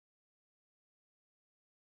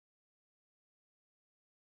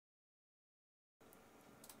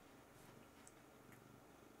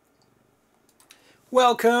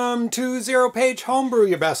Welcome to ZeroPage Homebrew,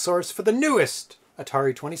 your best source for the newest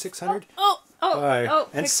Atari 2600.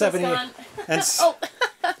 And 78. And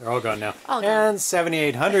they're all gone now. And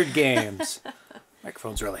 7800 games.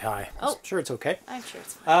 Microphone's really high. I'm sure it's okay. I'm sure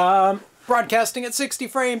it's fine. Broadcasting at 60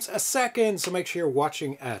 frames a second, so make sure you're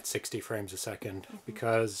watching at 60 frames a second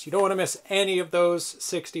because you don't want to miss any of those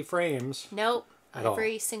 60 frames. Nope.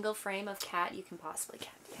 Every single frame of cat you can possibly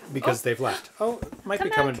cat. Yeah. Because they've left. Oh, it might be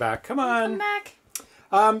coming back. Come on. Come back.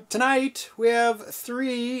 Tonight we have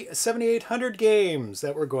 3 7800 games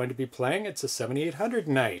that we're going to be playing. It's a 7800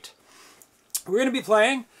 night. We're going to be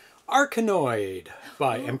playing Arkanoid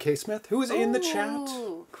by MK Smith, who is in the chat.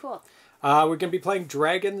 Ooh, cool. We're going to be playing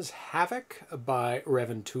Dragon's Havoc by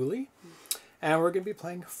Revan Tooley. And we're going to be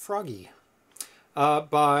playing Froggie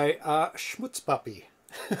by Schmutzpuppy.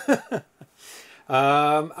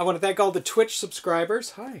 I want to thank all the Twitch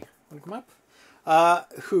subscribers. Hi, want to come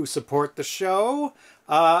up? Who support the show.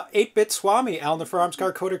 8-Bit Swami, Alan the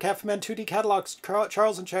Farmscar, Coder, Caffeman, 2D Catalogs,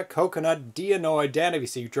 Charles and Check, Coconut, Dianoid, Dan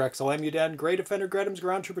AVC, Drexel, Emudan, Great Offender, Gretums,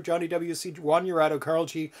 Ground Trooper, Johnny WC, Juan Urado, Carl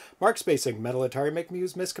G, Mark Spacing, Metal Atari, Make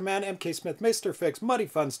Muse, Miss Command, MK Smith, Mr. Fix, Muddy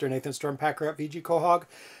Funster, Nathan Storm, Packer, VG Cohog,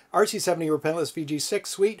 RC70, Repentless, VG6,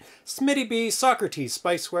 Sweet, Smitty B, Socrates,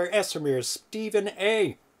 Spiceware, Essermir, Stephen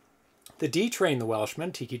A, The D-Train, The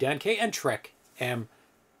Welshman, Tiki Dan K, and Trek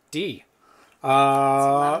MD. That's a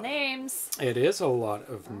lot of names. It is a lot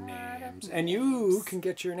of names. And you can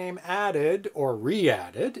get your name added or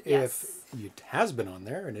re-added if it has been on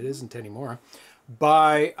there and it isn't anymore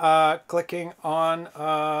by clicking on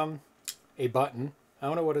a button. I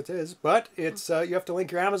don't know what it is, but it's you have to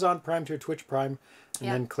link your Amazon Prime to your Twitch Prime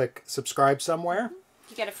and then click subscribe somewhere.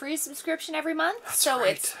 You get a free subscription every month. That's so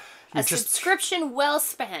right. It's a subscription well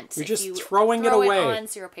spent. You're just throwing it away. On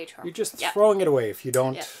ZeroPage Homebrew. You're just throwing it away if you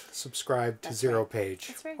don't subscribe to That's ZeroPage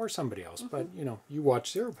That's right. or somebody else. But, you know, you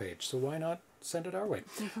watch ZeroPage, so why not send it our way?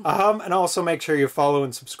 And also make sure you follow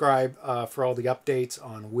and subscribe for all the updates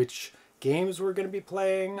on which games we're going to be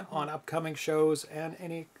playing on upcoming shows and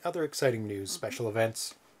any other exciting news, special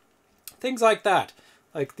events, things like that,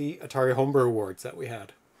 like the Atari Homebrew Awards that we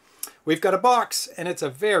had. We've got a box, and it's a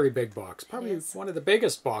very big box. Probably one of the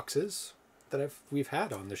biggest boxes that we've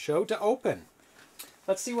had on the show to open.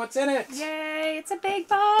 Let's see what's in it. Yay, it's a big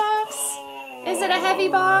box. Is it a heavy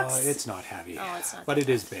box? It's not heavy. Oh, it's not. But it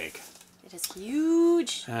is big. It is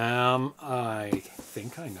huge. I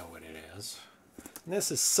think I know what it is. And this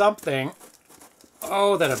is something,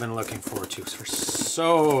 that I've been looking forward to for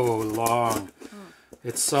so long.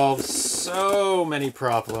 It solves so many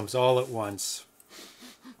problems all at once.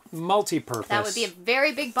 Multi-purpose. That would be a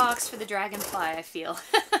very big box for the Dragonfly, I feel.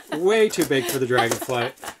 Way too big for the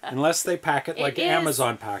Dragonfly, unless they pack it like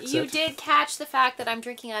Amazon packs it. You did catch the fact that I'm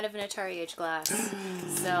drinking out of an Atari Age glass.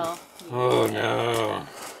 So. Oh no.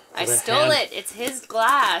 I stole it. It's his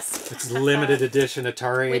glass. It's limited edition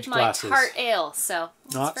Atari Age glasses. With my tart ale, so.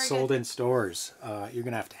 Not sold in stores. You're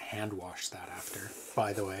going to have to hand wash that after,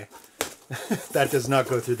 by the way. That does not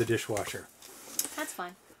go through the dishwasher. That's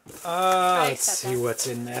fine. Let's see what's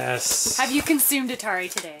in this. Have you consumed Atari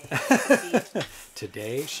today?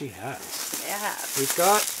 Today she has. Yeah. We've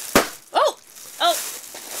got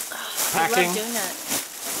packing. I love doing that.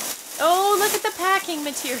 Oh, look at the packing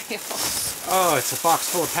material. Oh, it's a box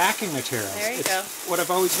full of packing materials. There you go. What I've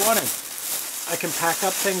always wanted. I can pack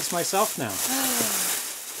up things myself now.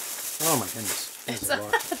 Oh my goodness.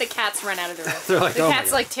 The cats run out of the room. They're like, the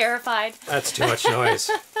cat's like terrified. That's too much noise.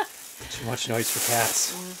 Too much noise for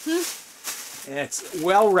cats. It's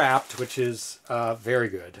well wrapped, which is very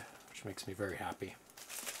good, which makes me very happy.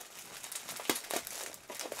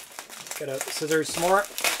 Get out the scissors some more.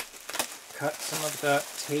 Cut some of the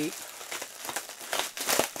tape.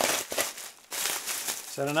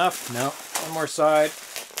 Is that enough? No. One more side.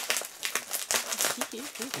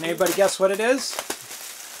 Can anybody guess what it is?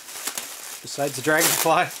 Besides the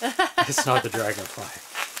Dragonfly? It's not the Dragonfly.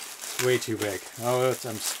 It's way too big. Oh,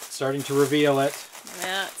 I'm starting to reveal it.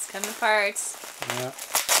 Yeah, it's coming apart. Yeah.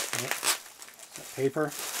 Is that paper?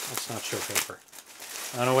 Let's not show paper.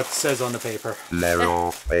 I don't know what it says on the paper.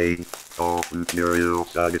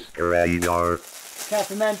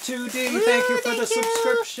 Caffeman 2D, thank you for the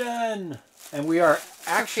subscription. And we are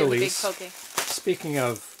actually, speaking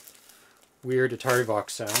of weird Atari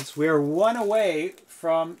Vox sounds, we are one away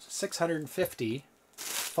from 650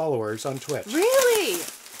 followers on Twitch. Really?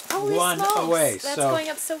 Holy one smokes. Away. That's so going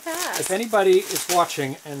up so fast. If anybody is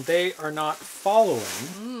watching and they are not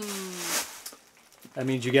following, that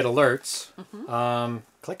means you get alerts.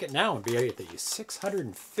 Click it now and be the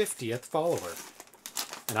 650th follower.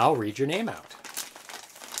 And I'll read your name out.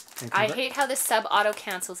 I hate how this sub auto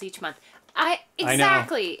cancels each month.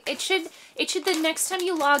 Exactly. It should the next time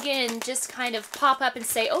you log in just kind of pop up and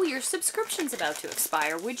say, "Oh, your subscription's about to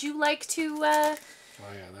expire. Would you like to?" Oh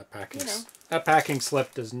yeah, that packing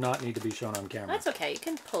slip does not need to be shown on camera. That's okay. You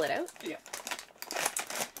can pull it out. Yeah.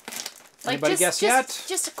 Like Anybody guessed yet?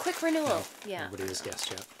 Just a quick renewal. No, Yeah. Nobody has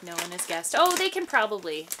guessed yet. No one has guessed. Oh, they're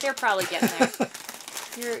probably getting there.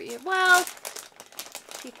 Well,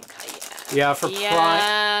 you can cut. Yeah, for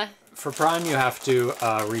Prime you have to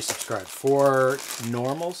resubscribe. For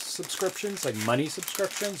normal subscriptions, like money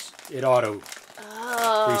subscriptions, it auto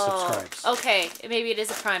resubscribes. Okay, maybe it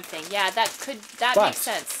is a Prime thing. Yeah, that makes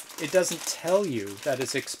sense. It doesn't tell you that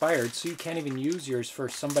it's expired, so you can't even use yours for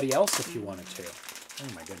somebody else if you wanted to.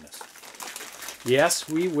 Oh my goodness. Yes,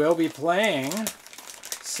 we will be playing not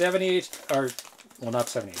 7800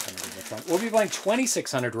 Robotron. We'll be playing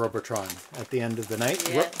 2600 Robotron at the end of the night.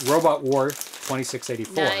 Yes. Robot War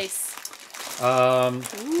 2684. Nice.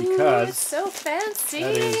 Because it's so fancy.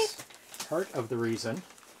 that is part of the reason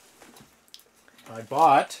I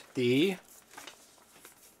bought the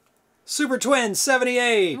Super Twin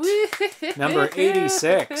 78, number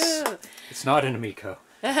 86. It's not an Amico.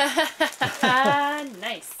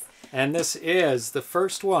 Nice. And this is the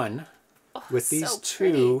first one with these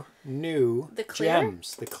two new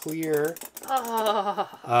gems. The clear,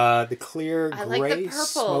 the clear I gray like the purple.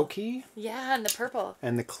 smoky. Yeah, and the purple.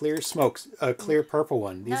 And the clear clear purple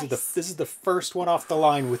one. These are this is the first one off the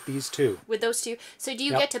line with these two. With those two. So do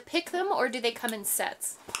you get to pick them, or do they come in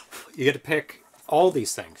sets? You get to pick all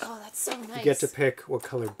these things. Oh, that's so nice. You get to pick what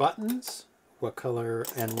color buttons, what color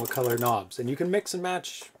knobs, and you can mix and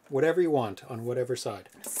match whatever you want on whatever side.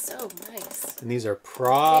 So nice. And these are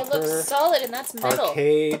proper. They look solid, and that's metal.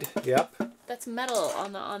 Arcade. Yep. That's metal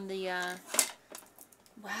on the.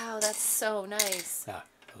 Wow, that's so nice. Yeah,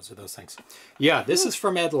 those are those things. Yeah, this is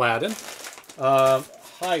from Ed Ladden.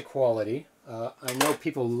 High quality. I know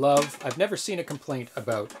people love. I've never seen a complaint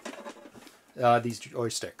about these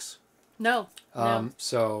joysticks. No.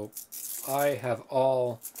 So I have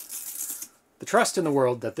all the trust in the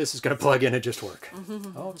world that this is going to plug in and just work.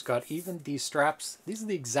 Oh, it's got even these straps. These are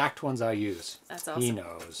the exact ones I use. That's awesome. He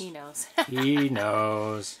knows. He knows. He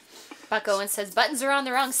knows. Buck Owen says buttons are on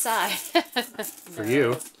the wrong side. For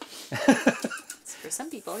you. For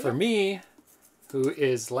some people, For me, who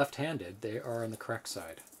is left-handed, they are on the correct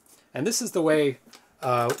side. And this is the way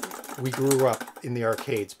we grew up in the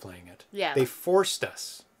arcades playing it. Yeah. They forced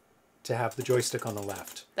us to have the joystick on the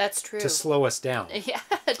left. That's true. To slow us down. Yeah,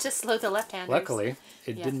 to slow the left-handers. Luckily,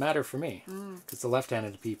 it didn't matter for me. Because the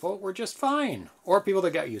left-handed people were just fine. Or people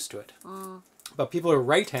that got used to it. But people who are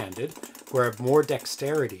right-handed, who have more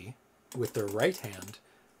dexterity with their right hand,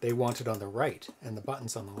 they want it on the right and the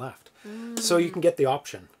buttons on the left. So you can get the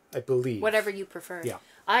option, I believe. Whatever you prefer. Yeah.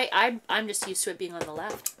 I'm just used to it being on the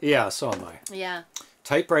left. Yeah, so am I. Yeah.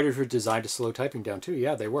 Typewriters were designed to slow typing down too.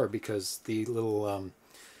 Yeah, they were, because the little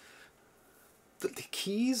the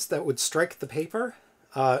keys that would strike the paper,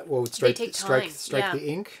 would strike the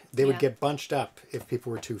ink. They would get bunched up if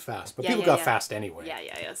people were too fast. But people got fast anyway.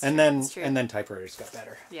 Yeah. And then typewriters got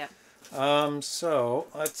better. Yeah. So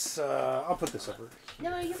let's. I'll put this over.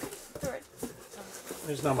 No, you can throw it.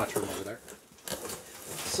 There's not much room over there.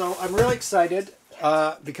 So I'm really excited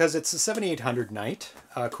because it's a 7800 night,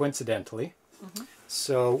 coincidentally.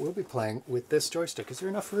 So we'll be playing with this joystick. Is there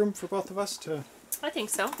enough room for both of us to? I think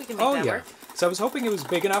so. We can make that work. So I was hoping it was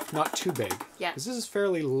big enough, not too big. Yeah. Because this is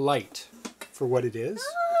fairly light for what it is.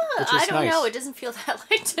 I don't know. It doesn't feel that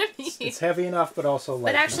light to me. It's heavy enough, but also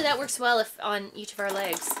light. But actually, that works well if on each of our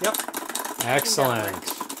legs. Yep. Excellent.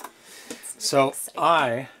 So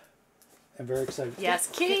I am very excited. Yes,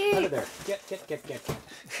 kitty. Get out of there. Get.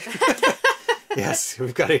 Yes,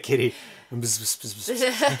 we've got a kitty.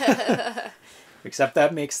 Except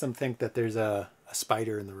that makes them think that there's a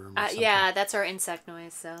spider in the room. Or yeah, that's our insect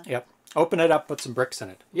noise. So. Yep. Open it up, put some bricks in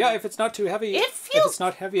it. Yeah, if it's not too heavy, if it's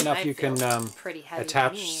not heavy enough, you can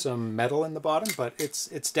attach some metal in the bottom, but it's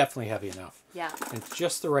definitely heavy enough. Yeah. And it's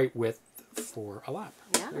just the right width for a lap.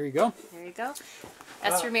 Yeah. There you go. There you go.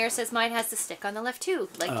 S. Ramirez says mine has the stick on the left too,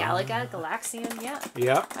 like Galaga, Galaxian. Yeah.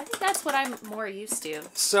 Yeah. I think that's what I'm more used to.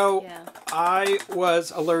 So I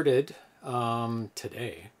was alerted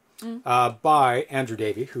today. By Andrew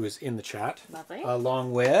Davey, who is in the chat. Lovely.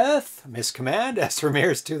 Along with Miss Command, S.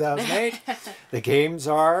 Ramirez 2008. The games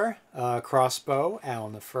are Crossbow,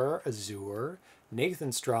 Alan the Fur, Azure,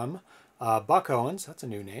 Nathan Strum, Buck Owens, that's a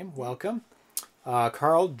new name, welcome.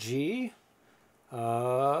 Carl G.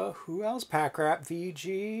 Who else? Packrat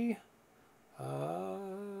VG.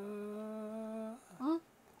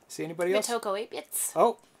 See anybody else? Mitoko 8-bits.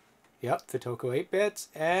 Oh, Yep, Fitoko 8-bits,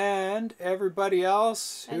 and everybody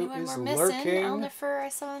else who Anyone is we're missing? lurking. Elnifer, I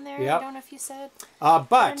saw in there. Yep. I don't know if you said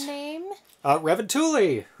But her name.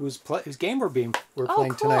 Reventuli, whose game we're playing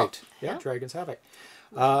cool. tonight. Yeah, Yeah. Dragon's Havoc.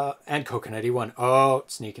 And Coconut 1. Oh,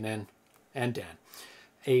 sneaking in. And Dan.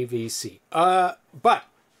 AVC. But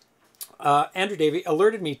Andrew Davey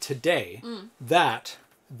alerted me today that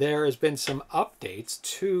there has been some updates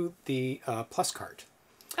to the Plus cart.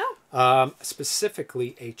 Oh.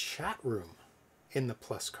 Specifically a chat room in the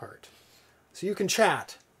Plus cart. So you can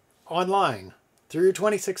chat online through your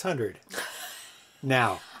 2600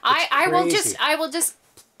 now. I will just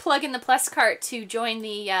plug in the Plus cart to join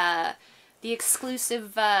the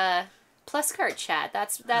exclusive Plus cart chat.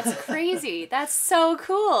 That's crazy. That's so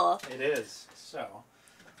cool. It is. So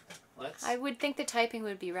I would think the typing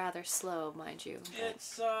would be rather slow, mind you.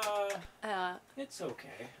 It's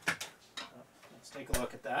okay. Let's take a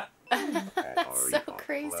look at that. That's so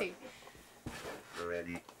crazy.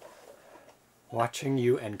 Ready. Watching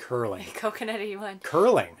you and curling. Coconutty one.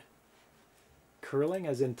 Curling. Curling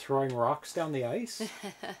as in throwing rocks down the ice?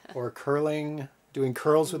 Or curling, doing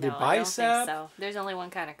curls with your bicep? I don't think so. There's only one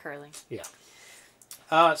kind of curling. Yeah.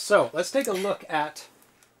 So let's take a look at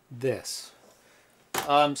this.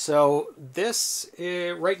 So this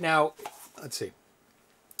is, right now, let's see.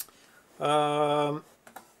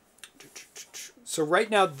 So right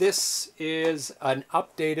now this is an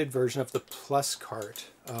updated version of the Plus cart.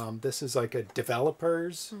 This is like a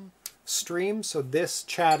developer's stream. So this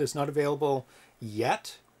chat is not available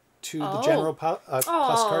yet to the general Plus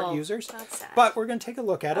cart users. That's sad. But we're going to take a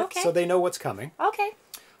look at it so they know what's coming. Okay.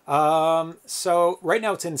 So right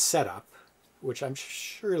now it's in setup, which I'm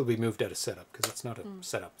sure it'll be moved out of setup because it's not a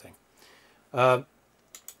setup thing.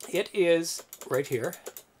 It is right here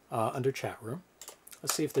under chat room.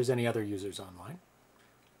 Let's see if there's any other users online.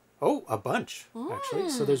 Oh, a bunch, actually.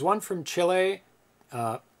 So there's one from Chile,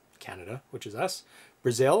 Canada, which is us,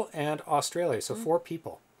 Brazil, and Australia. So 4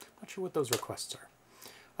 people. Not sure what those requests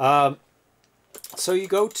are. So you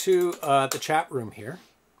go to the chat room here.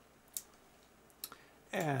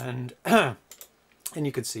 And and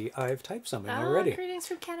you can see I've typed something already. Greetings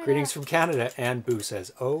from Canada. Greetings from Canada. And Boo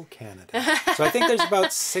says, oh, Canada. So I think there's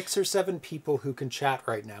about 6 or 7 people who can chat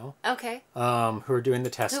right now. Okay. Who are doing the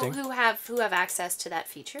testing. Who have access to that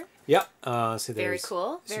feature? Yep. So Very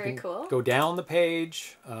cool. so you Very can cool. Go down the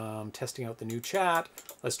page, testing out the new chat.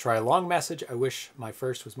 Let's try a long message. I wish my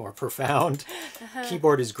first was more profound.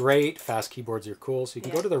 Keyboard is great. Fast keyboards are cool. So you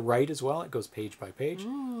can go to the right as well. It goes page by page.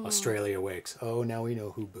 Australia wakes. Oh, now we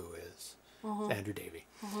know who Boo is. Andrew Davey.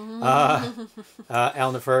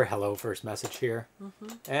 Elnifer, hello, first message here.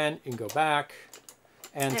 And you can go back.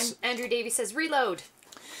 And Andrew Davey says, reload.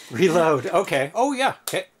 Reload. Okay. Oh, yeah.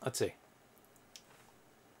 Okay. Let's see.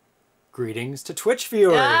 Greetings to Twitch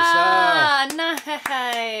viewers. Nice.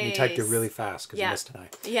 You typed it really fast because you missed an eye.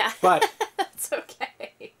 Yeah. But that's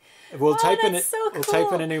okay. We'll type in it. So cool. We'll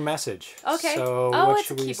type in a new message. Okay. So what it's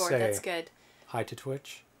should a we keyboard. say? That's good. Hi to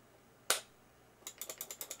Twitch.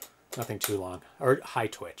 Nothing too long. Or hi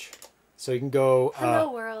Twitch. So you can go.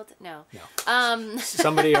 Hello world. No. No.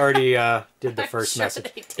 Somebody already did the first sure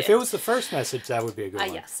message. they did. If it was the first message, that would be a good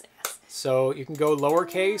one. Yes. So you can go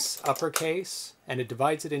lowercase, uppercase, and it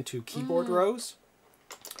divides it into keyboard rows.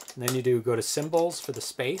 And then you do go to symbols for the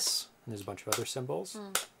space, and there's a bunch of other symbols.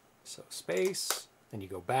 So space, then you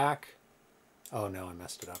go back. Oh no, I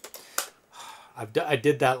messed it up. I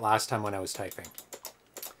did that last time when I was typing.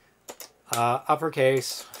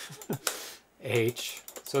 Uppercase, H.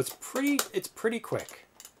 So it's pretty quick.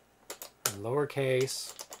 And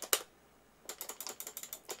lowercase,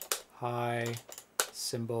 high,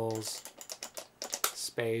 symbols,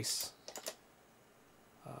 space.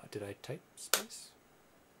 Did I type space?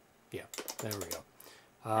 Yeah, there we go.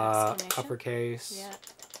 Uppercase. Yeah.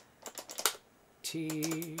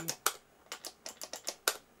 T.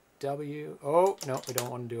 W. Oh, no, we don't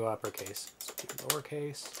want to do uppercase. Let's do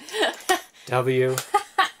lowercase. W.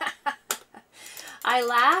 I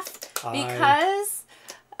laugh because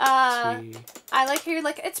I like how you're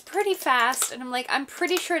like, it's pretty fast. And I'm like, I'm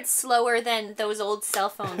pretty sure it's slower than those old cell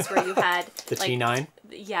phones where you had the like, T9?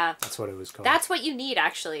 Yeah. That's what it was called. That's what you need,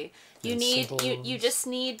 actually. You And need symbols. you just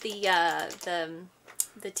need the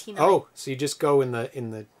T9. Oh, so you just go in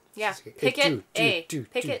the yeah. Pick it.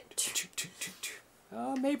 Pick it.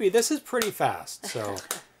 Maybe this is pretty fast. So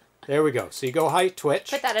there we go. So you go hi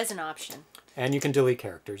Twitch. Put that as an option. And you can delete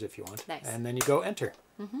characters if you want. Nice. And then you go enter.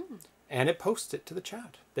 And it posts it to the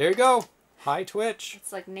chat. There you go. Hi Twitch.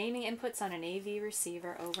 It's like naming inputs on an AV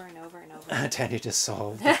receiver over and over and over. Tanya just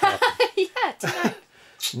solved the problem. Yeah, tonight.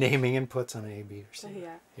 Naming inputs on an AV receiver.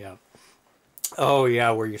 Yeah. Yeah. Oh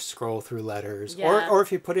yeah, where you scroll through letters, Yeah. or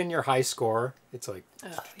if you put in your high score, it's like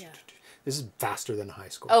Yeah. this is faster than high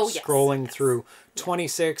score. Oh, yes, Scrolling yes. through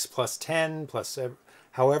 26 plus 10 plus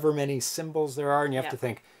however many symbols there are, and you have Yeah. to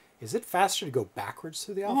think: is it faster to go backwards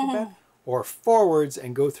through the alphabet or forwards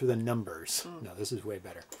and go through the numbers? No, this is way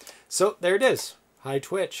better. So there it is. Hi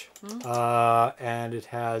Twitch, and it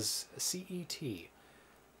has CET.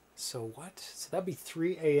 So what? So that'd be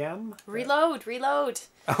 3 a.m. Reload. Oh,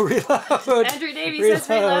 reload. Andrew Davies says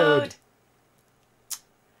reload.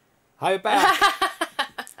 Hi, back.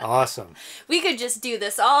 Awesome. We could just do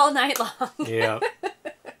this all night long. Yeah.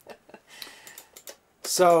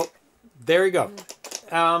 So there you go.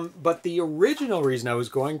 But the original reason I was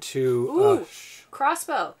going to... Ooh,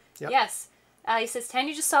 crossbow. Yep. Yes. He says, can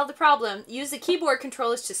you just solve the problem? Use the keyboard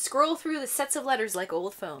controllers to scroll through the sets of letters like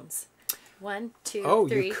old phones. 1, 2, Oh,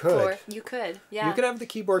 3, you could. 4. You could, yeah. You could have the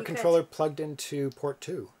keyboard You could. controller plugged into port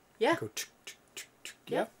 2. Yeah. Go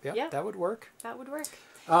yep, that would work. That would work.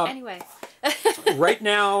 Um, Anyway. Right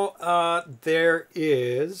now, there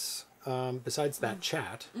is, besides that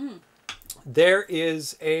chat, there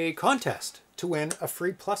is a contest to win a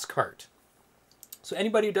free Plus cart. So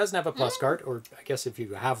anybody who doesn't have a Plus cart, or I guess if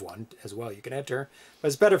you have one as well, you can enter. But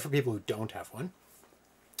it's better for people who don't have one.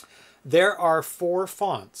 There are 4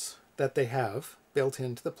 fonts that they have built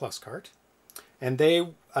into the Plus cart. And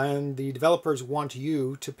the developers want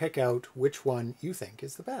you to pick out which one you think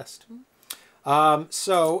is the best.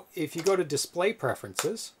 So if you go to display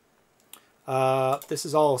preferences, this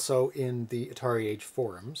is also in the Atari Age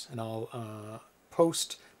forums, and I'll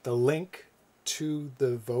post the link to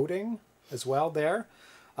the voting as well there.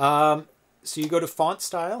 So you go to font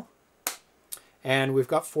style, and we've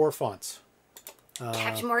got 4 fonts.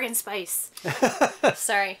 Captain Morgan Spice.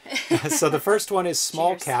 Sorry. So the first one is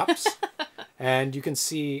small Cheers. caps, and you can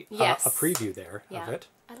see Yes. a preview there of it.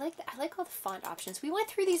 I like all the font options. We went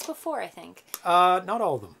through these before, I think. Not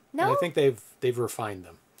all of them. No? And I think they've refined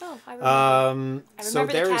them. Oh, I remember. I So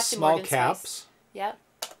remember the there's Captain small Morgan caps. Spice. Yep.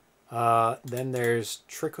 Then there's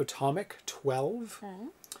Trichotomic 12.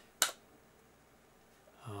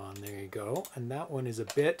 There you go. And that one is a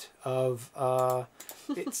bit of...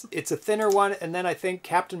 it's a thinner one. And then I think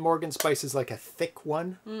Captain Morgan Spice is like a thick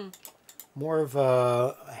one. More of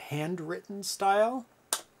a handwritten style.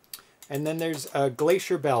 And then there's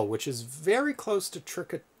Glacier Bell, which is very close to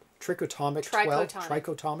Trichotomic 12.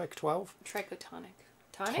 Trichotomic 12. Tricotonic.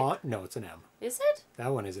 Tonic? No, it's an M. Is it? That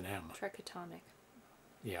one is an M. Tricotonic.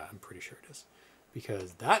 Yeah, I'm pretty sure it is.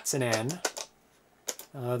 Because that's an N.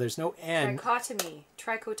 There's no N. Trichotomy.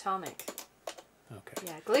 Trichotomic. Okay.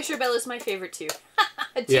 Yeah, Glacier Bell is my favorite too.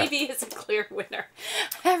 Yeah. GB is a clear winner.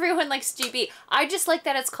 Everyone likes GB. I just like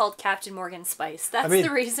that it's called Captain Morgan Spice. That's the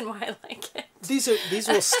reason why I like it. These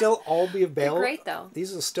will still all be available. They're great though.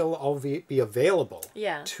 These will still all be available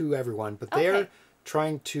to everyone, but they're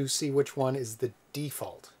trying to see which one is the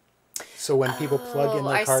default. So when people plug in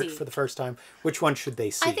their cart for the first time, which one should they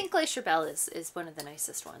see? I think Glacier Bell is one of the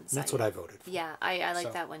nicest ones. And that's what I voted for. Yeah, I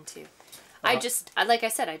like that one too. Like I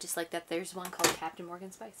said, I just like that there's one called Captain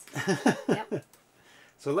Morgan Spice. Yep.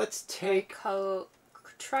 So let's take...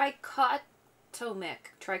 Trichotomic.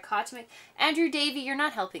 Andrew Davey, you're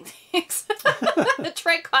not helping things.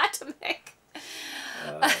 Trichotomic.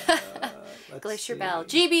 Glacier Bell.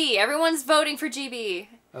 GB. Everyone's voting for GB.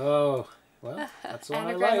 Oh, well, that's what I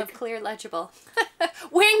Anagram like. of clear legible.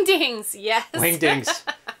 Wingdings. Yes. Wingdings.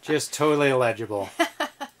 Just totally illegible.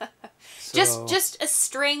 So, Just a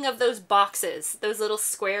string of those boxes. Those little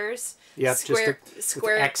squares. Yeah, square X's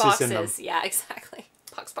boxes. in them. Yeah, exactly.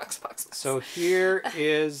 Box. So here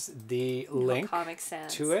is the link Comic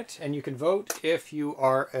Sans. to it, and you can vote if you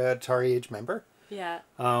are a Atari Age member. Yeah.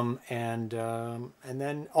 And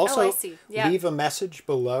then also I see. Yeah. leave a message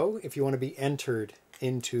below if you want to be entered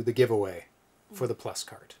into the giveaway for the Plus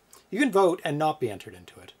card. You can vote and not be entered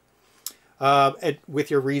into it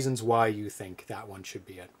with your reasons why you think that one should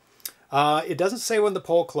be it. It doesn't say when the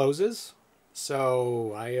poll closes,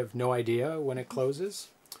 so I have no idea when it closes.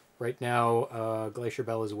 Right now, Glacier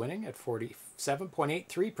Bell is winning at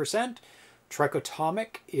 47.83%.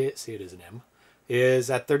 Trichotomic, it is an M,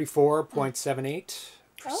 is at 34.78%.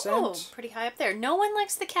 Oh, pretty high up there. No one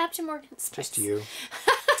likes the Captain Morgan Spice. Just you.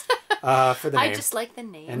 For the name. I just like the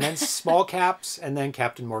name. And then small caps, and then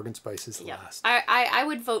Captain Morgan Spice is last. I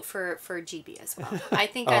would vote for GB as well. I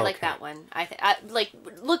think I like that one. I like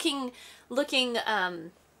looking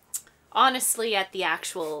honestly at the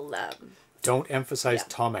actual. Don't emphasize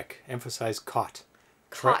tomic. Emphasize cot.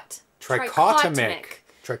 Trichotomic.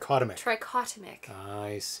 Trichotomic.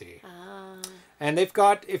 I see. And they've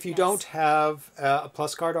got, if you don't have a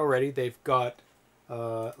Plus card already, they've got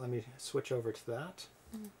let me switch over to that.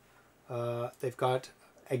 They've got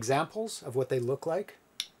examples of what they look like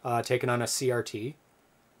taken on a CRT.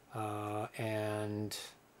 And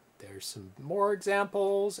there's some more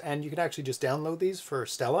examples. And you can actually just download these for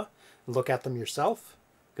Stella and look at them yourself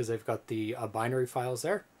because they've got the binary files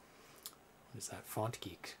there. What is that? Font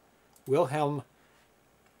Geek. Wilhelm.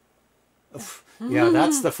 Yeah,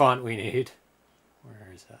 that's the font we need. Where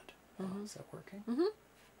is that? Oh, is that working?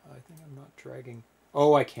 I think I'm not dragging.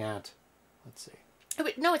 Oh, I can't. Let's see. Oh,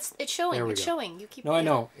 wait, no, it's showing. There we It's go. showing. You keep. No, I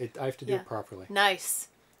know. I have to do it properly. Nice.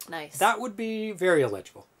 Nice. That would be very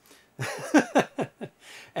illegible.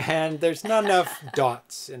 And there's not enough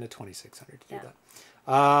dots in a 2600 to do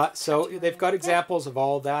that. So they've got examples of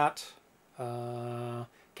all that.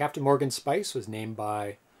 Captain Morgan Spice was named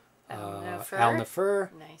by Al Nafur.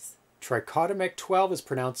 Nice. Trichotomic 12 is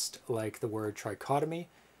pronounced like the word trichotomy.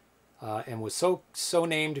 And was so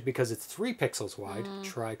named because it's 3 pixels wide,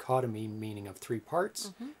 trichotomy meaning of 3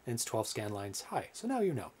 parts, and it's 12 scan lines high. So now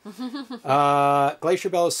you know. Glacier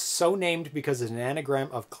Bell is so named because it's an anagram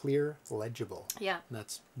of clear legible. Yeah. And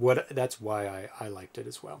that's why I liked it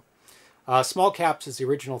as well. Small Caps is the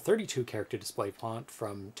original 32 character display font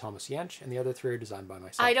from Thomas Jensch, and the other 3 are designed by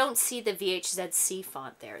myself. I don't see the VHZC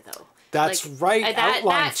font there though. That's right.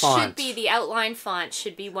 Outline font. That should be the outline font.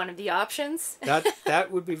 Should be one of the options.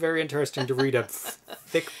 That would be very interesting to read a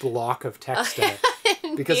thick block of text in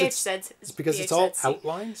it because it's all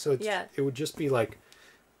outline. So it would just be like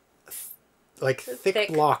thick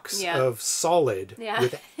blocks of solid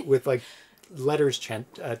with like letters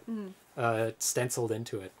stenciled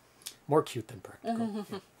into it. More cute than practical.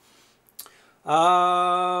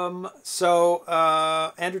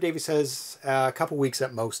 Andrew Davies says a couple weeks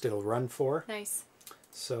at most it'll run for. Nice.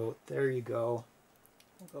 So there you go.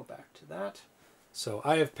 We'll go back to that. So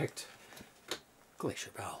I have picked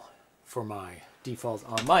Glacier Bell for my default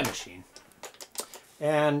on my machine.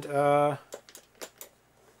 And oh,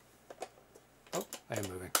 I am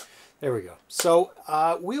moving. There we go. So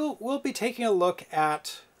we'll be taking a look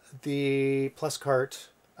at the PlusCart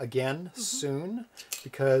again soon,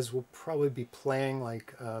 because we'll probably be playing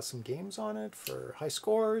like some games on it for high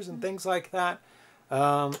scores and things like that,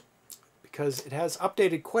 because it has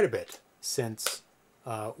updated quite a bit since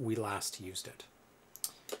we last used it.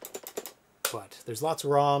 But there's lots of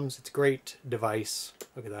ROMs. It's a great device.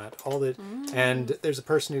 Look at that. And there's a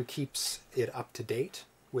person who keeps it up to date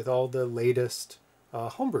with all the latest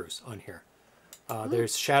homebrews on here.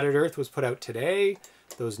 There's Shattered Earth was put out today.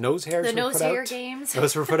 Those nose hairs the were nose put hair out. games.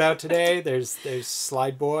 Those were put out today. There's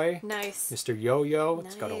Slide Boy. Nice. Mr. Yo-Yo. Nice.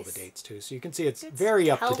 It's got all the dates too. So you can see it's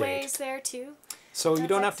very up to date. Hellway's there too. So you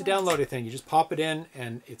don't have to download anything. You just pop it in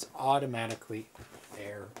and it's automatically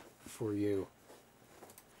there for you.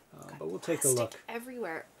 But we'll take a look.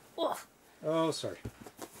 Everywhere. Ugh. Oh, sorry.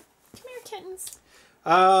 Come here, kittens.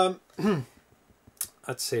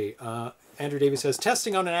 Let's see. Andrew Davies says,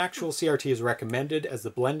 testing on an actual CRT is recommended as the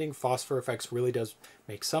blending phosphor effects really does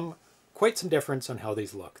make quite some difference on how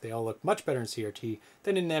these look. They all look much better in CRT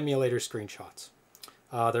than in emulator screenshots.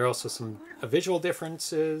 There are also some visual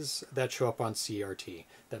differences that show up on CRT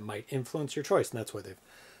that might influence your choice, and that's why they've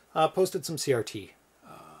posted some CRT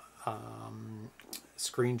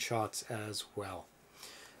screenshots as well.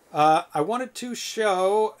 I wanted to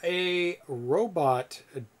show a robot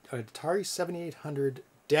Atari 7800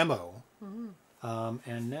 demo.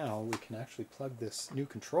 And now we can actually plug this new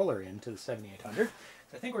controller into the 7800.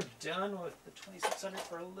 I think we're done with the 2600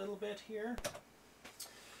 for a little bit here.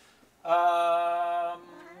 Let's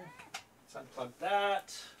unplug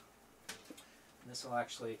that. And this will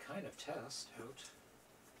actually kind of test out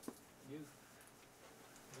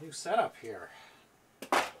new setup here.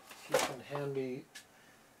 If you can hand me,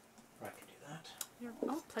 I can do that. You're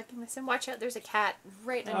plugging this in. Watch out, there's a cat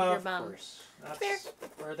right under your bum. Of course. That's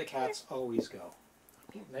where the cats always go.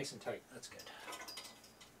 Nice and tight. That's good.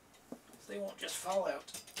 So they won't just fall out.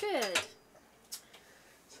 Good.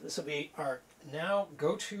 So this will be our now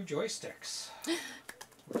go-to joysticks.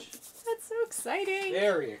 That's so exciting.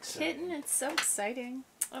 Very exciting. Kitten, it's so exciting.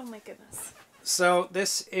 Oh my goodness. So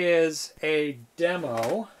this is a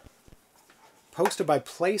demo posted by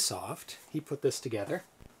Playsoft. He put this together.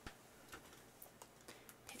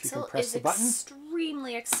 If you can press the button.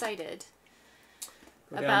 Extremely excited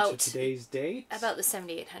About today's date. about the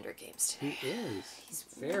 7800 games today. He is. He's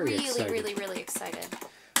very excited. really excited.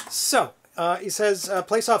 So, he says,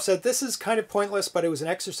 Playsoft said, this is kind of pointless, but it was an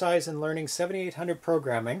exercise in learning 7800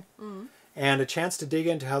 programming and a chance to dig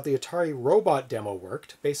into how the Atari robot demo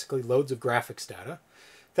worked, basically loads of graphics data.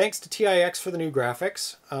 Thanks to TIX for the new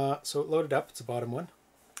graphics. So it loaded up. It's the bottom one.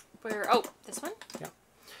 Oh, this one? Yeah.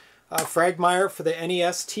 Fragmeister for the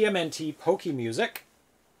NES TMNT Pokey Music.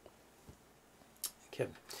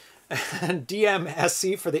 Kidding. And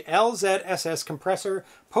DMSC for the LZSS Compressor,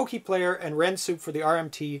 Pokey Player, and Rensoup for the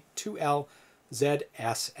RMT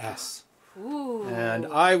 2LZSS. Ooh. And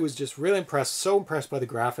I was just really impressed, so impressed by the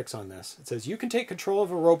graphics on this. It says, you can take control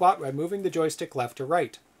of a robot by moving the joystick left to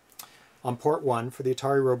right. On port 1 for the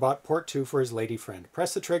Atari robot, port 2 for his lady friend.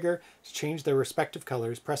 Press the trigger to change their respective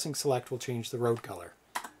colors. Pressing select will change the road color.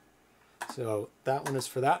 So that one is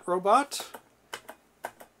for that robot.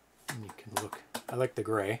 And you can look, I like the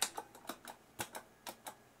gray.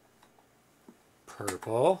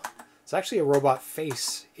 Purple. It's actually a robot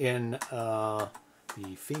face in the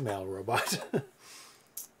female robot.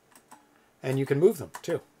 And you can move them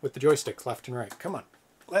too with the joystick left and right. Come on.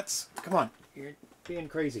 Come on. You're being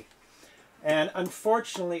crazy. And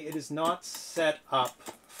unfortunately it is not set up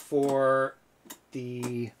for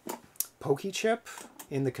the Pokey chip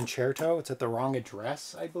in the concerto. It's at the wrong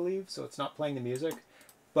address, I believe, so it's not playing the music.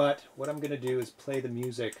 But what I'm going to do is play the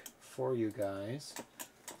music for you guys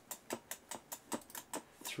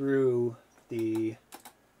through the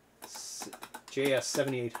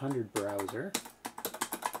JS7800 browser.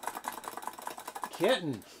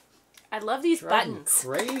 Kitten! I love these Driving buttons.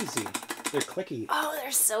 Crazy. They're clicky. Oh,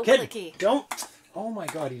 they're so Kitten, clicky. don't! Oh my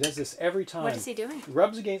god, he does this every time. What is he doing? He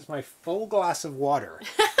rubs against my full glass of water.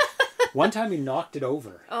 One time he knocked it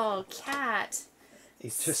over. Oh, cat.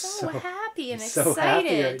 He's just so happy and he's excited. so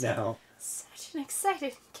happy right now. Such an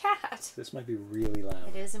excited cat. This might be really loud.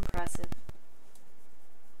 It is impressive.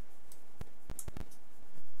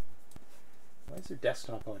 Why is there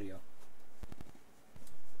desktop audio?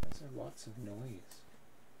 Why is there lots of noise?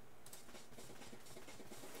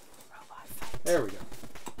 Robot fight. There we go.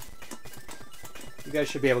 You guys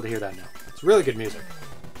should be able to hear that now. It's really good music.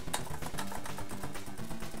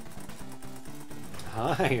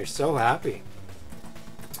 Hi, you're so happy.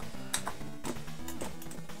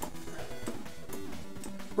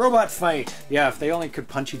 Robot fight. Yeah, if they only could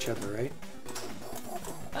punch each other, right?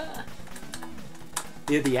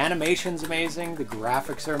 Yeah, the animation's amazing. The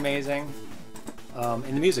graphics are amazing. And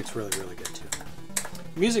the music's really, really good, too.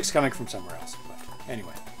 The music's coming from somewhere else, but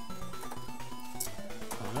anyway.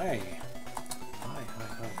 Hi. Hi.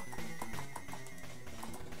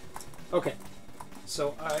 Okay.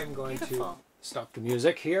 So I'm going to stop the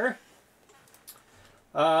music here.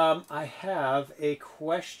 I have a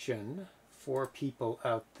question for people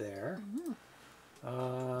out there.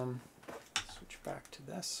 Switch back to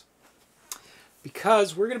this.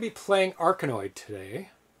 Because we're going to be playing Arkanoid today.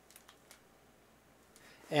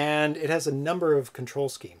 And it has a number of control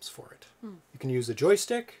schemes for it. You can use a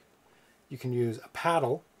joystick, you can use a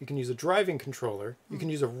paddle, you can use a driving controller, you can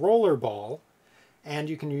use a roller ball, and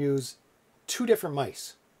you can use 2 different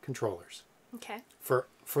mice controllers. Okay. For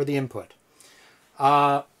the input.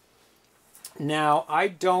 Now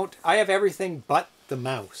I have everything but the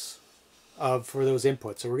mouse for those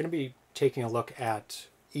inputs. So we're going to be taking a look at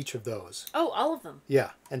each of those. Oh, all of them.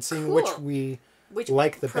 Yeah, and seeing Cool. which we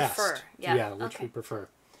like the prefer. best. Yeah, which okay. we prefer.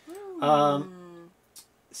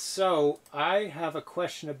 So I have a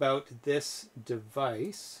question about this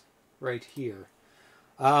device right here.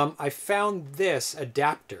 I found this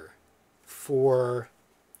adapter for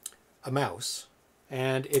a mouse,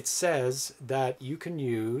 and it says that you can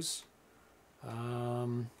use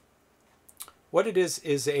what it is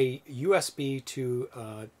a USB to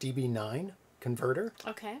DB9 converter.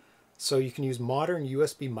 Okay. So you can use modern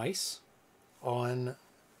USB mice on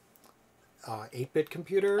 8-bit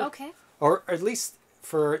computer. Okay. Or at least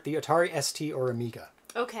for the Atari ST or Amiga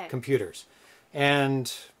computers.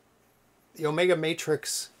 And the Omega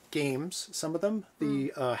Matrix games, some of them,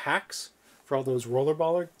 the hacks for all those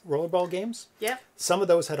rollerball games. Yeah. Some of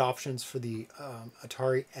those had options for the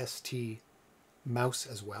Atari ST mouse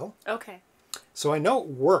as well. Okay. So I know it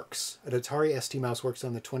works. An Atari ST mouse works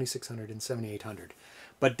on the 2600 and 7800.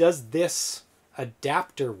 But does this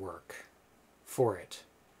adapter work for it?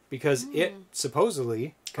 Because it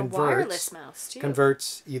supposedly converts a wireless mouse too.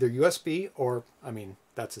 Converts either USB or, I mean,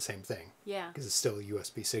 that's the same thing. Yeah. Because it's still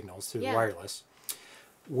USB signals through the wireless.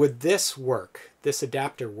 Would this work, this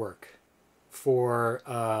adapter work, for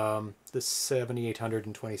the 7800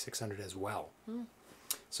 and 2600 as well?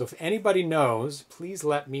 So if anybody knows, please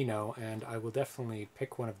let me know, and I will definitely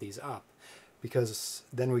pick one of these up, because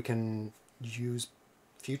then we can use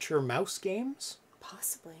future mouse games.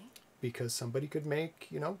 Possibly. Because somebody could make,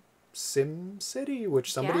 Sim City,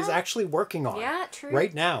 which somebody's actually working on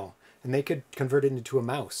right now, and they could convert it into a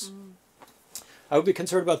mouse. I would be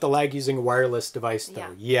concerned about the lag using a wireless device,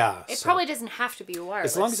 though. Yeah. It probably doesn't have to be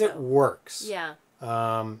wireless. As long as it works. Yeah.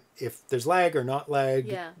 If there's lag or not lag,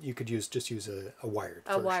 Yeah. you could just use a wired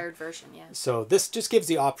A version. wired version, yeah. So this just gives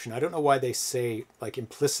the option. I don't know why they say, like,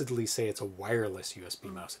 implicitly say it's a wireless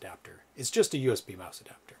USB mouse adapter. It's just a USB mouse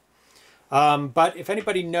adapter. But if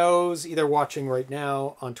anybody knows, either watching right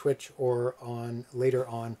now on Twitch or later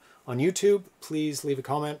on YouTube, please leave a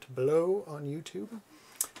comment below on YouTube.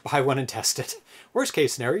 Buy one and test it. Worst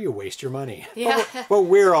case scenario, you waste your money. Yeah. But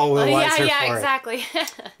we're all the wiser yeah, for exactly.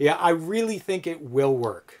 it. Yeah, I really think it will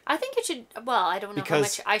work. I think it should. Well, I don't know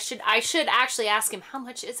Because- how much. I should actually ask him how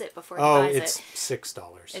much is it before he Oh, buys it's it.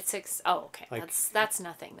 $6. It's $6. Oh, okay. Like- That's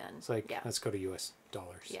nothing then. It's like, yeah. let's go to US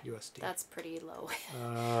dollars, Yeah, USD. that's pretty low.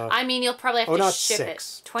 I mean, you'll probably have to not ship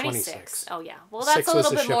 6, it. 26. 26. Oh, yeah. Well, that's 6 a was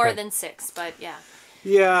little the bit more shipping. than 6, but yeah.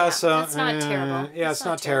 Yeah, so that's not terrible. Yeah, it's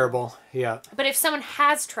not terrible. Yeah. But if someone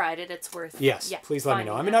has tried it, it's worth. Yes, yeah, please let me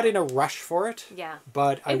know. finding I'm out. not in a rush for it. Yeah.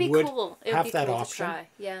 But It'd be I would cool. It would have be that cool option to try.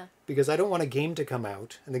 Yeah. because I don't want a game to come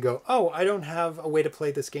out and they go, "Oh, I don't have a way to play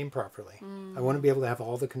this game properly." I want to be able to have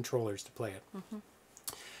all the controllers to play it.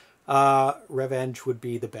 Revenge would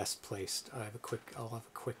be the best placed. I'll have a quick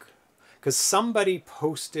because somebody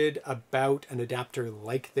posted about an adapter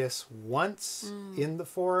like this once in the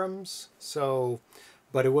forums. So,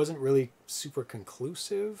 but it wasn't really super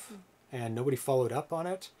conclusive and nobody followed up on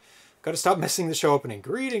it. Got to stop missing the show opening.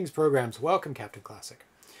 Greetings, programs. Welcome, Captain Classic.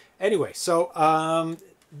 Anyway, so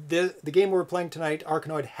the game we're playing tonight,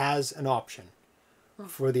 Arkanoid, has an option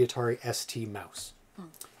for the Atari ST mouse.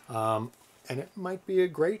 And it might be a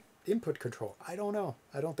great input control. I don't know.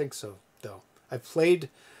 I don't think so, though. You have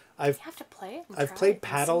to play it. I've played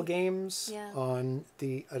paddle games Yeah. on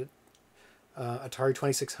the Atari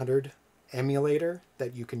 2600 emulator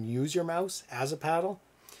that you can use your mouse as a paddle.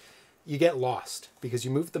 You get lost because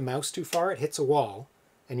you move the mouse too far, it hits a wall,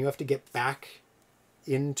 and you have to get back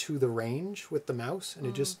into the range with the mouse, and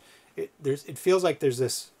it feels like there's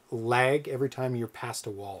this lag every time you're past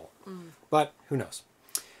a wall. But who knows?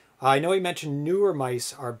 I know he mentioned newer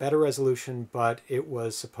mice are better resolution, but it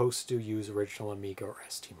was supposed to use original Amiga or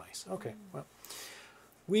ST mice. Okay, well,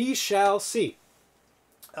 we shall see.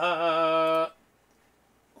 What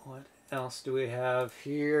else do we have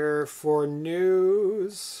here for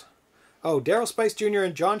news? Oh, Daryl Spice Jr.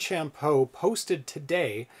 and John Champeau posted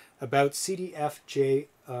today about CDFJ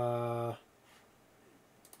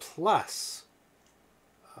Plus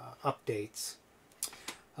updates.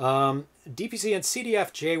 DPC and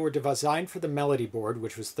CDFJ were designed for the Melody board,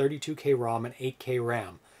 which was 32K ROM and 8K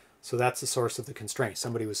RAM. So that's the source of the constraint.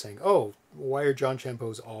 Somebody was saying, oh, why are John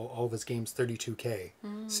Champeau's all of his games 32K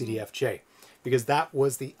CDFJ? Because that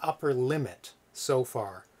was the upper limit so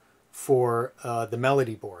far for the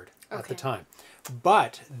Melody board at the time.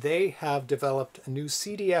 But they have developed a new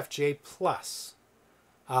CDFJ Plus,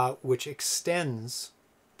 which extends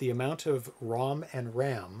the amount of ROM and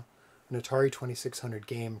RAM an Atari 2600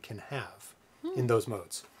 game can have in those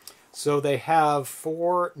modes. So they have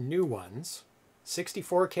 4 new ones,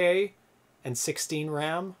 64K and 16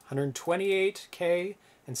 RAM, 128K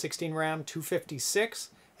and 16 RAM, 256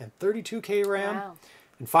 and 32K RAM, Wow.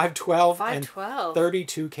 and 512 512. and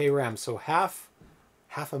 32K RAM. So half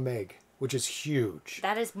a meg, which is huge.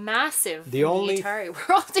 That is massive. The only in the Atari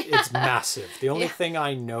world. It's massive. The only Yeah. thing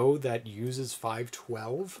I know that uses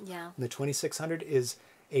 512 Yeah. in the 2600 is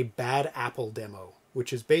a Bad Apple demo,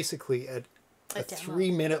 which is basically a demo.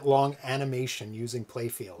 3-minute long animation using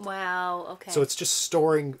Playfield. Wow. Okay. So it's just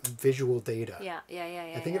storing visual data. Yeah.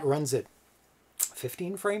 I think it runs at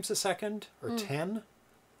 15 frames a second or 10.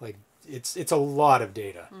 Like it's a lot of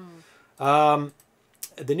data.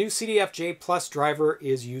 The new CDFJ Plus driver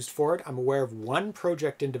is used for it. I'm aware of one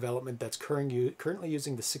project in development that's currently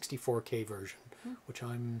using the 64K version, which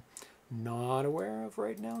I'm not aware of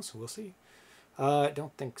right now, so we'll see.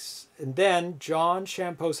 Don't think and then John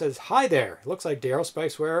Champeau says, hi there. It looks like Daryl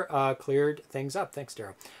Spiceware cleared things up. Thanks,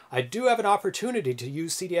 Daryl. I do have an opportunity to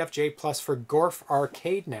use CDFJ Plus for Gorf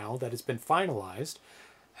Arcade now that has been finalized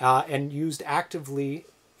and used actively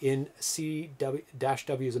in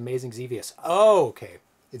C-W's Amazing Xevious. Oh, okay.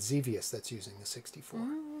 It's Xevious that's using the 64.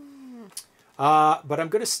 But I'm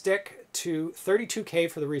going to stick to 32K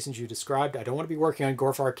for the reasons you described. I don't want to be working on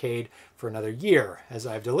Gorf Arcade for another year, as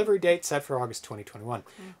I have delivery date set for August 2021.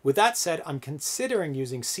 With that said, I'm considering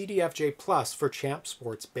using CDFJ Plus for Champ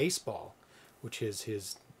Sports Baseball, which is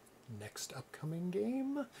his next upcoming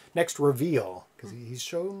game. Next reveal, because he's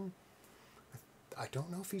shown... I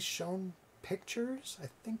don't know if he's shown pictures. I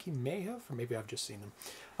think he may have, or maybe I've just seen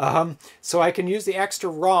them. So I can use the extra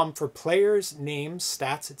ROM for players, names,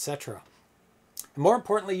 stats, etc. And more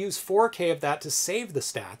importantly, use 4K of that to save the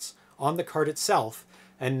stats on the card itself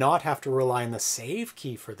and not have to rely on the save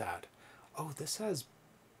key for that. Oh, this has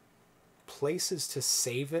places to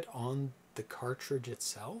save it on the cartridge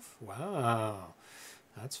itself? Wow.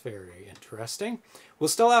 That's very interesting. We'll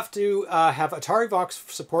still have to have Atari Vox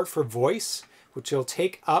support for voice, which will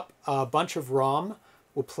take up a bunch of ROM.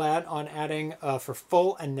 We'll plan on adding for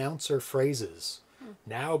full announcer phrases.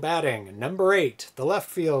 Now batting, number 8, the left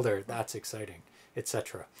fielder. That's exciting,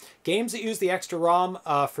 etc. Games that use the extra ROM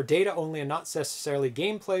for data only and not necessarily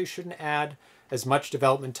gameplay shouldn't add as much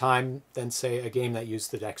development time than, say, a game that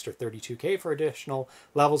used the extra 32K for additional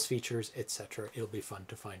levels, features, etc. It'll be fun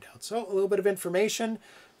to find out. So a little bit of information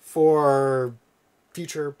for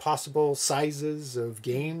future possible sizes of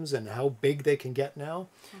games and how big they can get now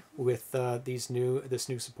with this new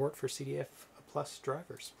support for CDF Plus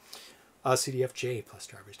drivers. CDFJ Plus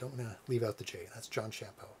drivers. Don't want to leave out the J. That's John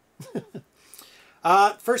Champeau.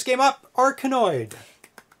 First game up, Arkanoid.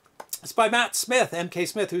 It's by Matt Smith, MK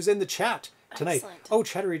Smith, who's in the chat tonight. Excellent. Oh,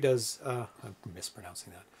 Chattery does, I'm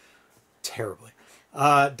mispronouncing that terribly,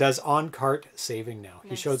 does on-cart saving now.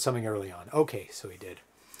 Nice. He showed something early on. Okay, so he did.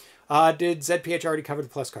 Did ZPH already cover the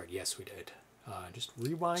plus card? Yes, we did. Just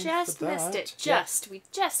rewind just for that. Missed it. We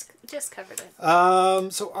just covered it.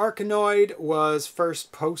 So Arkanoid was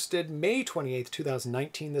first posted May 28th,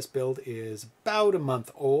 2019. This build is about a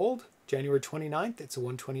month old. January 29th. It's a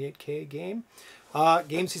 128K game.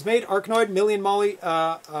 Games he's made: Arkanoid, Million Molly,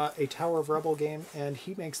 a Tower of Rebel game, and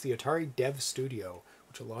he makes the Atari Dev Studio,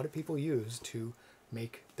 which a lot of people use to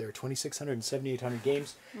make their 2600 and 7800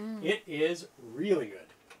 games. It is really good.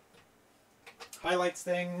 Highlights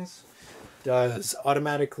things, does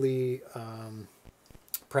automatically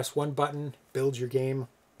press one button, builds your game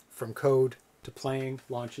from code to playing,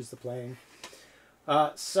 launches the playing.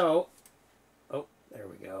 Oh, there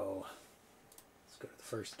we go. Let's go to the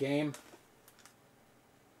first game.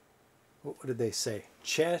 What did they say?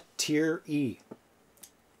 Chatiri.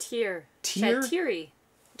 Tier. Tier? Chatiri.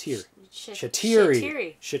 Tier.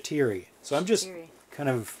 Chatiri. Chatiri. So I'm just kind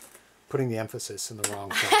of putting the emphasis in the wrong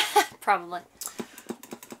place. Probably.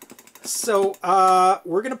 So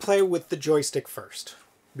we're going to play with the joystick first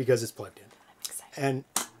because it's plugged in. I'm excited. And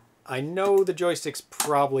I know the joystick's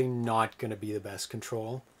probably not going to be the best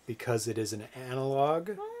control because it is an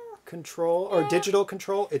analog control or digital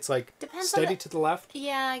control. It's like Depends steady to the left.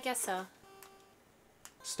 Yeah, I guess so.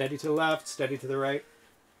 Steady to the left, steady to the right.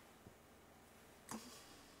 I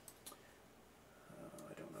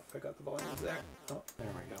don't know if I got the volume there. Oh, there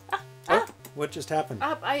we go. What just happened?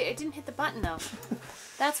 I didn't hit the button though.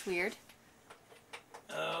 That's weird.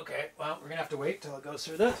 Okay, well, we're going to have to wait till it goes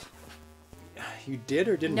through this. You did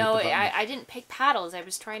or didn't No, hit the button? I didn't pick paddles. I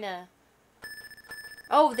was trying to...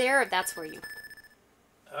 Oh, there. That's where you...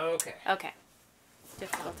 Okay. Okay.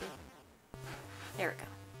 Difficulty. There we go.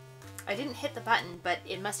 I didn't hit the button, but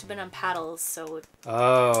it must have been on paddles, so...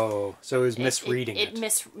 Oh, so it was misreading it.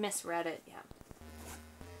 It misread it, yeah.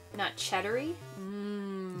 Not cheddary?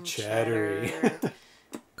 Cheddary. Cheddar. That's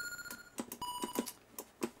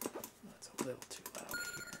a little too loud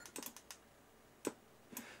here.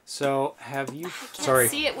 So, have you... I can't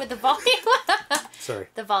see it with the volume. Sorry.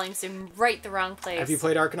 The volume's in right the wrong place. Have you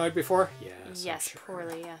played Arkanoid before? Yes. Yes, sure.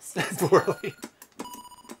 poorly, yes. Poorly.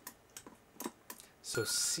 So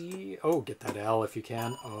C... Oh, get that L if you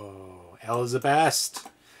can. Oh, L is the best.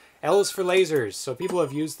 L is for lasers. So people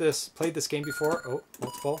have used this, played this game before. Oh,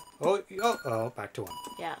 multiple. Oh, back to one.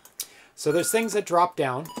 Yeah. So there's things that drop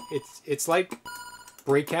down. It's like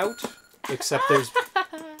Breakout, except there's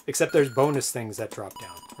bonus things that drop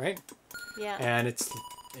down, right? Yeah. And it's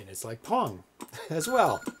like Pong as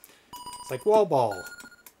well. It's like Wall Ball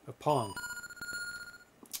of Pong.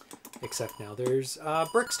 Except now there's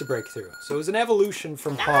bricks to break through. So it was an evolution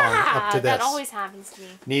from Pong up to this. That always happens to me.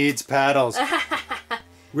 Needs paddles.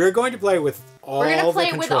 We're going to play with all the controls. We're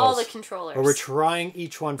going to play with all the controllers. But we're trying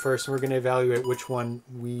each one first, and we're going to evaluate which one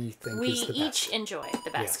we think is the best. We each enjoy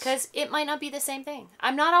the best, because it might not be the same thing.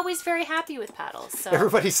 I'm not always very happy with paddles. So.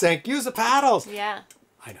 Everybody's saying, use the paddles! Yeah.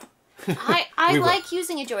 I know. I like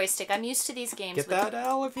using a joystick. I'm used to these games. Get that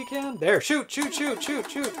L if you can. There, shoot. Kill.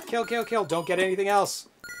 Don't get anything else.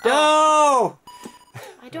 No!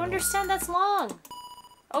 I don't understand. That's long.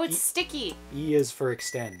 Oh, it's sticky. E is for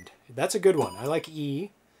extend. That's a good one. I like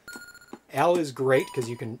E. L is great because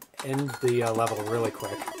you can end the level really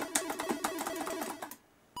quick.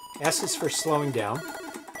 S is for slowing down.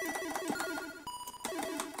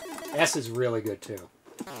 S is really good too.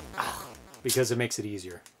 Because it makes it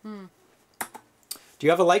easier. Do you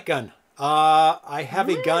have a light gun? I have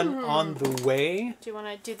a gun on the way. Do you want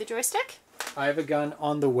to do the joystick? I have a gun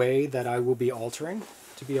on the way that I will be altering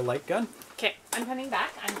to be a light gun. Okay, I'm coming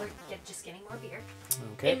back. I'm just getting more beer.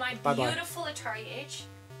 Okay. In my beautiful Atari Age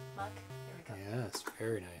mug. Yes,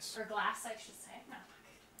 very nice. Or glass, I should say. No.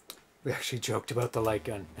 We actually joked about the light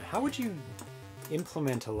gun. Now, how would you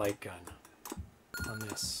implement a light gun on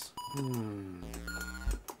this?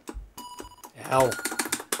 L.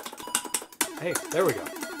 Hey, there we go.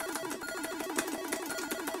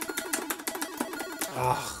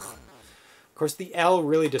 Ugh. Of course, the L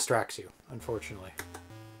really distracts you, unfortunately.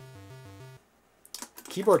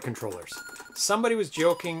 Keyboard controllers. Somebody was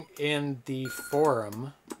joking in the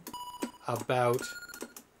forum about...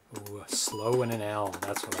 Ooh, a slow and an L,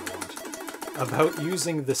 that's what I want. About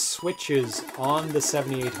using the switches on the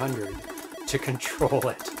 7800 to control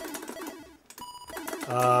it.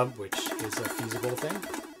 Which is a feasible thing.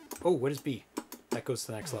 Oh, what is B? That goes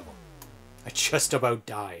to the next level. I just about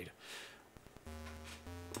died.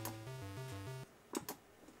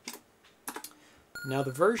 Now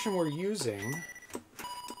the version we're using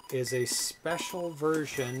is a special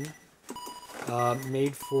version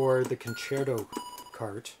made for the Concerto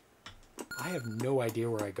cart. I have no idea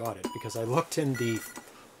where I got it because I looked in the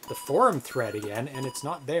forum thread again and it's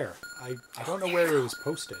not there. I don't know where it was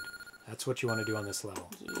posted. That's what you want to do on this level.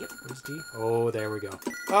 Yep. What is D? Oh, there we go.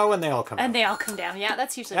 Oh, and they all come down. And they all come down. Yeah,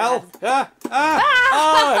 that's usually Help! Oh,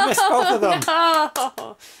 I missed both of them.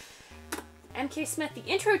 No! MK Smith, the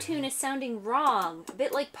intro tune is sounding wrong. A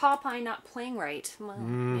bit like Popeye not playing right. Well,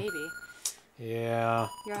 maybe. Yeah.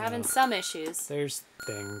 You're having some issues. There's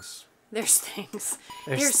things. There's things.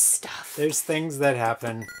 There's stuff. There's things that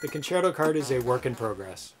happen. The Concerto card is a work in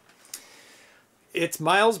progress. It's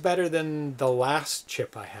miles better than the last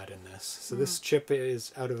chip I had in this. So this chip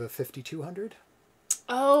is out of a 5200.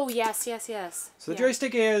 Oh, yes, yes, yes. So the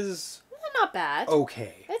joystick is... Not bad.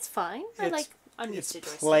 okay. It's fine. I'm used to joysticks.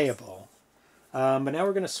 It's playable. But now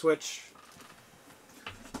we're going to switch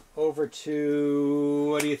over to,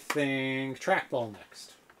 what do you think, trackball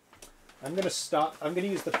next. I'm going to stop. I'm going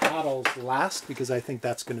to use the paddles last because I think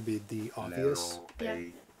that's going to be the obvious. Yeah.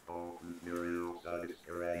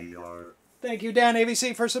 Thank you, Dan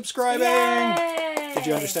AVC, for subscribing. Yay! Did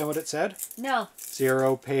you understand what it said? No.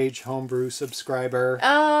 ZeroPage Homebrew subscriber.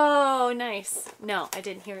 Oh, nice. No, I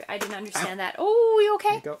didn't hear. I didn't understand that. Oh, you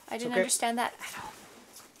okay? There you go. I It's didn't okay. understand that at all.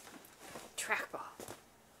 Trackball.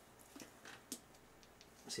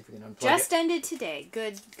 See if we can unplug Just it. ended today.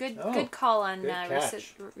 Good Oh, good call on good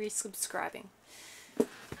catch. resubscribing.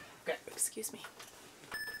 Okay. Excuse me.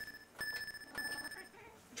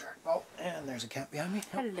 Trackball, and there's a cat behind me.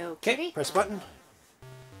 Hello, Okay, kitty. press button.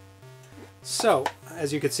 So,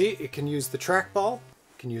 as you can see, it can use the trackball,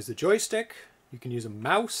 you can use the joystick, you can use a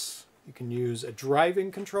mouse, you can use a driving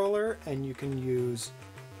controller, and you can use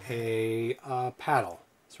a paddle.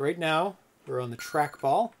 So right now, we're on the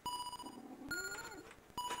trackball.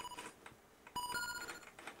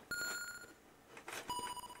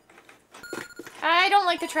 I don't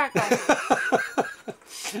like the trackball.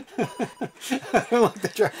 I don't like the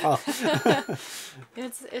trackball.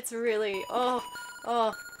 It's really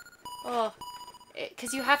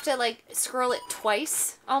because you have to like scroll it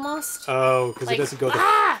twice almost. Oh, because Like, it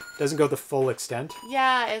doesn't go the full extent.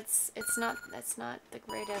 Yeah, it's not the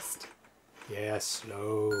greatest. Yeah,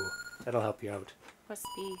 slow. That'll help you out. What's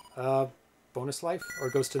B? Bonus life, or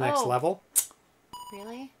it goes to the next Oh. level.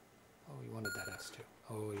 Really? Oh, you wanted that S too.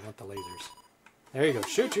 Oh, you want the lasers. There you go.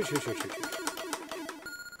 Shoot, shoot, shoot, shoot, shoot, shoot.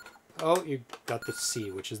 Oh, you got the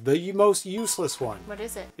C, which is the most useless one. What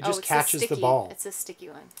is it? It just it's catches the sticky. ball. It's a sticky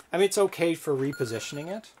one. I mean, it's okay for repositioning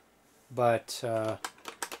it, but...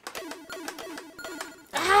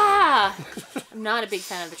 Ah! I'm not a big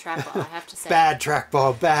fan of the trackball, I have to say. Bad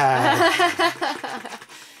trackball, bad!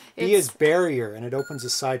 B is barrier, and it opens the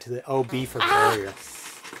side to the... Oh, B for barrier.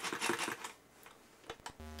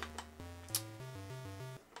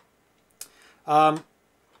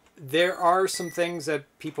 There are some things that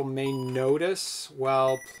people may notice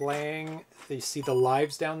while playing. You see the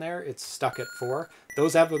lives down there? It's stuck at 4.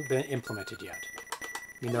 Those haven't been implemented yet.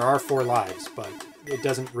 I mean, there are 4 lives, but it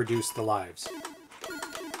doesn't reduce the lives.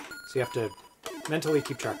 So you have to mentally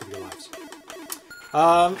keep track of your lives.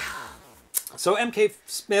 So MK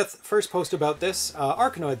Smith first posted about this.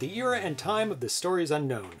 Arkanoid, the era and time of this story is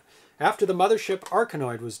unknown. After the mothership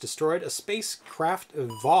Arkanoid was destroyed, a spacecraft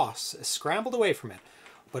Voss scrambled away from it,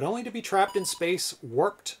 but only to be trapped in space,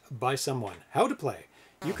 warped by someone. How to play.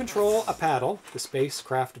 You control a paddle, the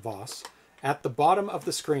spacecraft Voss, at the bottom of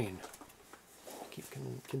the screen.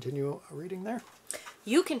 Continue reading there.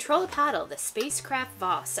 You control a paddle, the spacecraft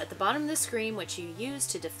Voss, at the bottom of the screen, which you use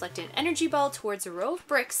to deflect an energy ball towards a row of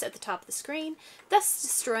bricks at the top of the screen, thus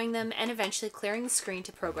destroying them and eventually clearing the screen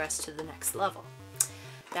to progress to the next level.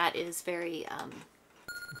 That is very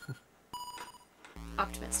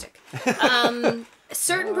optimistic.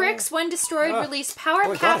 Certain bricks, when destroyed, release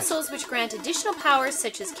power capsules which grant additional powers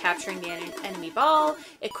such as capturing the enemy ball,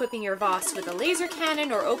 equipping your Voss with a laser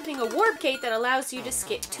cannon, or opening a warp gate that allows you to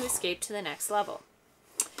escape to the next level.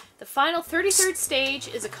 The final 33rd stage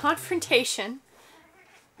is a confrontation.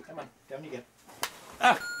 Come on, down you get.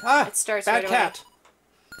 It starts bad right cat.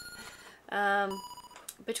 away.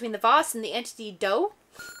 Between the Voss and the entity dough.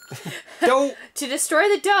 Dough. To destroy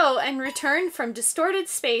the dough and return from distorted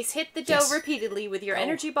space, hit the dough repeatedly with your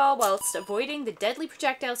energy ball whilst avoiding the deadly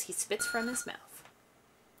projectiles he spits from his mouth.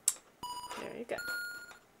 There you go.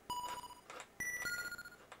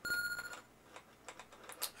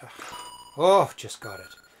 Oh, just got it.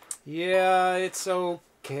 Yeah, it's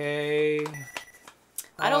okay.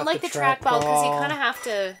 I don't like the trackball because you kind of have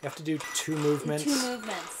to... You have to do 2 movements. 2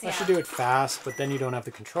 movements, yeah. I should do it fast, but then you don't have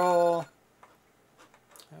the control.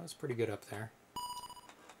 That was pretty good up there.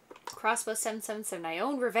 Crossbow 777. I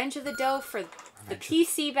owned Revenge of the Dough for the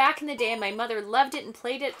PC back in the day, and my mother loved it and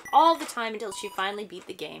played it all the time until she finally beat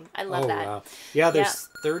the game. I love that. Wow. Yeah, there's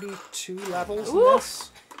 32 levels in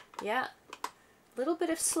this. Yeah. A little bit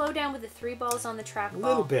of slowdown with the 3 balls on the trackball. A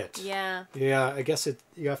little bit. Yeah. Yeah, I guess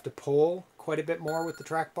you have to pull quite a bit more with the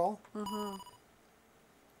trackball. Mm-hmm.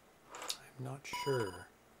 I'm not sure.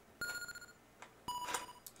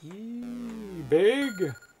 Eee, big.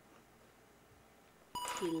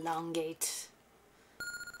 Elongate.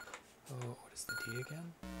 Oh, what is the D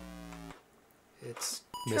again? It's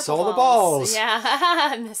Triple miss all the balls.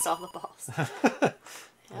 Yeah, miss all the balls.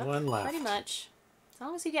 Yep, One left. Pretty much. As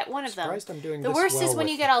long as you get one of them. Surprised I'm doing the this worst well is when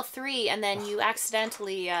with you get all 3 and then you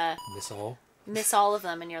accidentally miss all of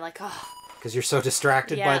them and you're like, oh. Because you're so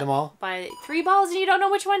distracted by them all. By 3 balls and you don't know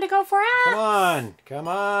which one to go for. Come on, come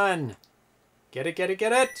on. Get it, get it,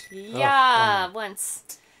 get it. Yeah,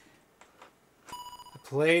 once. I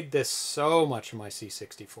played this so much in my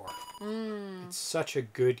C64. It's such a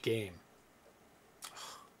good game.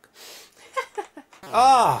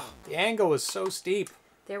 The angle was so steep.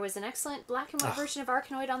 There was an excellent black and white version of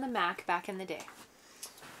Arkanoid on the Mac back in the day.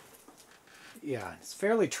 Yeah, it's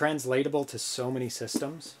fairly translatable to so many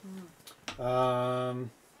systems.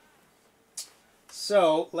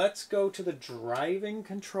 So let's go to the driving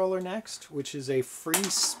controller next, which is a free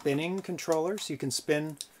spinning controller, so you can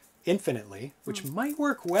spin infinitely, which might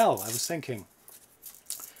work well, I was thinking.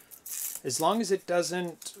 As long as it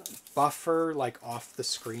doesn't buffer like off the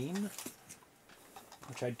screen,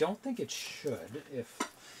 which I don't think it should if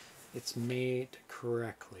it's made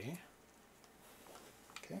correctly.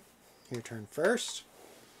 Okay, your turn first.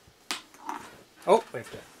 Oh, we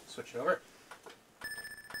have to switch it over.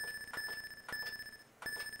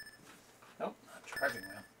 Nope, not driving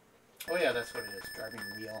wheel. Oh yeah, that's what it is, driving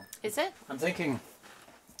wheel. Is it? I'm thinking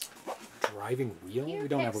driving wheel? Here, We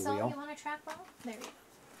don't have a Pixel, wheel. You want a trackball? There you go.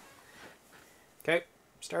 Okay,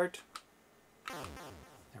 start. There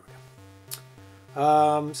we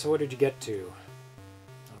go. So what did you get to?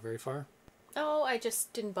 Not very far? Oh, I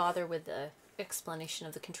just didn't bother with the explanation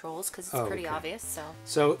of the controls because it's pretty obvious.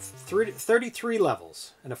 So 33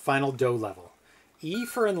 levels and a final dough level. E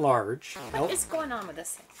for enlarge. What is going on with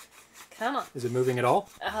this thing? Come on. Is it moving at all?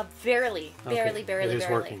 Barely. Barely. It is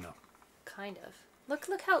working though. Kind of.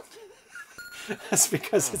 Look how... That's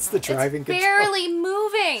because it's the driving controller. Barely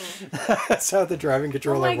moving. That's how the driving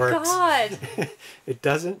controller works. Oh my god. It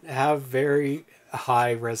doesn't have very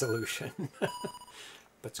high resolution.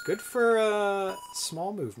 But it's good for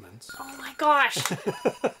small movements. Oh my gosh.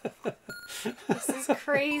 This is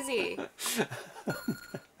crazy.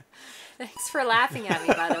 Thanks for laughing at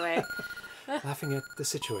me, by the way. Laughing at the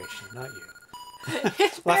situation, not you.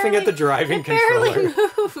 Laughing at the driving controller. controller.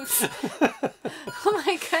 Barely moves. Oh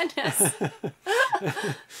my goodness.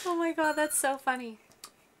 Oh my god, that's so funny.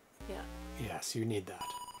 Yeah. Yes, you need that.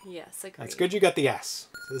 Yes, agreed. That's good you got the S.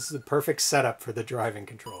 So this is the perfect setup for the driving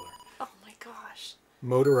controller. Oh my gosh.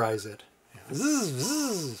 Motorize it. Yeah. Zzz,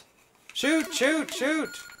 zzz. Shoot, shoot, shoot.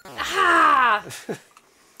 Ah!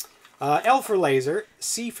 L for laser.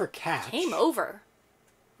 C for catch. Game over.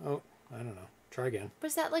 Oh, I don't know. Try again.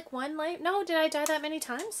 Was that like one life? No, did I die that many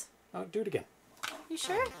times? Oh, do it again. You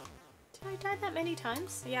sure? Did I die that many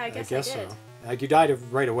times? Yeah, I guess I did. so. Like you died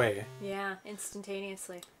right away. Yeah,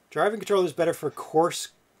 instantaneously. Driving controller is better for course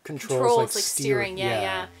controls like steering.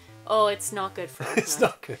 Yeah. Oh, it's not good for It's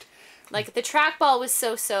not good. Like the trackball was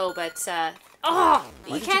so, but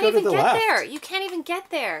you can't even get there. You can't even get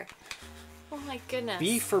there. Oh my goodness.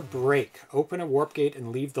 B for brake. Open a warp gate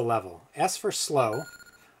and leave the level. S for slow.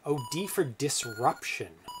 Oh, D for disruption.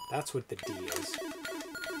 That's what the D is.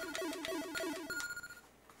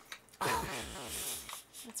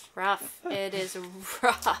 It's rough. It is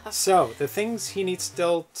rough. So, the things he needs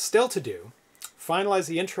still to do. Finalize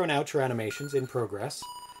the intro and outro animations in progress.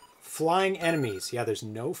 Flying enemies. Yeah, there's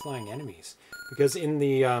no flying enemies because in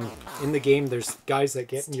the game there's guys that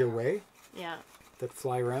get in your way. Yeah. That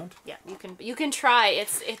fly around. Yeah, you can try.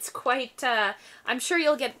 It's quite. I'm sure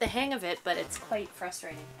you'll get the hang of it, but it's quite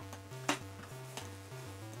frustrating.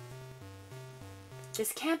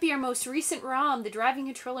 This can't be our most recent ROM. The driving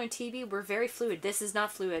controller and TV were very fluid. This is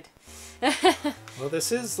not fluid. Well,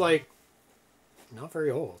 this is like not very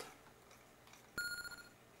old.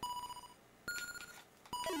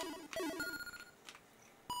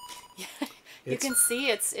 You can see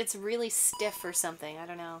it's really stiff or something. I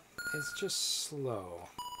don't know. It's just slow.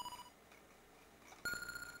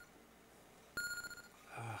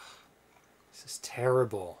 Ugh, this is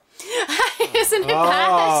terrible. Isn't it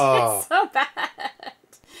bad? It's so bad.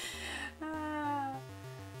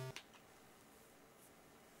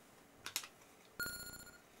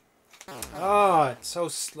 Oh, it's so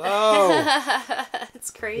slow.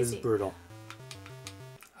 It's crazy. This is brutal.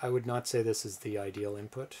 I would not say this is the ideal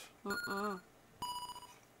input. I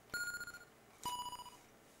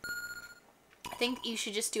think you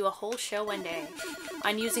should just do a whole show one day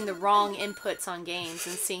on using the wrong inputs on games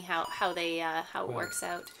and seeing how it works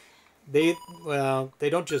out. They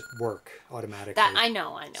don't just work automatically. That I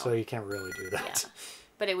know. So you can't really do that. Yeah,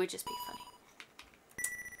 but it would just be funny.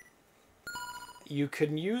 You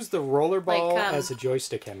can use the rollerball as a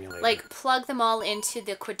joystick emulator. Like plug them all into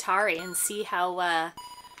the Qatari and see how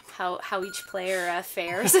each player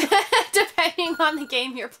fares depending on the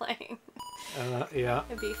game you're playing. Yeah.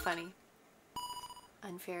 It'd be funny.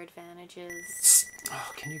 Unfair advantages.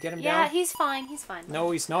 Oh, can you get him down? Yeah, he's fine. He's fine. No,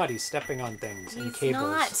 he's not. He's stepping on things and cables.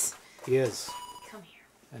 Not. He is. Come here.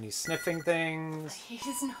 And he's sniffing things.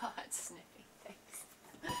 He's not sniffing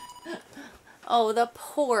things. Oh, the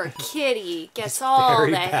poor kitty gets all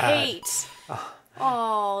the hate.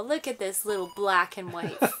 Oh, look at this little black and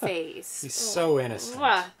white face. He's so innocent.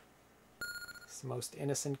 Mwah. He's the most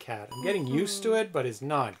innocent cat. I'm getting used to it, but it's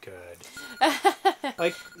not good.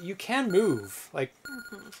 Like, you can move. Like.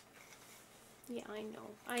 Yeah, I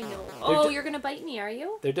know. Oh, you're going to bite me, are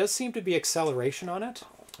you? There does seem to be acceleration on it.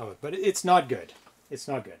 Oh, but it's not good. It's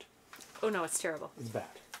not good. Oh, no, it's terrible. It's bad.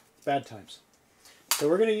 It's bad times. So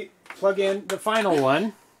we're going to plug in the final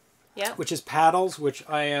one. Yeah. Which is paddles, which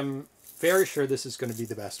I am very sure this is going to be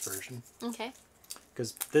the best version. Okay.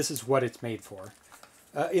 Because this is what it's made for.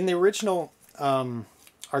 In the original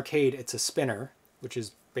arcade, it's a spinner, which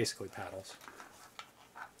is basically paddles.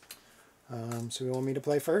 So you want me to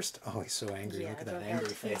play first? Oh, he's so angry. Yeah, look at that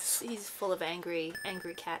angry face. He's full of angry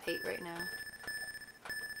cat hate right now.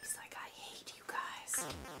 He's like, I hate you guys.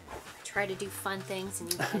 I try to do fun things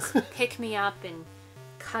and you guys pick me up and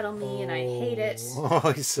cuddle me and I hate it.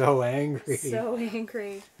 Oh, he's so angry. So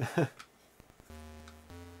angry.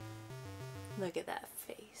 Look at that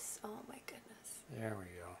face. Oh my goodness. There we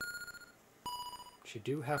go. But you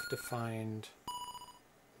do have to find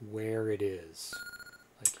where it is.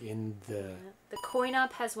 Like in the... Yeah. The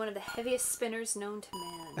coin-op has one of the heaviest spinners known to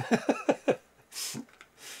man.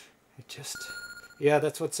 It just... Yeah,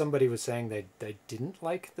 that's what somebody was saying. They didn't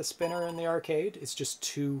like the spinner in the arcade. It's just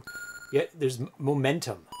too... Yeah, there's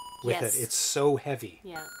momentum with it. It's so heavy.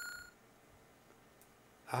 Yeah.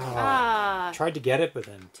 Oh, tried to get it, but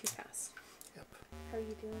then... Too fast. Yep. How are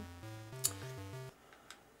you doing?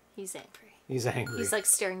 He's angry. He's angry. He's like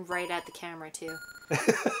staring right at the camera, too.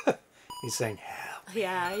 He's saying, help.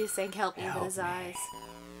 Yeah, he's saying help me with his eyes.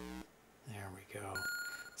 There we go.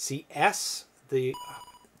 See, S, the...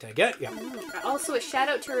 did I get it? Yeah. Also, a shout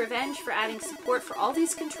out to Revenge for adding support for all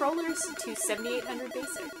these controllers to 7800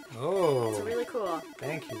 Basic. Oh. It's really cool.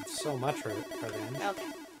 Thank you so much, Revenge. Okay,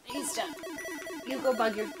 he's done. You go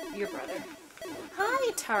bug your brother.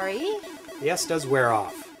 Hi, Atari. The S does wear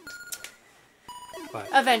off. But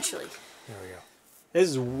eventually. There we go. This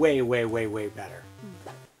is way, way, way, way better.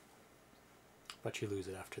 But you lose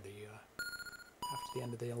it after the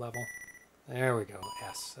end of the level. There we go.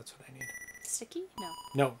 S. That's what I need. Sticky? No.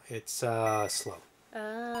 No, it's slow.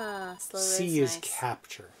 Ah, slow C is is nice.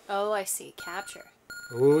 capture. Oh, I see. Capture.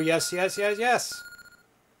 Oh, yes, yes, yes, yes.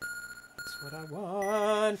 That's what I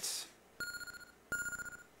want.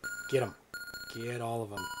 Get them. Get all of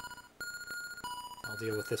them. I'll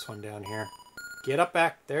deal with this one down here. Get up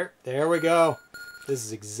back there. There we go. This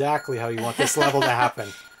is exactly how you want this level to happen.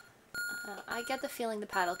 I get the feeling the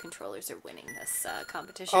paddle controllers are winning this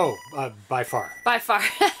competition. Oh, by far. By far.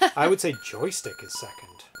 I would say joystick is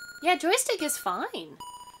second. Yeah, joystick is fine.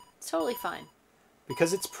 It's totally fine.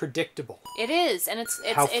 Because it's predictable. It is, and it's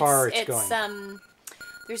how far it's going.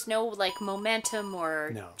 There's no like momentum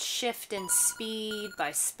or shift in speed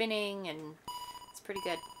by spinning, and it's pretty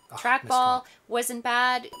good. Trackball wasn't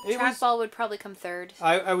bad. Trackball would probably come third.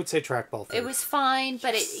 I would say trackball third. It was fine,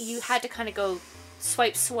 but you had to kind of go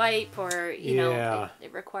swipe, or, you know,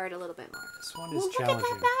 it required a little bit more. This one is challenging. challenging.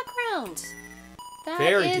 Look at that background. That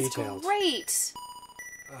Very is detailed. Great.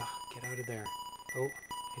 Get out of there. Oh,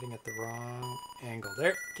 hitting at the wrong angle.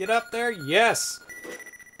 There. Get up there. Yes.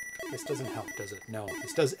 This doesn't help, does it? No.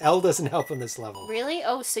 L doesn't help on this level. Really?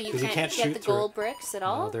 Oh, so you can't get the gold bricks at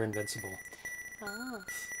all? No, they're invincible. Oh.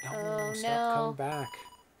 No, stop coming back.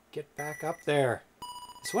 Get back up there.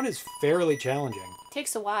 This one is fairly challenging.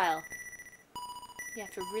 Takes a while. You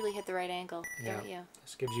have to really hit the right angle, don't you?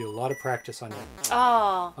 This gives you a lot of practice on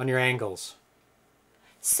your angles.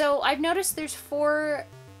 So I've noticed there's 4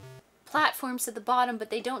 platforms at the bottom, but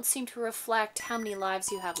they don't seem to reflect how many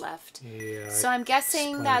lives you have left. Yeah. So I'm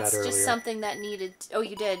guessing that's just something that needed... Oh,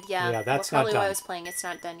 you did? Yeah. Yeah, that's probably not done. why I was playing. It's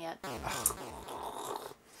not done yet.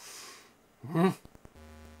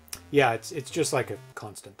 Yeah, it's just like a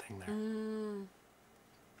constant thing there.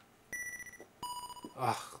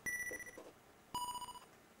 Ugh.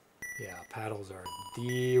 Yeah, paddles are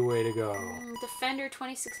the way to go. Defender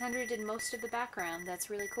 2600 did most of the background. That's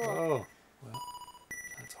really cool. Oh, well,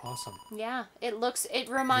 that's awesome. Yeah, it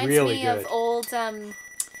reminds Really me good. of old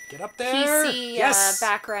Get up there. PC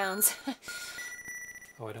backgrounds.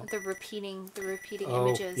 Oh, I don't. The repeating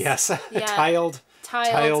images. Yes, Yeah. tiled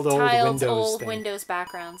old Windows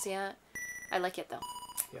backgrounds. Yeah, I like it though.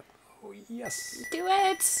 Yep. Oh yes. Do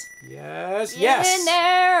it. Yes. Get in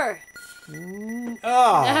there.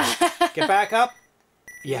 Get back up.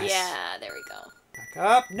 Yes. Yeah, there we go. Back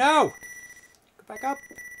up. No. Go back up.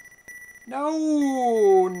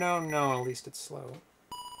 No. At least it's slow.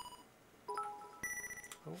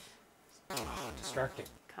 Oh, distracting.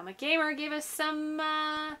 Comic Gamer gave us some.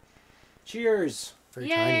 Cheers. Very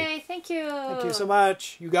Yay! tiny. Thank you. Thank you so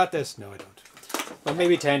much. You got this. No, I don't. Well,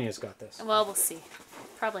 maybe Tanya's got this. Well, we'll see.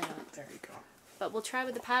 Probably not. There you go. But we'll try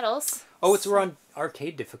with the paddles. Oh, we're on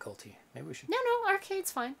arcade difficulty. Maybe we should. No,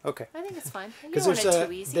 arcade's fine. Okay. I think it's fine. You Because don't want it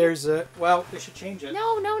too easy. Well, we should change it.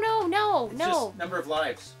 No. It's just number of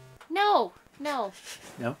lives. No. No?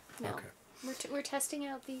 No. Okay. We're testing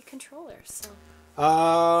out the controllers.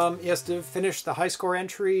 So. Yes, to finish the high score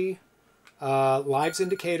entry, lives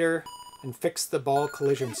indicator, and fix the ball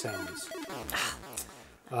collision sounds.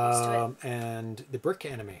 And the brick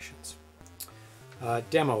animations.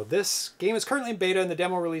 Demo. This game is currently in beta, and the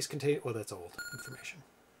demo release contains... Well, that's old information.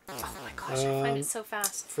 Oh my gosh, I find it so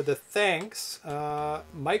fast. For the thanks,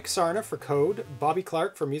 Mike Sarna for code, Bobby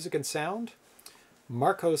Clark for music and sound,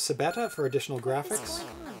 Marco Sabetta for additional graphics. What's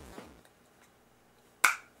going on?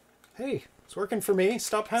 Hey, it's working for me.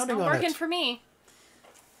 Stop pounding on it. It's not working for me.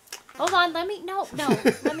 Hold on, let me... No,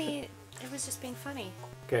 let me... It was just being funny.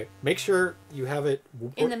 Okay, make sure you have it...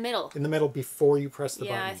 In the middle. In the middle before you press the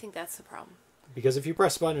button. Yeah, I think that's the problem. Because if you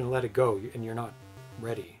press the button and let it go, and you're not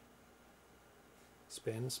ready...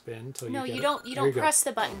 Spin till you get it. No, you don't press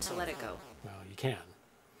the button to let it go. Well, you can.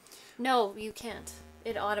 No, you can't.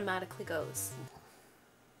 It automatically goes.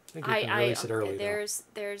 I think you can release it early, there's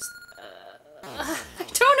I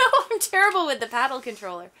don't know. I'm terrible with the paddle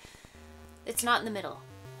controller. It's not in the middle.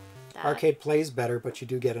 Arcade plays better, but you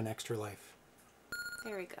do get an extra life.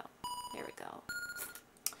 There we go.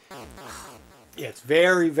 Yeah, it's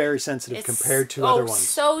very, very sensitive compared to other ones.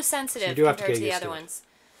 So sensitive so you do have compared to, to the other ones.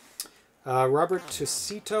 Robert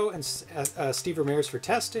Tusito and Steve Ramirez for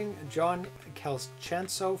testing. John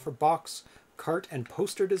Calchanso for box, cart, and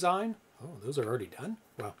poster design. Oh, those are already done?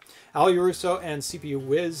 Wow. Al Uruso and CPU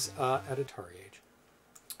Wiz at Atari Age.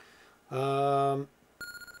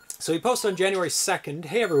 So he posted on January 2nd,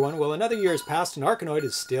 "Hey everyone, well another year has passed and Arkanoid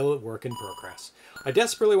is still a work in progress. I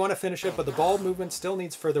desperately want to finish it, but the ball movement still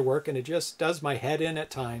needs further work and it just does my head in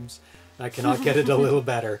at times. I cannot get it a little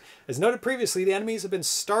better. As noted previously, the enemies have been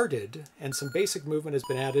started and some basic movement has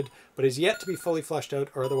been added, but is yet to be fully fleshed out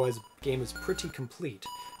or otherwise the game is pretty complete.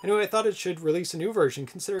 Anyway, I thought it should release a new version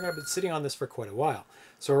considering I've been sitting on this for quite a while.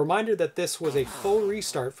 So a reminder that this was a full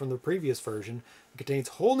restart from the previous version. It contains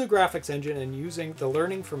a whole new graphics engine and using the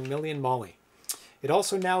learning from Million Molly. It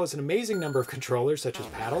also now has an amazing number of controllers such as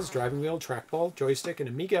paddles, driving wheel, trackball, joystick, and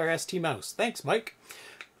Amiga ST mouse. Thanks, Mike.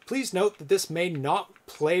 Please note that this may not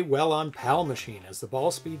play well on PAL machine as the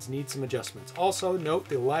ball speeds need some adjustments. Also note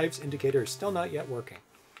the lives indicator is still not yet working.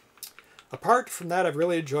 Apart from that, I've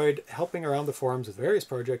really enjoyed helping around the forums with various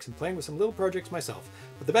projects and playing with some little projects myself.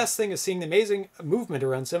 But the best thing is seeing the amazing movement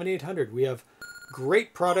around 7800. We have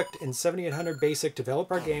great product in 7800 Basic to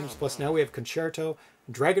develop our games, plus now we have Concerto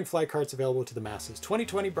and Dragonfly carts available to the masses.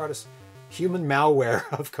 2020 brought us human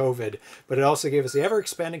malware of COVID, but it also gave us the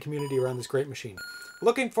ever-expanding community around this great machine.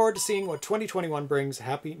 Looking forward to seeing what 2021 brings.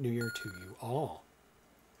 Happy New Year to you all.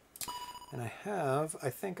 And I have, I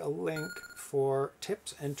think, a link for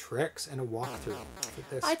tips and tricks and a walkthrough for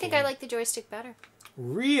this I think game. I like the joystick better.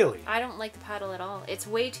 Really? I don't like the paddle at all. It's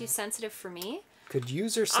way too sensitive for me. Could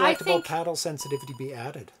user selectable paddle sensitivity be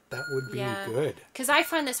added? That would be good. Because I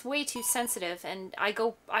find this way too sensitive, and I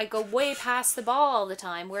go way past the ball all the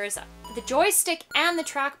time. Whereas the joystick and the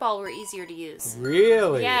trackball were easier to use.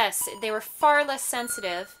 Really? Yes, they were far less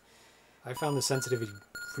sensitive. I found the sensitivity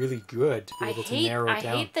really good to be able to narrow it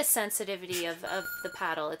down. I hate the sensitivity of the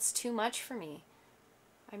paddle. It's too much for me.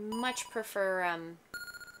 I much prefer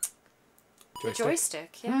the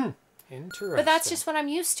joystick. Yeah. Interesting. But that's just what I'm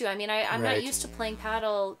used to. I mean, I'm not used to playing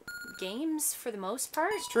paddle games for the most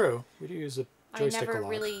part. It's true. We do use a joystick a lot. I never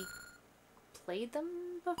really played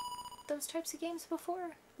those types of games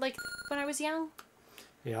before. Like when I was young.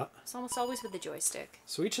 Yeah. It's almost always with the joystick.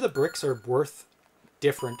 So each of the bricks are worth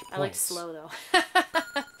different points. I like slow though.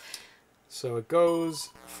 So it goes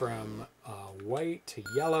from white to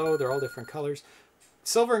yellow. They're all different colors.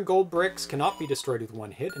 Silver and gold bricks cannot be destroyed with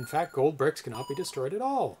one hit. In fact, gold bricks cannot be destroyed at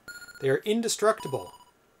all. They are indestructible.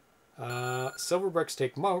 Silver bricks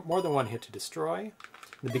take more than one hit to destroy.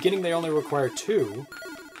 In the beginning, they only require 2.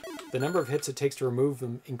 The number of hits it takes to remove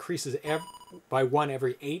them increases by 1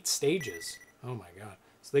 every 8 stages. Oh my god.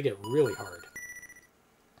 So they get really hard.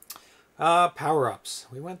 Power-ups.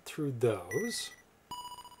 We went through those.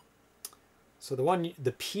 So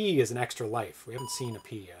the P is an extra life. We haven't seen a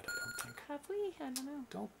P yet, I don't think. Have we? I don't know.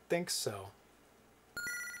 Don't think so.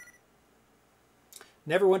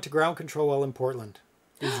 Never went to ground control while in Portland.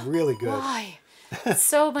 It was really good. Why?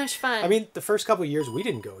 So much fun. I mean, the first couple of years we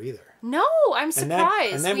didn't go either. No, I'm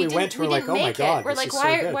surprised. And then we went to, we're like, oh my god, we're this like, is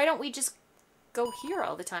so good. why don't we just go here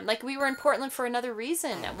all the time? Like, we were in Portland for another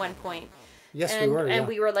reason at one point. Yes, we were, And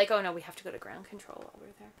we were like, oh no, we have to go to ground control while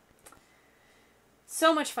we're there.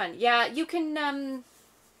 So much fun. Yeah, you can, Here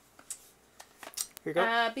you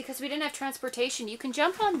go. because we didn't have transportation, you can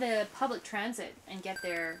jump on the public transit and get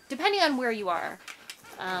there, depending on where you are.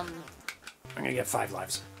 I'm going to get 5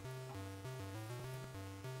 lives.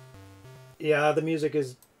 Yeah, the music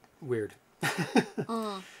is weird.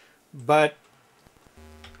 But,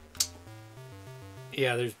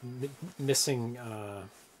 yeah, there's missing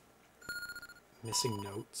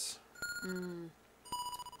notes.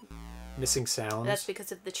 Missing sounds. That's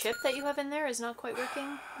because of the chip that you have in there is not quite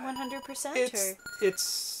working 100%?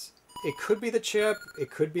 It could be the chip.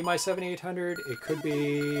 It could be my 7800. It could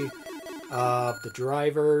be the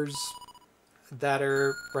drivers that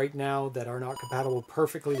are right now that are not compatible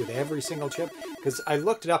perfectly with every single chip. Because I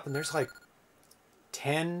looked it up and there's like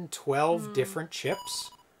 10, 12 different chips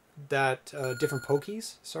that, different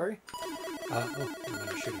pokies, sorry. I'm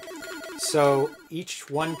shooting. So each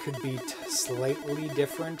one could be slightly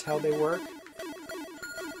different how they work.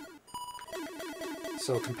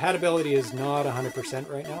 So compatibility is not 100%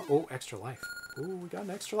 right now. Oh, extra life. Oh, we got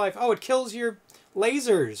an extra life. Oh, it kills your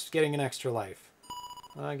lasers getting an extra life.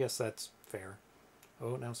 I guess that's fair.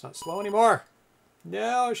 Oh, now it's not slow anymore.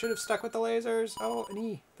 No, I should have stuck with the lasers. Oh, an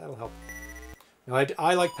E. That'll help. No,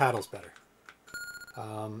 I like paddles better.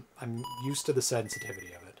 I'm used to the sensitivity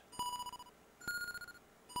of it.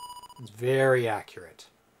 It's very accurate.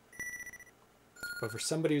 But for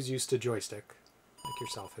somebody who's used to joystick, like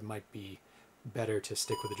yourself, it might be better to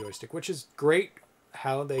stick with the joystick, which is great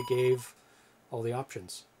how they gave all the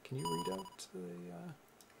options. Can you read out the...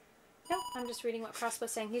 No, I'm just reading what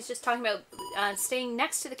Crossbow's saying. He's just talking about staying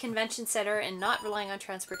next to the convention center and not relying on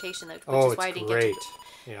transportation, which is why I didn't get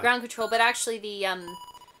to ground control. But actually,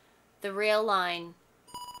 the rail line,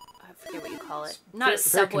 I forget what you call it. Not a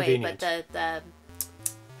subway, but the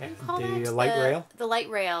light rail. The light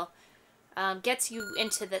rail gets you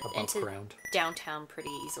into ground. Downtown pretty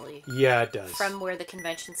easily. Yeah, it does. From where the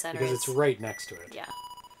convention center because is. It's right next to it. Yeah.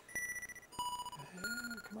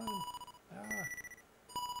 Come on.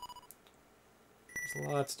 There's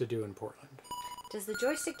lots to do in Portland. Does the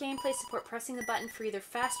joystick gameplay support pressing the button for either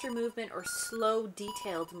faster movement or slow,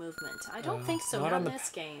 detailed movement? I don't think so, not in this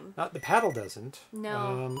game. Not the paddle doesn't.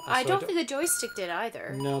 No. I don't think the joystick did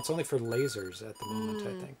either. No, it's only for lasers at the moment,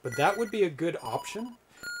 I think. But that would be a good option.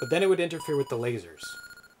 But then it would interfere with the lasers.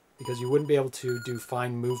 Because you wouldn't be able to do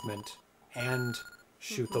fine movement and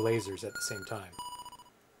shoot the lasers at the same time.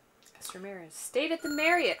 S. Ramirez stayed at the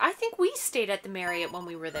Marriott. I think we stayed at the Marriott when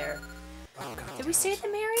we were there. Oh, God, did we stay at the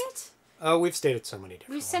Marriott? Oh, we've stayed at so many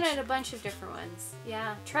different We've stayed at a bunch of different ones.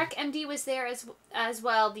 Yeah. Trek MD was there as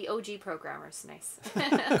well, the OG programmers. Nice.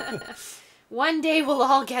 One day we'll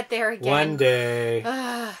all get there again. One day.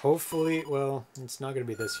 Hopefully, well, it's not going to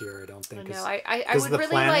be this year, I don't think. No, I would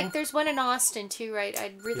really like... There's one in Austin, too, right?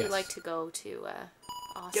 I'd really like to go to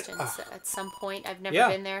Austin at some point. I've never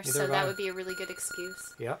been there, so that would be a really good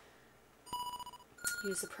excuse. Yeah.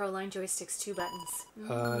 Use the Proline joysticks, 2 buttons.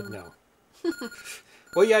 No.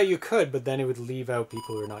 Well, yeah, you could, but then it would leave out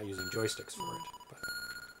people who are not using joysticks for it.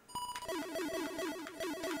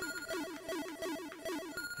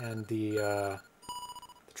 And the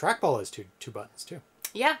trackball has two buttons too.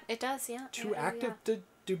 Yeah, it does. Yeah. Two active. Yeah.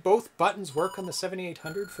 Do both buttons work on the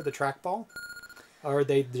 7800 for the trackball, or are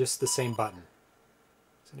they just the same button?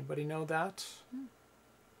 Does anybody know that?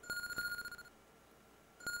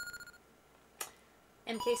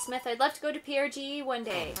 MK Smith, I'd love to go to PRG one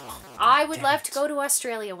day. I would love to go to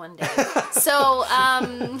Australia one day. So,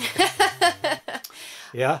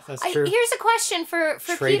 yeah, that's true. Here's a question for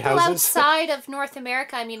Trade people houses. outside of North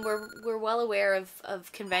America. I mean, we're well aware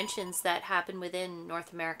of conventions that happen within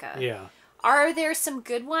North America. Yeah. Are there some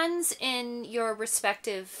good ones in your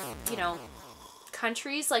respective,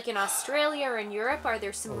 countries, like in Australia or in Europe? Are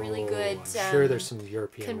there some really good I'm sure there's some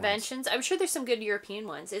European conventions? ones. I'm sure there's some good European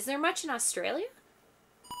ones. Is there much in Australia?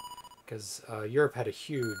 Because Europe had a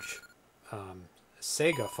huge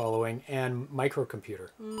Sega following and microcomputers,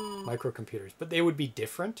 but they would be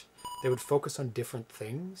different. They would focus on different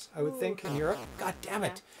things, I would think, in Europe. God damn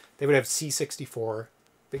it. They would have C64,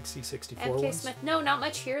 big C64 MK ones. Smith, no, not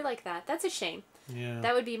much here like that. That's a shame. Yeah.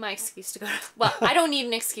 That would be my excuse to go to... Well, I don't need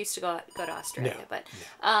an excuse to go to Australia, but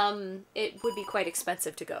it would be quite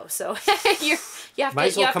expensive to go. So you have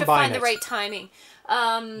to find the right timing.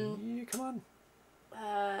 Come on.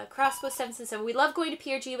 Crossbow 777. We love going to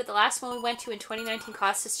PRG, but the last one we went to in 2019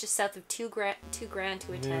 cost us just south of $2 grand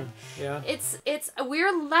to attend. Yeah.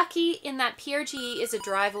 We're lucky in that PRG is a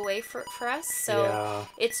drive away for us. So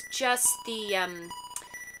it's just the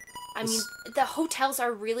I mean, the hotels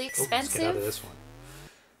are really expensive. Let's get out of this one.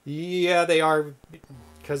 Yeah, they are,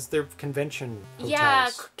 because they're convention hotels. Yeah,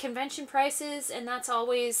 convention prices, and that's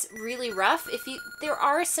always really rough. There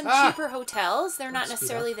are some cheaper hotels. They're not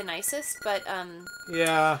necessarily the nicest, but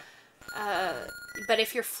yeah. But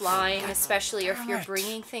if you're flying, especially, or if you're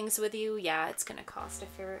bringing things with you, yeah, it's gonna cost a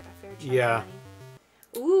fair chunk of money.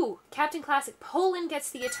 Ooh, Captain Classic. Poland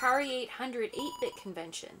gets the Atari 800 8-bit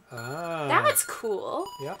convention. Ah. That's cool.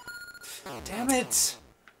 Yep. Damn it.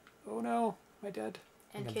 Oh no, am I dead?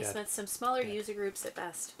 MK Smith, some smaller user groups at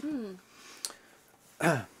best.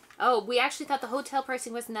 Oh, we actually thought the hotel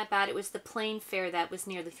pricing wasn't that bad. It was the plane fare that was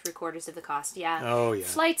nearly 3/4 of the cost. Yeah. Oh, yeah.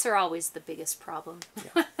 Flights are always the biggest problem.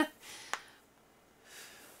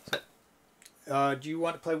 Yeah. Do you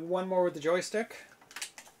want to play one more with the joystick?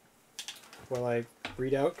 While I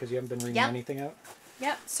read out, because you haven't been reading anything out?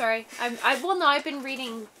 Yep, sorry. I've been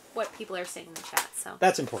reading what people are saying in the chat, so.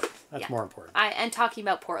 That's important. That's more important. And talking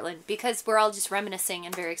about Portland, because we're all just reminiscing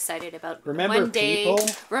and very excited about Remember people?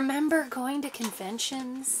 Remember going to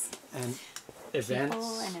conventions. And events.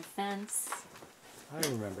 People and events. I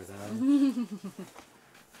remember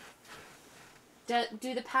that.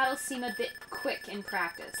 Do the paddles seem a bit quick in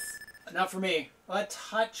practice? Not for me. A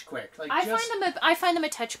touch quick. I find them a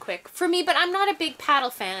touch quick for me, but I'm not a big paddle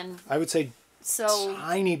fan. I would say so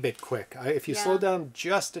tiny bit quick. If you slow down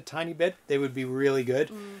just a tiny bit, they would be really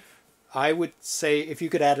good. I would say if you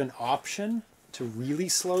could add an option to really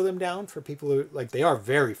slow them down for people who they are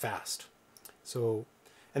very fast. So,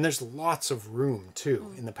 and there's lots of room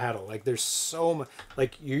too in the paddle. There's so much.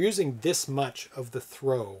 You're using this much of the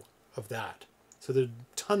throw of that, so there's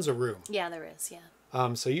tons of room. Yeah, there is.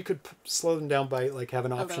 Yeah. So you could slow them down by have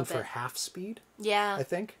an option for half speed. Yeah. I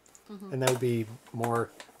think, and that would be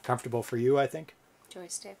more comfortable for you, I think.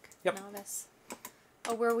 Joystick. Yep. Novice.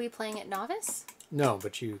 Oh, were we playing at Novice? No,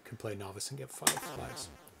 but you can play Novice and get 5 lives.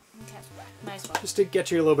 Okay, might as well. Just to get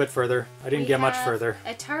you a little bit further. I didn't get much further.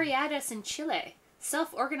 Atariadas in Chile,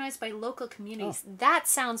 self-organized by local communities. Oh. That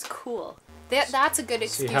sounds cool. That's a good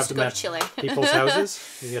excuse to go to Chile. People's houses.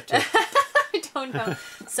 You get to. I don't know.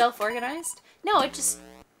 Self-organized? No, it just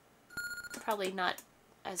probably not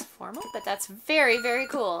as formal, but that's very, very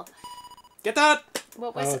cool. Get that!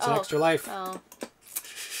 What was? It's an extra life. Oh.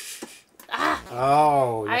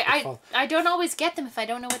 Oh. I don't always get them if I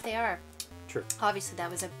don't know what they are. True. Obviously,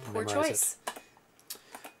 that was a poor choice.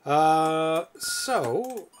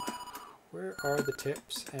 So, where are the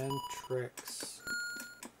tips and tricks?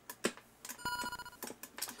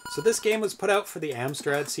 So this game was put out for the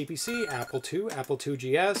Amstrad CPC, Apple II, Apple II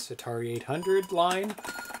GS, Atari 800 line,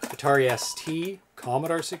 Atari ST,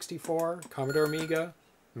 Commodore 64, Commodore Amiga,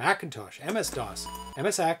 Macintosh, MS-DOS,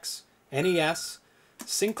 MSX, NES,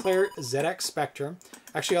 Sinclair ZX Spectrum.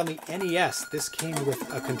 Actually, on the NES, this came with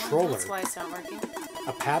a controller. That's why it's not working.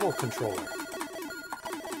 A paddle controller. Do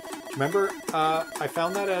you remember? I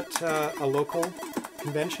found that at a local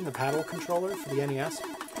convention, a paddle controller for the NES.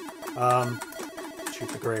 Shoot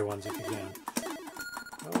the gray ones if you can.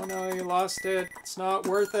 Oh no, you lost it. It's not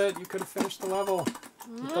worth it. You could have finished the level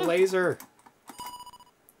with the laser.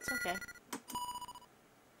 It's okay.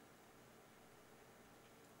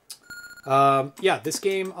 Yeah, this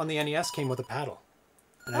game on the NES came with a paddle.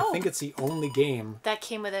 And I think it's the only game that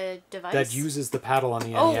came with a device that uses the paddle on the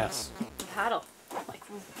NES. The paddle. Like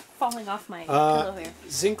falling off my pillow here.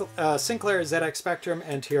 Sinclair ZX Spectrum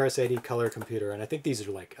and TRS-80 Color Computer. And I think these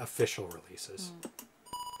are like official releases.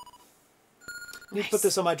 I need to put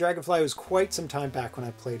this on my Dragonfly. It was quite some time back when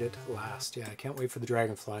I played it last. Yeah, I can't wait for the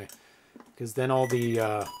Dragonfly. Because then all the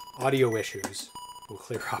audio issues will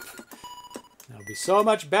clear up. That'll be so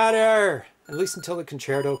much better! At least until the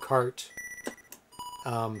Concerto cart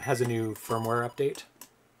has a new firmware update.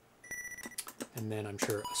 And then I'm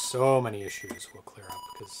sure so many issues will clear up.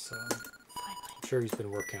 Because I'm sure he's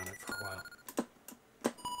been working on it for a while.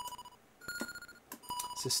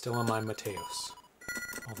 This is still on my Matthais.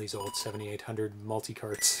 All these old 7800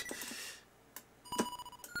 multi-carts.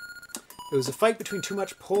 It was a fight between too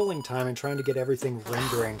much polling time and trying to get everything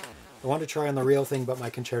rendering. I want to try on the real thing, but my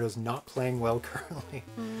Concerto's not playing well currently.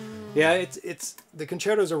 Yeah, it's the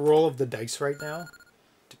Concerto's a roll of the dice right now.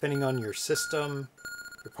 Depending on your system,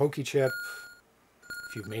 your Poke chip,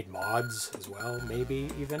 if you've made mods as well, maybe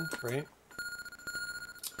even, right?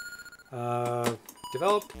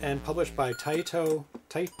 Developed and published by Taito?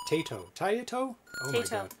 Oh my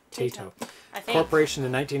god. Taito. Corporation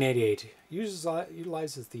in 1988.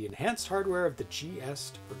 Utilizes the enhanced hardware of the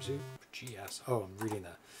GS. Oh, I'm reading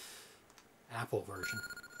the Apple version.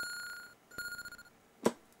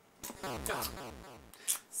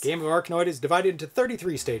 Game of Arkanoid is divided into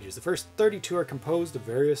 33 stages. The first 32 are composed of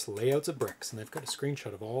various layouts of bricks, and they've got a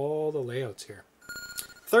screenshot of all the layouts here.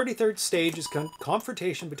 33rd stage is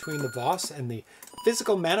confrontation between the Voss and the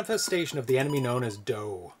physical manifestation of the enemy known as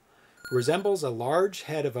Doe, who resembles a large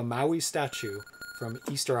head of a Maui statue from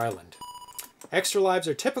Easter Island. Extra lives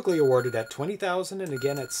are typically awarded at 20,000 and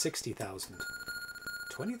again at 60,000.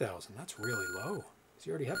 20,000, that's really low, because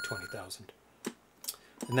you already have 20,000.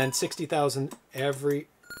 And then 60,000 every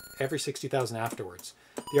 60,000 afterwards.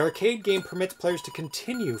 The arcade game permits players to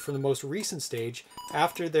continue from the most recent stage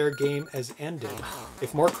after their game has ended,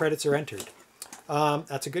 if more credits are entered.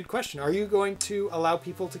 That's a good question. Are you going to allow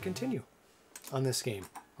people to continue on this game?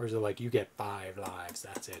 Or is it like, you get 5 lives,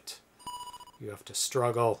 that's it? You have to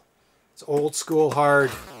struggle. It's old school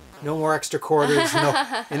hard. No more extra quarters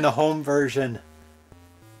in the home version.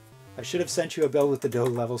 I should have sent you a bill with the Doe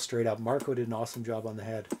level straight up. Marco did an awesome job on the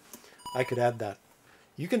head. I could add that.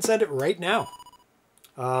 You can send it right now.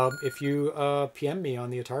 If you PM me on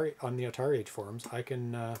the Atari Age forums, I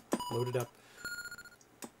can load it up.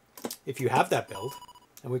 If you have that build,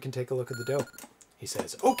 and we can take a look at the Doe. He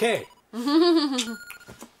says, okay.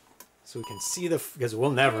 So we can see because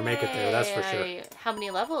we'll never make it there, that's for sure. How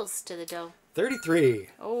many levels to the Doe? 33.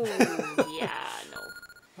 Oh, yeah, no.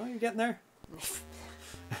 Oh, you're getting there?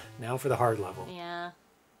 Now for the hard level. Yeah.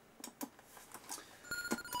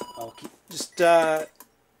 Okay. Just,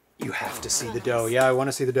 you have to see the Doe. Yeah, I want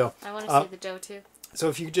to see the Doe. I want to see the Doe too. So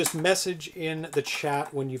if you could just message in the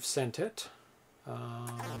chat when you've sent it,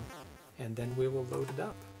 and then we will load it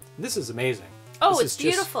up. And this is amazing. Oh, this it's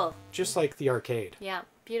beautiful. Just like the arcade. Yeah,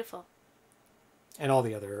 beautiful. And all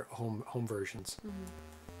the other home versions. Mm-hmm.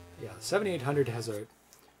 Yeah, the 7800 has a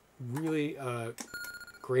really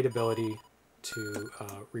great ability to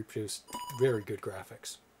reproduce very good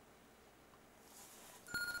graphics.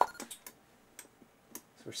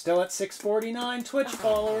 So we're still at 649 Twitch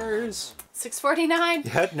followers. 649.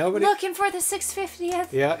 Yeah, nobody. Looking for the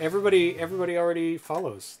 650th. Yeah, everybody already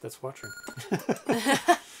follows. That's watching.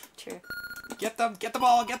 True. Get the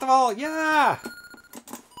ball, yeah.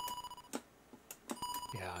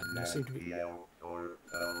 Yeah, you seem to be.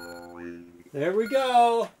 There we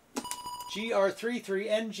go.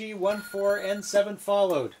 GR33NG14N7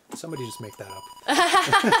 followed. Somebody just make that up.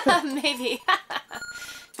 Maybe.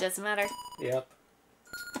 Doesn't matter. Yep.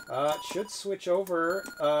 It should switch over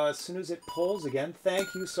as soon as it pulls again.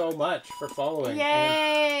 Thank you so much for following.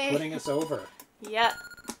 Yay! And putting us over. Yep.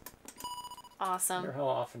 Awesome. I wonder how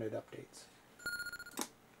often it updates.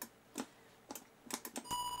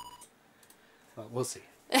 Well, we'll see.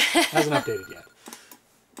 Hasn't updated yet.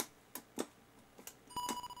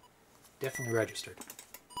 Definitely registered.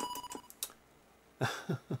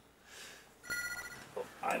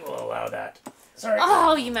 I will allow that. Sorry.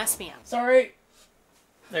 Oh, you messed me up. Sorry.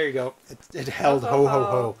 There you go. It held ho ho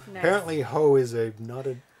ho. Nice. Apparently, ho is not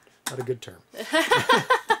a good term.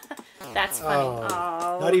 That's funny.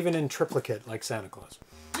 Oh. Not even in triplicate like Santa Claus.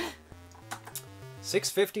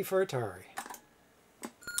 $6.50 for Atari.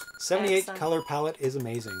 78 Excellent. color palette is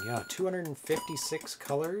amazing. Yeah, 256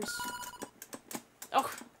 colors. Oh.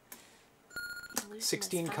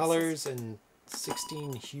 16 colors and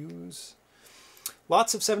 16 hues.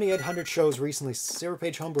 Lots of 7800 shows recently.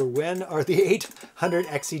 ZeroPage Homebrew. When are the 800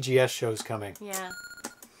 XEGS shows coming? Yeah.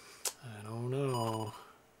 I don't know.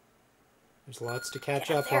 There's lots to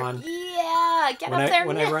catch up on. Yeah, get up there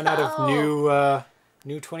when now. I run out of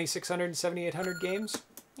new 2600 and 7800 games.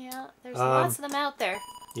 Yeah, there's lots of them out there.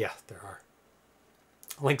 Yeah, there are.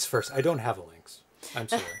 Lynx first. I don't have a Lynx. I'm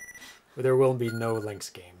sorry. But there will be no Lynx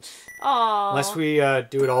games. Oh. Unless we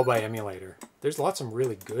do it all by emulator. There's lots of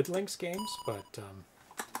really good Lynx games, but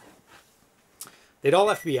they'd all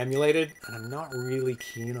have to be emulated, and I'm not really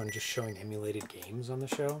keen on just showing emulated games on the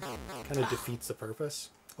show. It kind of defeats the purpose.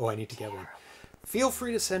 Oh, I need to get one. Feel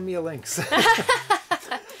free to send me a Lynx.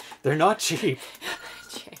 They're not cheap.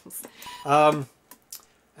 James.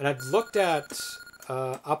 And I've looked at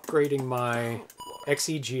upgrading my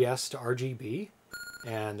XEGS to RGB,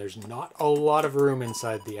 and there's not a lot of room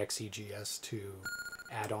inside the XEGS to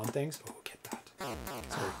add on things. Oh, get that.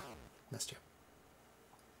 Sorry, messed you up.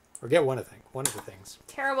 Or get one of the things.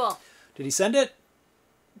 Terrible. Did he send it?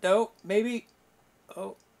 No, maybe.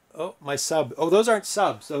 Oh, my sub. Oh, those aren't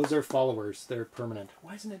subs. Those are followers. They're permanent.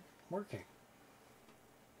 Why isn't it working?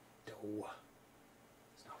 No.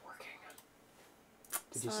 It's not working.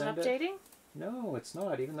 Did you send it? Updating? No, it's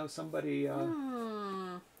not. Even though somebody...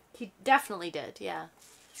 He definitely did, yeah.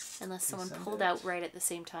 Unless someone send pulled it? out right at the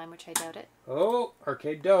same time, which I doubt it. Oh,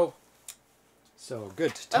 Arcade Dough. So,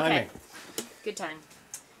 good timing. Okay. Good time.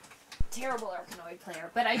 Terrible Arkanoid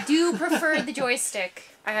player, but I do prefer the joystick.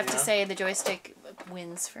 I have to say the joystick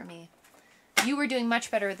wins for me. You were doing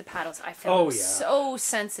much better with the paddles. I felt so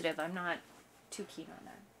sensitive. I'm not too keen on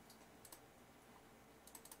that.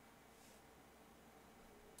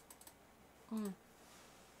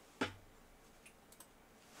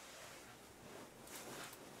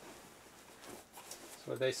 So,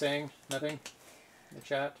 what are they saying? Nothing? In the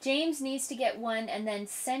chat? James needs to get one and then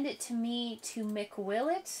send it to me to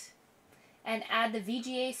McWillet and add the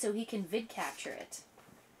VGA so he can vid capture it.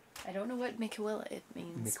 I don't know what McWillet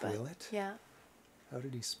means. McWillet? But yeah. How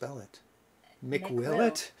did he spell it?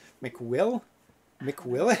 McWillet? McWill?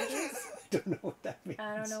 McWillet? I don't know what that means.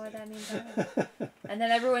 I don't know what that means either. And then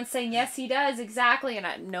everyone's saying, yes, he does, exactly. And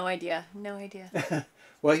I no idea. No idea.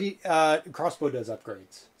 Well, he Crossbow does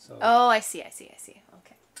upgrades. So Oh, I see.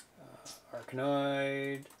 Okay.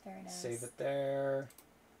 Arkanoid. Very nice. Save it there.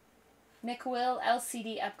 McWill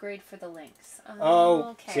LCD upgrade for the Lynx.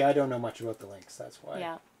 Oh, okay. see, I don't know much about the Lynx. That's why.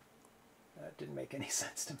 Yeah. That didn't make any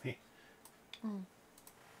sense to me.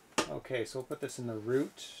 Okay, so we'll put this in the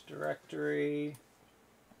root directory.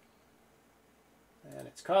 And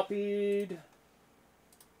it's copied.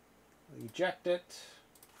 We'll eject it.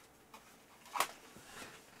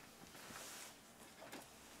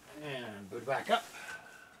 And boot back up.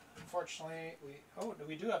 Unfortunately,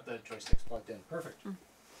 we do have the joysticks plugged in. Perfect.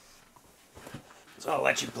 So I'll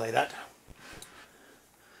let you play that.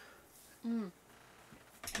 I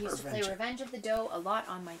used to play Revenge of the Dough a lot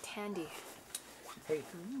on my Tandy. Hey,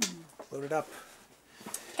 load it up.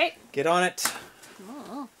 Okay. Get on it.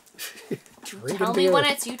 Oh. Drinking You tell me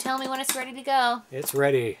when it's ready to go. It's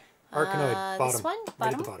ready. Arkanoid, bottom. This one?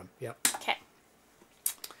 Right at the bottom. Yep. Okay.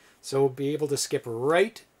 So we'll be able to skip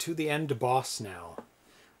right to the end boss now.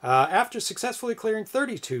 After successfully clearing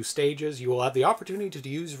 32 stages, you will have the opportunity to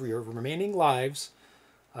use your remaining lives.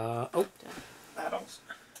 Battles.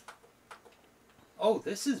 Oh,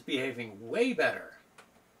 this is behaving way better.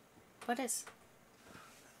 What is?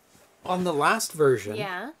 On the last version,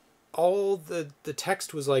 Yeah. all the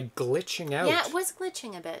text was like glitching out. Yeah, it was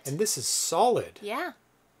glitching a bit. And this is solid. Yeah.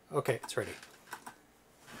 Okay, it's ready.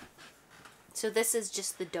 So this is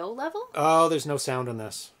just the dough level? Oh, there's no sound on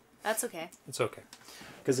this. That's okay. It's okay.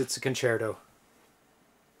 Because it's a concerto.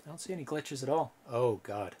 I don't see any glitches at all. Oh,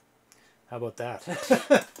 God. How about that?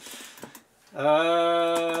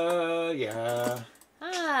 Yeah.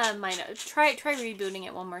 Try rebooting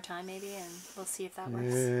it one more time, maybe, and we'll see if that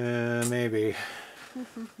works. Yeah, maybe.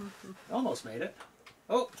 Almost made it.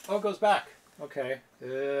 Oh, it goes back. Okay.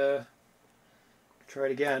 Try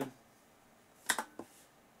it again.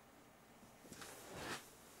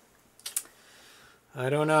 I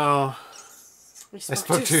don't know. We I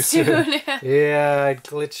spoke too soon. Yeah, it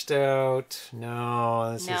glitched out.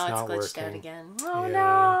 No, this is not working. Now it's glitched out again. Oh, Yeah.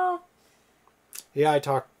 no. Yeah, I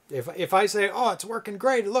talked If I say, oh, it's working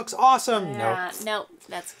great, it looks awesome. Yeah, no,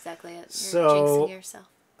 that's exactly it. You're So, jinxing yourself.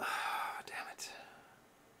 Oh, damn it.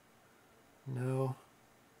 No.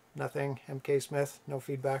 Nothing. MK Smith, no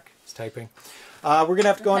feedback. It's typing. We're going to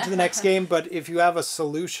have to go on to the next game, but if you have a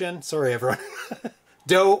solution... Sorry, everyone.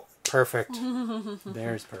 Doe. Perfect.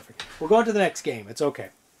 There's perfect. We'll go on to the next game. It's okay.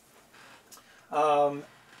 And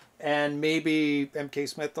maybe MK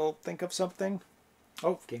Smith will think of something.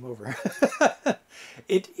 Oh, game over.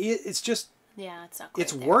 It's just... Yeah, it's not quite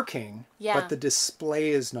It's there. working, Yeah. but the display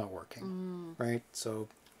is not working. Right? So,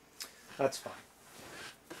 that's fine.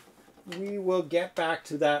 We will get back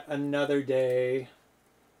to that another day.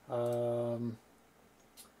 Probably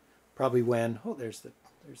when... Oh, there's the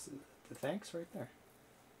thanks right there.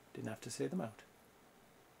 Didn't have to say them out.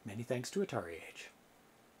 Many thanks to Atari Age.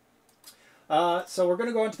 So we're going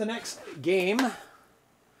to go on to the next game,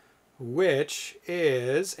 which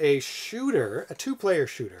is a shooter, a two-player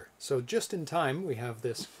shooter. So just in time, we have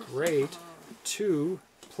this great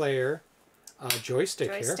two-player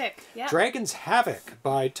joystick here. Yeah. Dragon's Havoc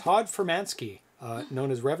by Todd Furmanski,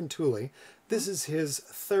 known as Revan Tooley. This is his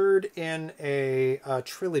third in a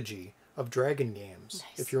trilogy of Dragon games.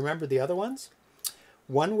 Nice. If you remember the other ones,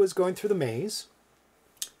 one was going through the maze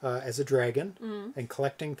as a dragon and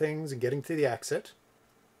collecting things and getting to the exit.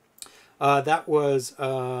 That was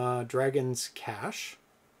Dragon's Cache.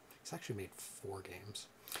 He's actually made 4 games.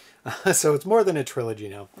 So it's more than a trilogy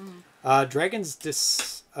now. Dragon's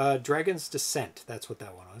Descent, that's what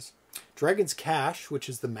that one was. Dragon's Cache, which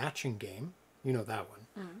is the matching game. You know that one.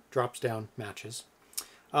 Drops down, matches.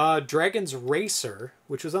 Dragon's Racer,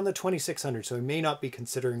 which was on the 2600, so he may not be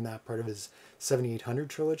considering that part of his 7800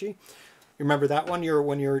 trilogy. You remember that one?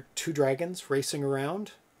 When you're 2 dragons racing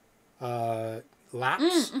around?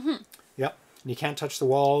 Laps? Yep. And you can't touch the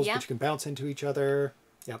walls, but you can bounce into each other.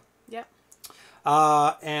 Yep. Yep.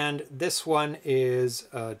 And this one is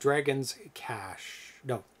Dragon's Cache.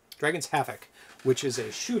 No, Dragon's Havoc, which is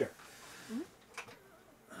a shooter.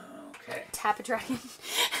 Okay. Tap a dragon.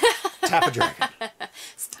 Tap a dragon.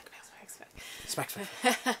 Smack.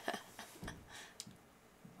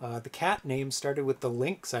 The cat name started with the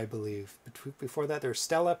Lynx, I believe. Before that, there's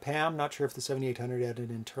Stella, Pam. Not sure if the 7800 had an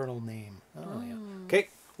internal name. Oh, yeah. Okay,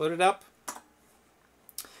 load it up.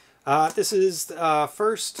 This is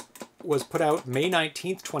first was put out May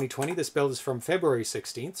 19th, 2020. This build is from February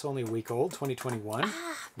 16th, so only a week old, 2021.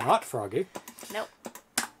 Not Froggie. Nope.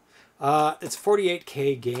 It's a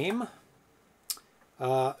 48K game.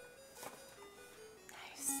 Nice.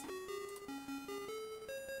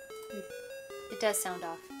 It does sound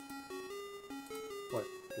off. What?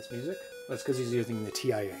 This music? That's because he's using the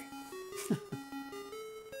TIA.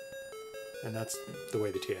 And that's the way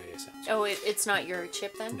the TIA sounds. Oh, it's not your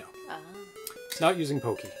chip then? No. It's not using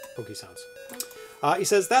Pokey sounds. He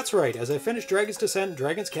says, that's right. As I finished Dragon's Descent and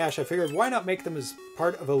Dragon's Cache, I figured why not make them as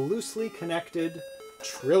part of a loosely connected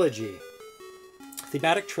trilogy.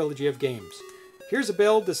 Thematic trilogy of games. Here's a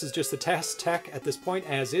build. This is just the test tech at this point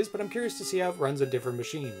as is, but I'm curious to see how it runs on different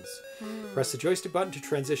machines. Press the joystick button to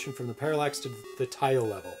transition from the parallax to the tile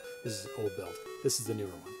level. This is old build. This is the newer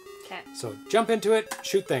one. Okay. So jump into it,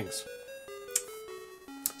 shoot things.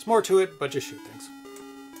 There's more to it, but just shoot things.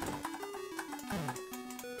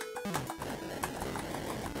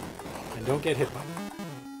 And don't get hit by them.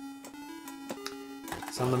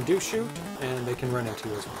 Some of them do shoot, and they can run into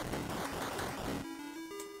you as well.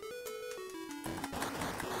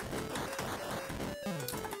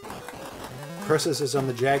 Chris's is on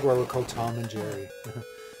the Jaguar. We're called Tom and Jerry.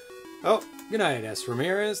 Oh, good night, S.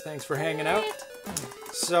 Ramirez. Thanks for hanging out.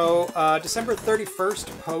 So, December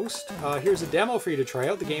 31st post. Here's a demo for you to try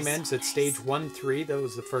out. The game ends at stage 1-3. That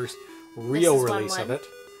was the first real release of it.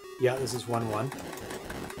 Yeah, this is 1-1.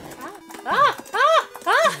 Oh.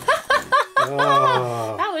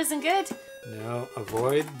 That wasn't good. No,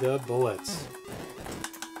 avoid the bullets.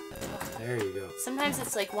 There you go. Sometimes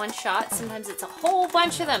it's like one shot, sometimes it's a whole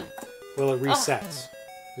bunch of them. Well, it resets.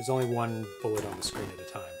 There's only one bullet on the screen at a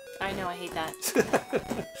time. I know, I hate that.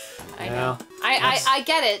 I Yeah, know. I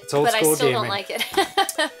get it, old but I school still don't gaming. like it.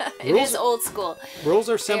 It is old school. Rules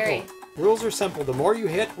are simple. Very. Rules are simple. The more you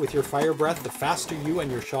hit with your fire breath, the faster you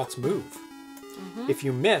and your shots move. If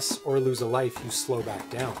you miss or lose a life, you slow back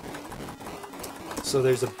down. So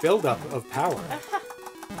there's a buildup of power.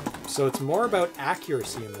 So it's more about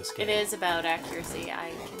accuracy in this game. It is about accuracy.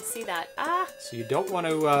 I can see that. So you don't want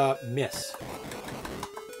to miss.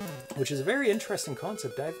 Which is a very interesting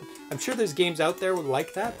concept. I'm sure there's games out there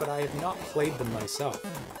like that, but I have not played them myself.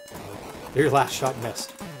 Your last shot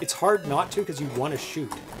missed. It's hard not to because you want to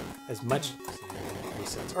shoot as much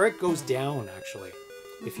resets. Or it goes down, actually,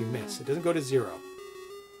 if you miss. It doesn't go to 0.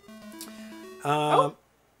 Oh,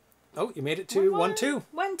 you made it to 1-2.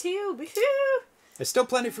 1-2. There's still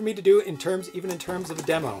plenty for me to do even in terms of a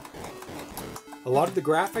demo. A lot of the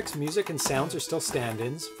graphics, music, and sounds are still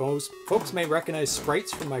stand-ins. Folks may recognize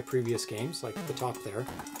sprites from my previous games, like at the top there.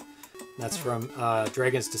 That's from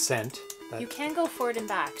Dragon's Descent. You can go forward and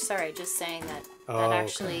back. Sorry, just saying that that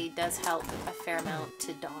actually does help a fair amount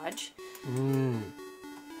to dodge.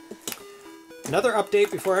 Another update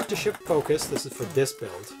before I have to shift focus. This is for this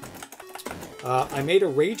build. I made a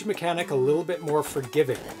rage mechanic a little bit more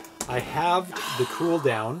forgiving. I halved the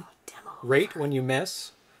cooldown rate when you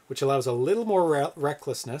miss, which allows a little more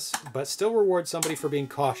recklessness, but still rewards somebody for being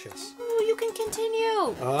cautious. Oh, you can continue.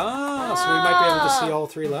 So we might be able to see all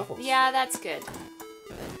 3 levels. Yeah, that's good.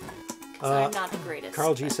 Because I'm not the greatest.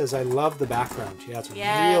 Carl G says, I love the background. Yeah, it's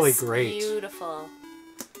really great. Beautiful.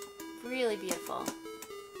 Really beautiful.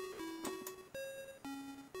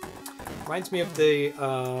 Reminds me of the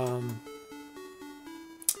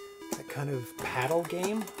that kind of paddle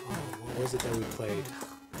game. Oh, what was it that we played?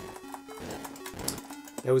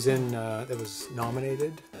 That was that was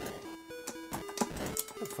nominated.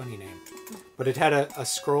 What a funny name. But it had a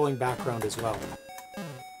scrolling background as well.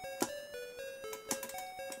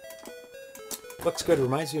 Looks good.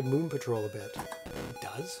 Reminds me of Moon Patrol a bit. It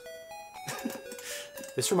does?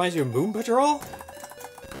 This reminds you of Moon Patrol?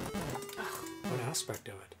 What aspect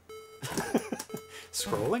of it?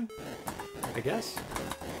 Scrolling? I guess.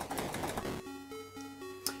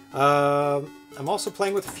 I'm also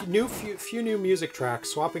playing with a few new music tracks,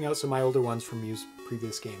 swapping out some of my older ones from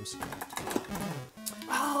previous games.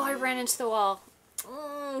 Oh, I ran into the wall.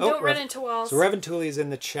 Don't run into walls. So Reventuli is in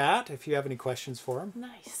the chat if you have any questions for him.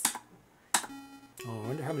 Nice. Oh, I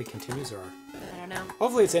wonder how many continues there are. I don't know.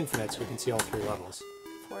 Hopefully it's infinite so we can see all 3 levels.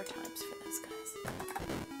 4 times for those guys.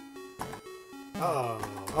 Oh,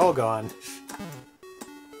 all gone.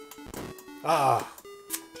 Ah.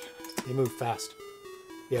 They move fast.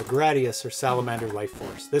 Yeah, Gradius or Salamander Life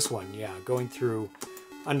Force. This one, yeah, going through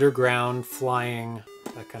underground, flying,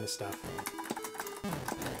 that kind of stuff.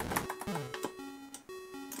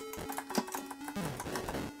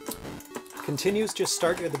 Continues just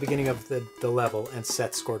start at the beginning of the level and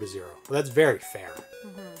set score to 0. Well, that's very fair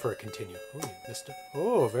for a continue. Oh, you missed it.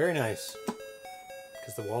 Oh, very nice.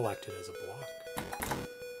 Because the wall acted as a block.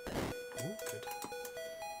 Oh, good.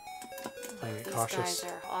 Playing it cautious. These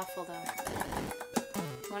guys are awful, though.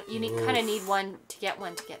 You kind of need one to get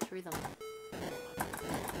through them.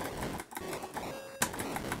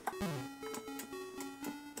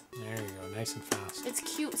 There you go, nice and fast. It's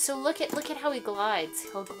cute. So look at how he glides.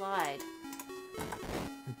 He'll glide.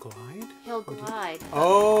 Glide? He'll glide.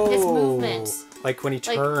 Oh! His movement. Like when he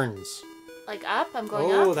turns. Like up? I'm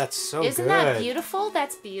going up. Oh, that's so Isn't good. that beautiful?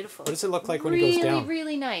 That's beautiful. What does it look like when he goes down? Really,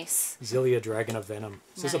 really nice. Zilia, Dragon of Venom.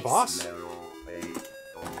 Is this a boss?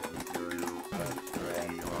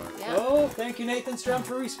 Yeah. Oh, thank you, Nathan Strum,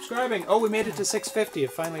 for resubscribing. Oh, we made it to 650.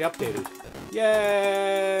 It finally updated.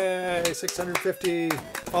 Yay! 650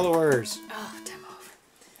 followers. Oh, demo over.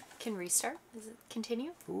 Can restart? Does it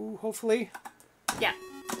continue? Ooh, hopefully. Yeah.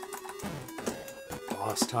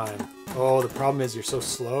 Boss time. Oh, the problem is you're so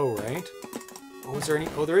slow, right? Oh, is there any...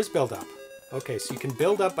 Oh, there is build up. Okay, so you can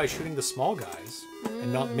build up by shooting the small guys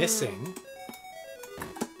and not missing.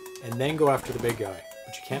 And then go after the big guy.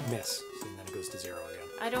 But you can't miss. So then it goes to 0 again.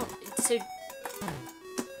 I don't... So...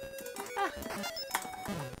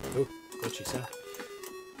 Oh, glitchy sound.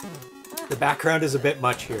 The background is a bit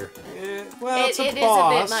much here. Well, it's a boss. It is a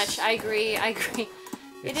bit much. I agree.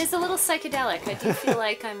 It is a little psychedelic. I do feel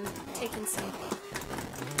like I'm taking some...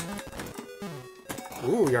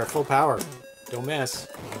 Ooh, you're at full power. Don't miss.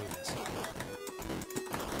 Don't miss.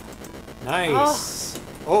 Nice.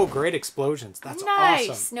 Oh, great explosions. That's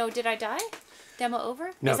awesome. No, did I die? Demo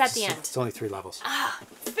over? No, is that the end? It's only 3 levels. Ah,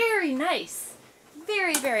 very nice.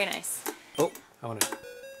 Very, very nice. Oh, I want to...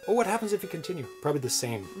 Oh, what happens if you continue? Probably the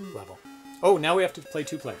same level. Oh, now we have to play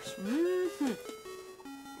 2 players. Mm-hmm.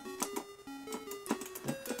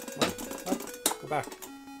 Go back.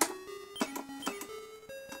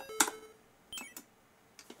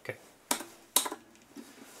 Okay.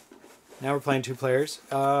 Now we're playing 2 players.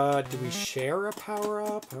 Do we share a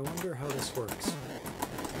power-up? I wonder how this works.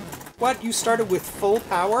 What? You started with full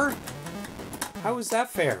power? How is that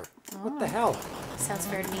fair? What the hell? Sounds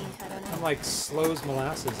fair to me. I don't know. I'm like slow as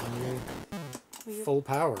molasses and you're full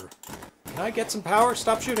power. Can I get some power?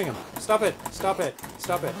 Stop shooting him. Stop it. Stop it.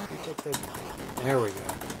 Stop it. You take the... There we go.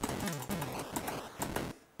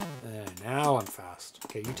 And now I'm fast.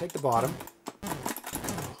 Okay, you take the bottom. Oh,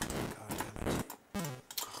 God damn it.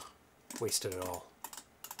 Wasted it all.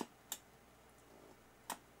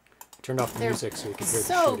 Turned off the music so you can hear the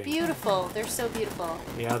So shooting. beautiful. They're so beautiful.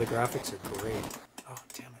 Yeah, the graphics are great. Oh,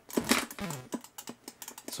 damn it.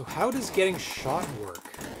 So how does getting shot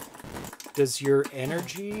work? Does your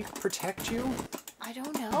energy protect you? I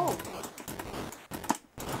don't know. Oh,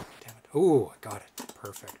 damn it. Ooh, I got it.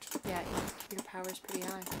 Perfect. Yeah, your power's pretty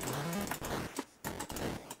high.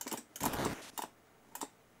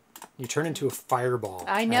 You turn into a fireball.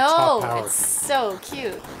 I at top know. power. It's so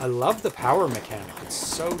cute. I love the power mechanic. It's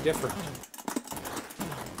so different.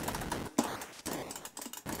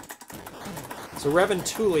 So Revan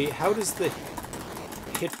Thule, how does the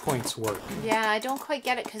hit points work? Yeah, I don't quite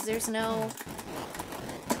get it because there's no...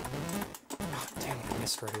 Oh, damn it, I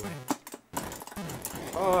missed right away.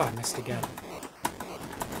 Oh, I missed again.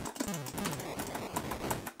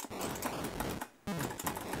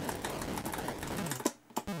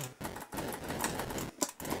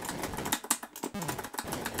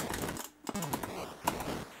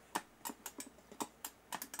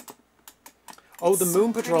 Oh, the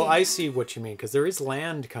Moon Patrol, I see what you mean, because there is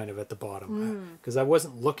land kind of at the bottom. Because I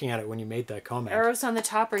wasn't looking at it when you made that comment. Arrows on the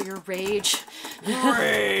top are your rage.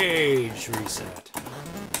 Rage reset.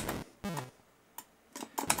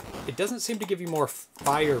 It doesn't seem to give you more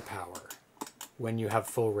firepower when you have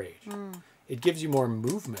full rage. It gives you more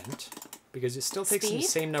movement, because it still takes the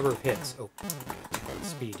same number of hits. Oh,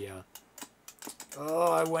 speed, yeah.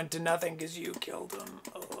 Oh, I went to nothing because you killed him.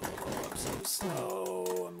 Oh, I'm so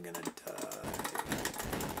slow. I'm gonna die.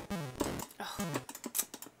 Oh.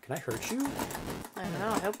 Can I hurt you? I don't know.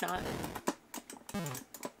 I hope not.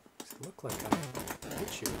 It looked like I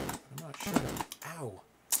hit you. I'm not sure. Ow.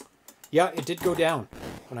 Yeah, it did go down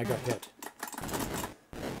when I got hit.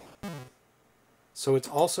 So it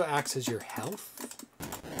also acts as your health,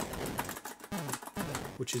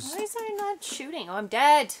 which is... Why is I not shooting? Oh, I'm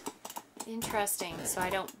dead. Interesting. So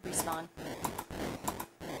I don't respawn.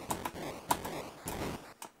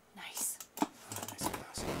 Nice. Oh, nice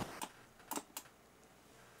pass.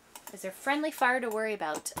 Is there friendly fire to worry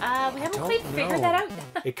about? We haven't Don't quite figured know. that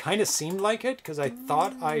out. It kind of seemed like it, because I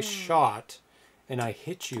thought I shot and I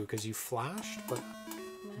hit you because you flashed, but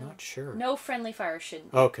I'm not sure. No friendly fire should...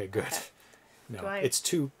 Okay, good. Okay. No, Do I- it's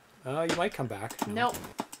too... you might come back. Nope.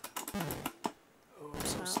 Oh, I'm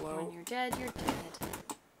so Well, slow. when you're dead, you're dead.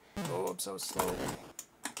 Oh, I'm so slow.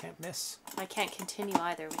 Can't miss. I can't continue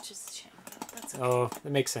either, which is a shame. But that's okay. Oh,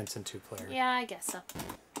 it makes sense in two-player. Yeah, I guess so.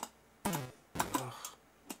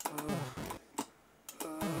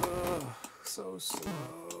 So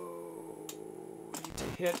slow. Need to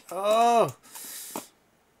hit. Oh!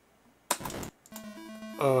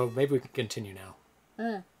 Oh, maybe we can continue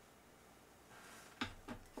now.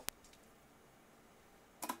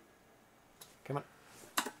 Come on.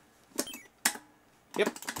 Yep,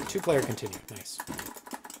 two-player continue. Nice.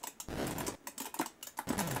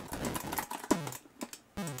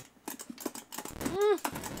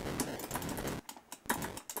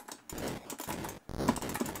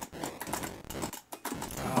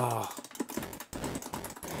 Oh.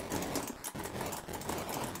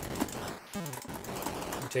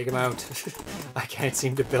 Take him out. I can't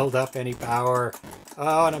seem to build up any power.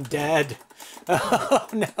 Oh, and I'm dead. Oh,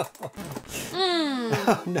 no.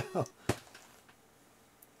 Oh, no.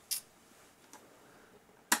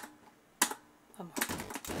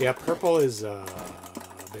 Yeah, purple is a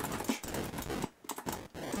bit much.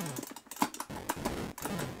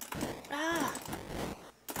 Ah!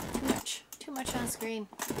 Too much. Too much on screen.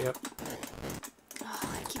 Yep.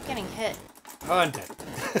 Oh, I keep getting hit. Oh, I'm dead.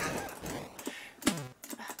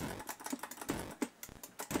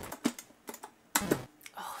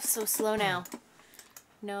 Oh, so slow now.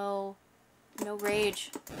 No. No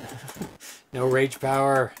rage. No rage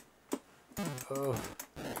power. Oh.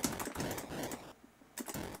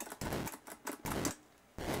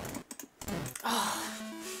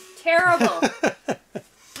 Terrible!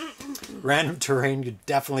 Random terrain, you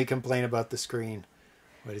definitely complain about the screen.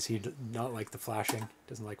 Why does he not like the flashing?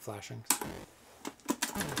 Doesn't like flashing.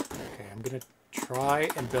 Okay, I'm gonna try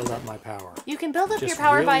and build up my power. You can build up Just your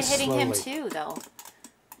power really by hitting him slowly. too, though.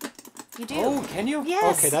 You do. Oh, can you?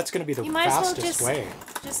 Yes. Okay, that's gonna be the You might as well fastest just- way.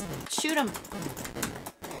 Just shoot him.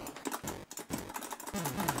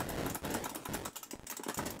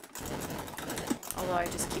 Although I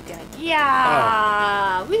just keep getting...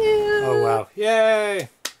 Yeah! Woo! Oh wow! Yay!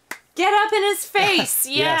 Get up in his face!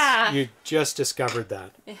 Yeah! Yes, you just discovered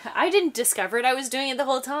that. I didn't discover it. I was doing it the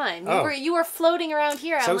whole time. Oh. You were floating around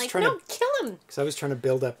here. So I I'm was like, trying no, to- kill him. Because I was trying to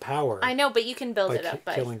build up power I know, but you can build by it up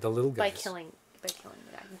by killing the little by guys. killing the guy.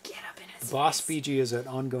 Get up in his Boss BG is an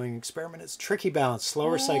ongoing experiment. It's tricky balance.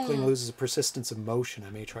 Slower cycling loses the persistence of motion. I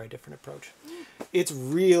may try a different approach. It's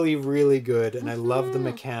really, really good, and I love the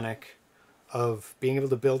mechanic of being able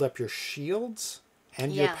to build up your shields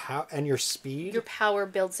and your speed. Your power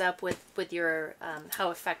builds up with your how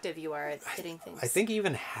effective you are at hitting things. I think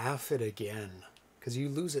even half it again, because you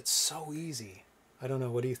lose it so easy. I don't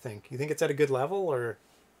know. What do you think? You think it's at a good level, or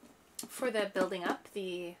for the building up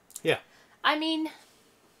the? Yeah. I mean,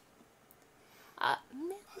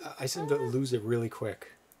 I seem to lose it really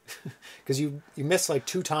quick, because you miss like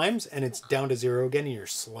 2 times and it's down to 0 again, and you're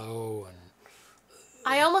slow and.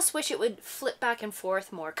 I almost wish it would flip back and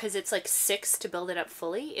forth more, because it's like 6 to build it up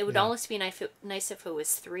fully. It would almost be nice if it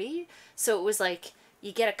was 3. So it was like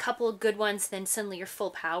you get a couple of good ones, then suddenly you're full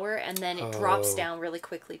power, and then it drops down really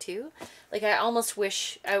quickly too. Like I almost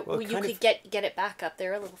wish you could get it back up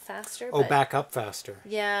there a little faster. Oh, back up faster.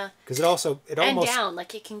 Yeah. Because it almost and down,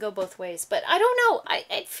 like it can go both ways. But I don't know.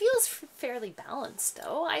 It feels fairly balanced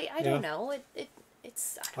though. I don't know.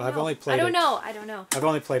 It's. I don't know. I've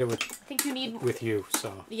only played it with. I think you need with you.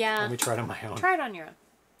 So yeah. Let me try it on my own. Try it on your own.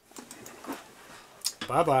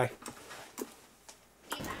 Bye bye.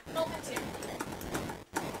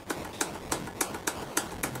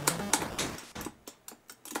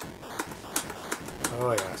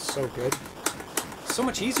 Oh yeah, so good. So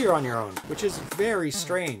much easier on your own, which is very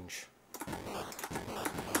strange.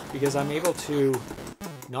 Because I'm able to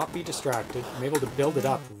not be distracted. I'm able to build it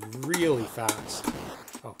up really fast.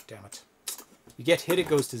 Oh, damn it. You get hit, it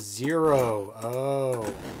goes to 0.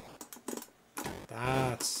 Oh.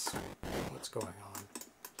 That's what's going on.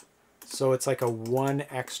 So it's like a 1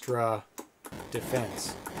 extra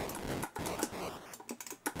defense.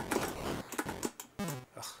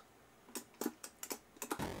 Ugh.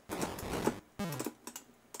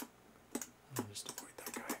 I'll just avoid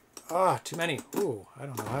that guy. Ah, too many. Ooh, I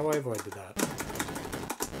don't know how I avoided that.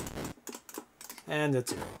 And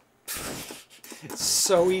it's 0. It's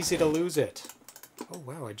so easy to lose it. Oh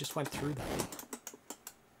wow, I just went through that.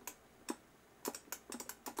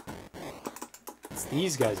 It's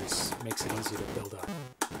these guys that makes it easy to build up.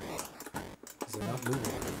 Because they're not moving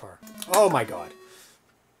very far. Oh my god.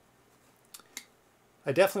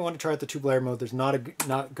 I definitely want to try out the 2-player mode. There's not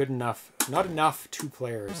enough 2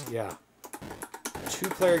 players. Yeah.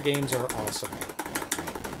 2-player games are awesome.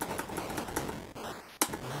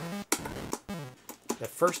 That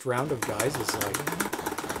first round of guys is like...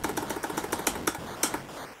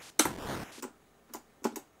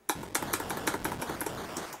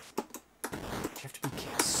 You have to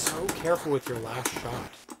be so careful with your last shot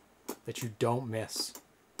that you don't miss.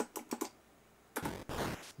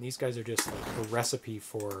 And these guys are just like a recipe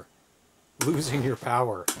for losing your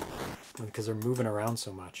power because they're moving around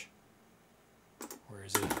so much. Where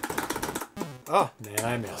is he? Oh, man,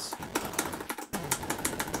 I miss.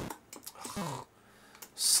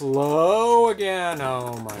 Slow again.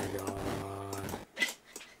 Oh my god.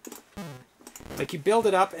 Like you build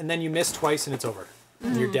it up and then you miss twice and it's over.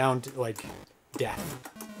 And you're down to like death.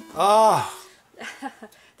 Oh.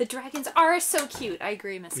 The dragons are so cute. I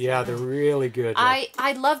agree, Miss. Yeah, they're really good.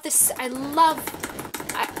 I love this. I love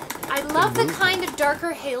the kind of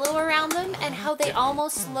darker halo around them and how they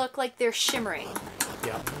almost look like they're shimmering.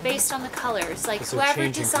 Yeah. Based on the colors. Like whoever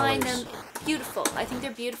designed them, beautiful. I think they're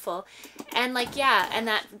beautiful. And like and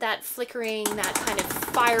that flickering, that kind of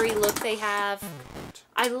fiery look they have.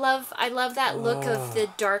 I love that look of the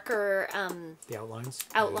darker the outlines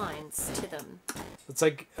to them. It's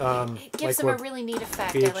like it gives them a really neat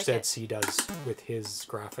effect. VHZC does with his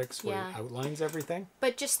graphics where he outlines everything.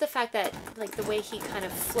 But just the fact that like the way he kind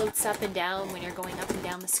of floats up and down when you're going up and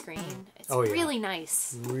down the screen. It's really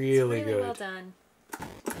nice. Really good. Well done.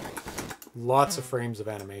 Lots of frames of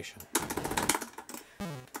animation.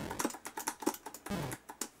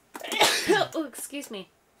 Oh, excuse me.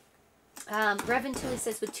 Revan Tully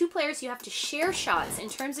says, with 2 players, you have to share shots in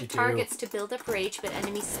terms of targets to build up rage, but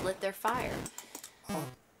enemies split their fire.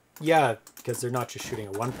 Yeah, because they're not just shooting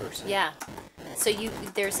at one person. Yeah. So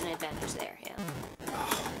there's an advantage there, yeah.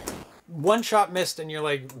 1 shot missed and you're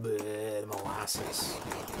like, bleh, molasses.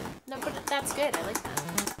 No, but that's good. I like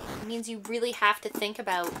that. It means you really have to think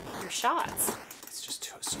about your shots. It's just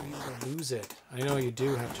so easy to lose it. I know you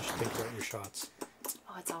do have to think about your shots.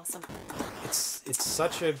 Oh, it's awesome. It's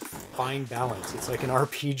such a fine balance. It's like an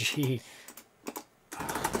RPG.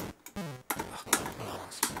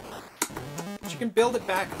 But you can build it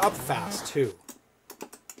back up fast, too.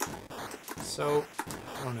 So,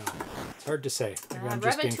 I don't know. It's hard to say. Maybe I'm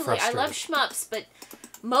just being frustrated. I love shmups, but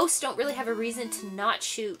most don't really have a reason to not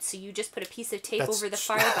shoot, so you just put a piece of tape over the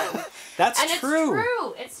fire button. That's and true. It's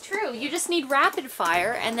true. It's true. You just need rapid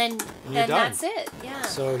fire, and then that's it. Yeah.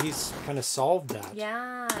 So he's kind of solved that.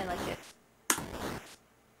 Yeah, I like it.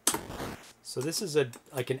 So this is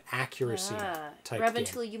like an accuracy type game.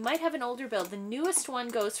 Reventuli, you might have an older build. The newest one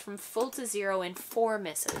goes from full to 0 in 4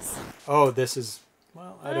 misses. Oh, this is,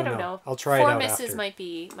 well, I don't know. I'll try it out 4 misses after. might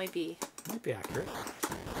be accurate.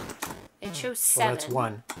 It shows 7. Well, that's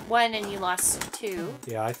 1. 1 and you lost 2.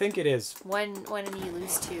 Yeah, I think it is. 1 and you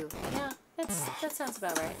lose 2. Yeah, that sounds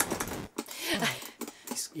about right.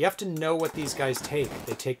 You have to know what these guys take.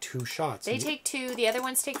 They take 2 shots. They take 2. The other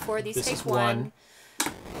ones take 4. These this take is 1.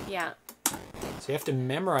 Yeah. So you have to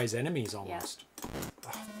memorize enemies almost.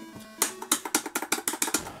 Yeah.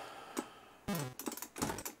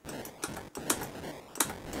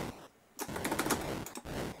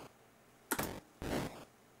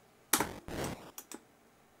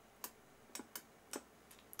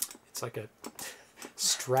 It's like a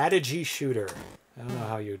strategy shooter. I don't know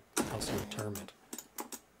how else you would term it.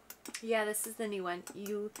 Yeah, this is the new one.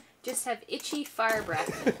 You just have itchy fire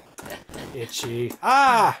breath. Itchy.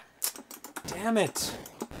 Ah! Damn it.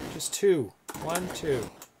 Just 2. 1, 2.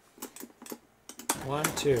 1,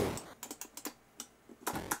 2.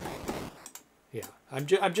 Yeah.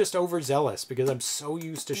 I'm just overzealous because I'm so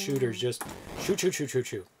used to shooters. Just shoot, shoot, shoot, shoot,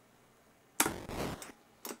 shoot.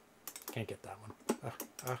 Can't get that one.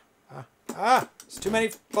 It's too many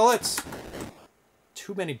bullets.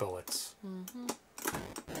 Too many bullets. Mm-hmm.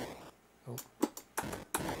 Oh.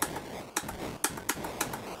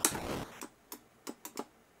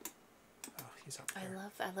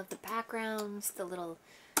 I love the backgrounds, the little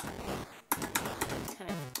kind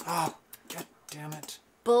of God damn it.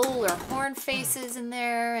 bull or horn faces in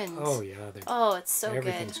there, and oh yeah, it's so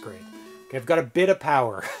everything's good. Great. Okay, I've got a bit of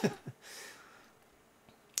power.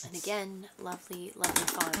 And again, lovely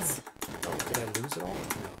fonts. Oh, did I lose it all?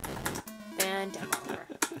 No. And demo over.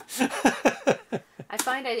 I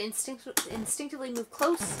find I instinctively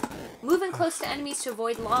move in close to enemies to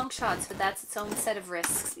avoid long shots, but that's its own set of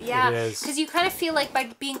risks. Yeah, because you kind of feel like by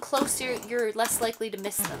being closer, you're less likely to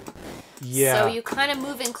miss them. Yeah. So you kind of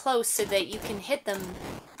move in close so that you can hit them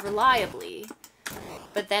reliably.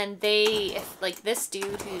 But then if like this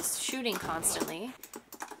dude who's shooting constantly,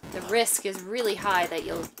 the risk is really high that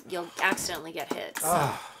you'll accidentally get hit.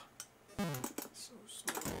 So. So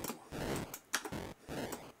slow.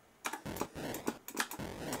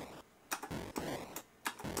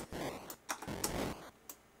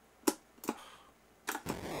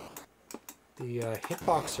 The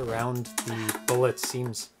hitbox around the bullets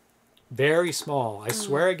seems very small. I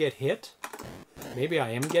swear I get hit. Maybe I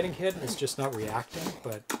am getting hit and it's just not reacting,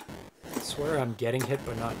 but I swear I'm getting hit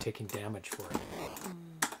but not taking damage for it.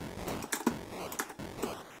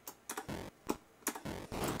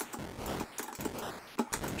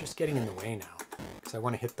 I'm just getting in the way now because I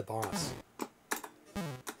want to hit the boss.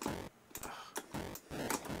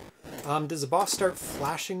 Does the boss start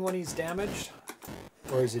flashing when he's damaged?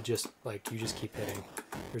 Or is it just like you just keep hitting?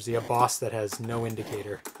 Or is he a boss that has no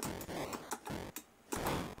indicator?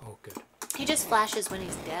 Oh, good. He just flashes when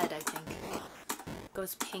he's dead, I think.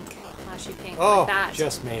 Goes pink, flashy pink, Oh, like that.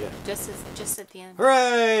 just made it. Just at the end.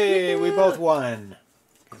 Hooray! We both won.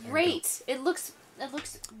 Great. It looks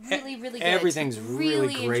really, really good. Everything's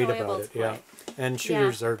really great about it. Yeah. And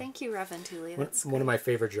shooters are thank you, Reventuli. one of my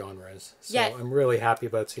favorite genres. So yeah. I'm really happy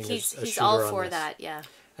about seeing a shooter he's all on for this. that, yeah.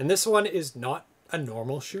 And this one is not a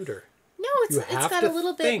normal shooter. No, it's got a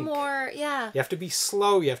little bit more, yeah. You have to be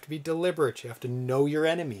slow, you have to be deliberate, you have to know your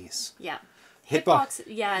enemies. Yeah. Hitbox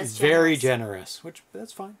is very generous, which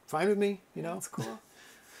that's fine. Fine with me, you know. That's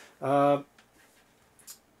cool.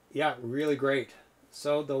 Yeah, really great.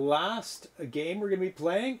 So the last game we're going to be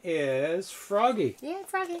playing is Froggie. Yeah,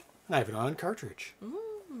 Froggie. And I have it on cartridge.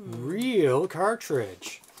 Real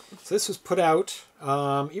cartridge. So this was put out,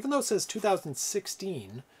 even though it says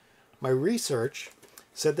 2016, my research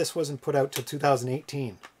said this wasn't put out till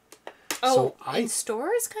 2018. Oh, so in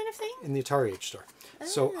stores kind of thing? In the Atari Age store.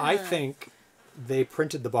 So I think they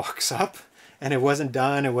printed the box up and it wasn't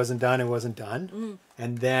done,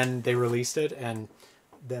 and then they released it, and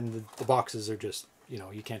then the boxes are just,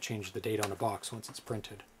 you can't change the date on a box once it's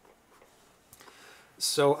printed.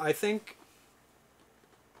 So I think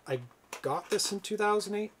I got this in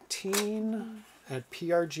 2018 at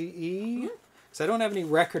PRGE, because I don't have any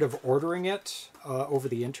record of ordering it over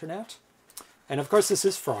the internet. And of course this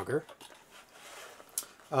is Frogger.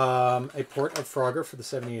 A port of Frogger for the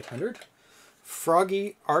 7800.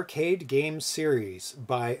 Froggie Arcade Game Series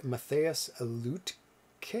by Matthais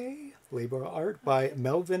Luedtke. Label art by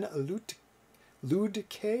Melvin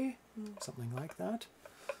Luedtke, something like that.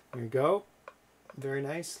 There you go. Very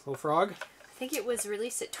nice. Little frog. I think it was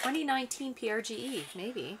released at 2019 PRGE,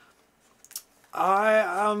 maybe.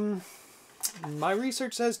 My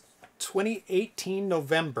research says 2018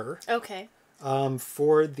 November. Okay.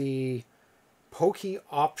 For the Pokey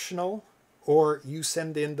optional, or you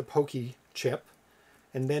send in the Pokey chip.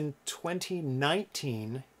 And then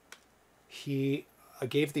 2019, he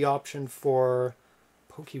gave the option for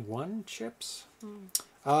Pokey 1 chips.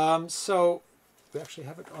 So we actually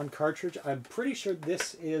have it on cartridge. I'm pretty sure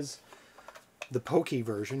this is the Pokey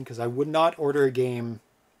version, because I would not order a game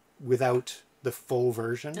without the full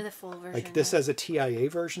version. The full version. Like this has a TIA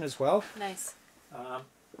version as well. Nice.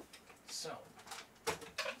 So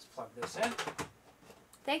let's plug this in.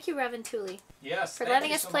 Thank you, Revan Tooley. Yes, for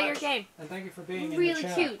letting us play your game. And thank you for being really in the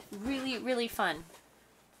chat. Really cute. Really, really fun.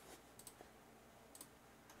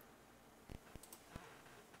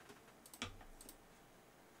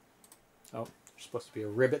 Oh, there's supposed to be a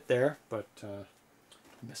ribbit there, but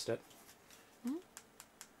missed it.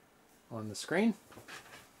 On the screen.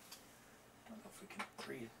 I don't know if we can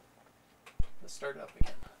read. Let's start it up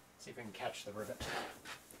again. See if we can catch the ribbit.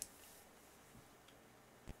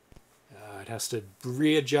 It has to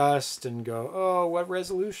readjust and go, oh, what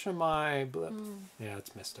resolution am I? Blip. Yeah,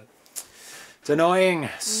 it's missed it. It's annoying.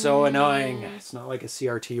 So annoying. It's not like a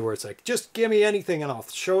CRT where it's like, just give me anything and I'll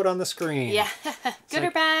show it on the screen. Yeah. Good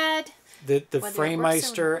or bad. The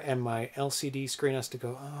Framemeister and my LCD screen has to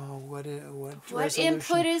go, oh, what resolution?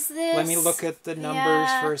 Input is this? Let me look at the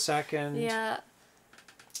numbers for a second. Yeah.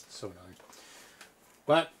 So annoying.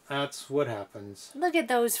 But that's what happens. Look at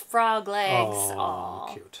those frog legs. Oh,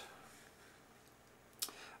 cute.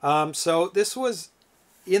 So this was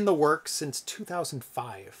in the works since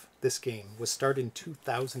 2005. This game was started in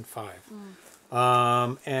 2005.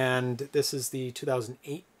 And this is the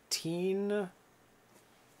 2018...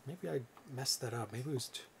 Maybe I messed that up. Maybe it was...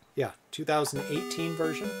 2018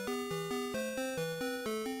 version.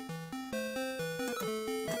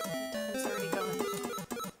 Time's already going.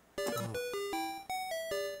 Oh.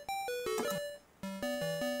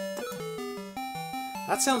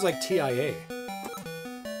 That sounds like TIA.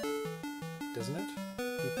 Doesn't it,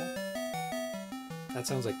 people? That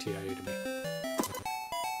sounds like TIA to me.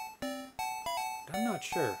 But I'm not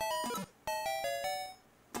sure.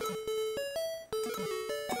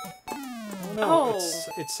 Oh no,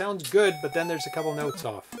 it sounds good, but then there's a couple notes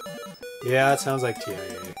off. Yeah, it sounds like TIA.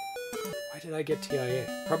 Why did I get TIA?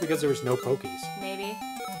 Probably because there was no Pokies. Maybe.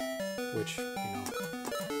 Which,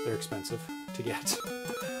 they're expensive to get.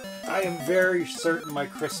 I am very certain my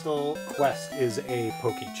Crystal Quest is a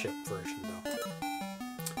Pokey chip version, though.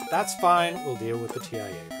 That's fine. We'll deal with the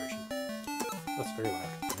TIA version. That's very loud.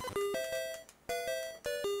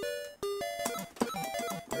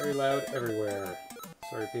 Very loud everywhere.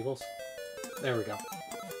 Sorry, peoples. There we go.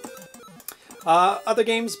 Other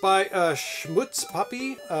games by Schmutz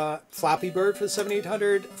Puppy, Flappy Bird for the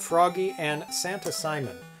 7800, Froggie, and Santa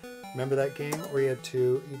Simon. Remember that game where you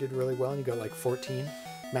did really well and you got like 14,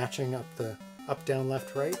 matching up the up, down,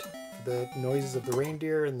 left, right for the noises of the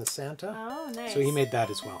reindeer and the Santa. Oh, nice. So he made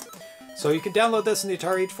that as well. So you can download this in the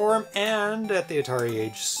Atari Age forum and at the Atari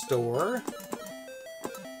Age store.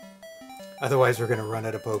 Otherwise, we're going to run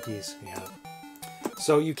out of Pokies. Yeah.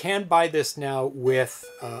 So you can buy this now with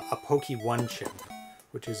a Pokey 1 chip,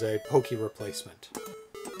 which is a Pokey replacement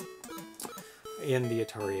in the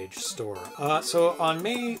Atari Age store. So on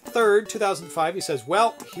May 3rd, 2005, he says,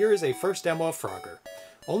 well, here is a first demo of Frogger.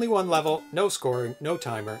 Only one level, no scoring, no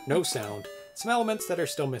timer, no sound. Some elements that are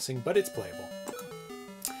still missing, but it's playable.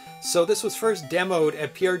 So this was first demoed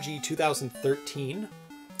at PRG 2013.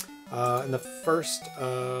 And the first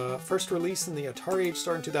release in the Atari Age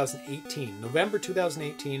store in 2018, November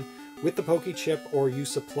 2018, with the Pokey chip, or you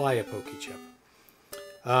supply a Pokey chip.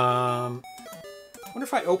 I wonder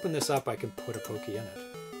if I open this up, I can put a Pokey in it.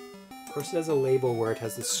 Of course, it has a label where it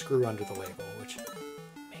has the screw under the label, which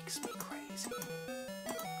makes me crazy.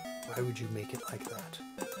 Why would you make it like that?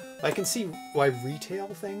 I can see why retail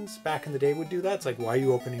things back in the day would do that. It's like, why are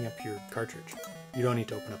you opening up your cartridge? You don't need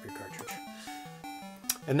to open up your cartridge.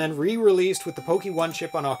 And then re-released with the Pokey 1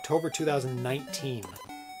 chip on October 2019.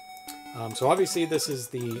 So obviously this is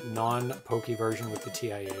the non-Pokey version with the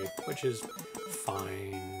TIA, which is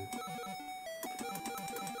fine.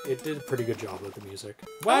 It did a pretty good job with the music.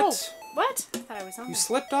 What? Oh, what? I thought I was on You there.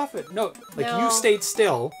 slipped off it. No, like No. you stayed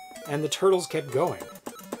still and the turtles kept going.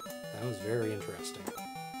 That was very interesting.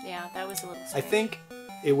 Yeah, that was a little strange. I think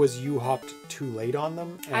it was you hopped too late on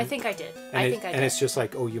them. And, I think I did. and I did. And it's just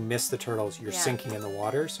like, oh, you missed the turtles. You're Yeah. sinking in the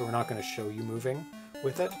water, so we're not going to show you moving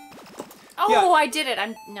with it. Oh, Yeah. I did it.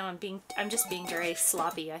 I'm just being very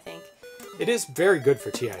sloppy, I think. It is very good for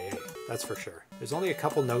TIA, that's for sure. There's only a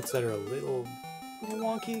couple notes that are a little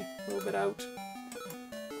wonky, a little bit out.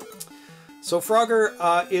 So Frogger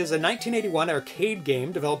is a 1981 arcade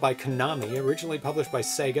game developed by Konami, originally published by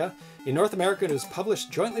Sega. In North America, it was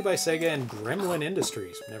published jointly by Sega and Gremlin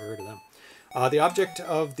Industries. Never heard of them. The object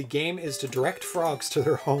of the game is to direct frogs to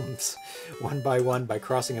their homes, one by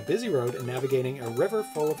crossing a busy road and navigating a river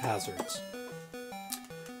full of hazards.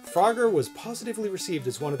 Frogger was positively received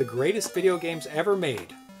as one of the greatest video games ever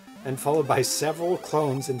made, and followed by several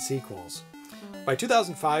clones and sequels. By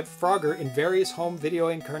 2005, Frogger, in various home video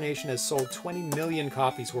incarnation, has sold 20 million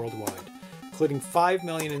copies worldwide, including 5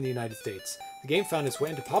 million in the United States. The game found its way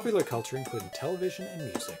into popular culture, including television and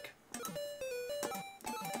music.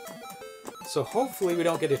 So hopefully we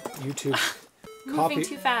don't get a YouTube Moving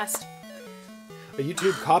too fast. a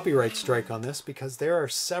YouTube copyright strike on this, because there are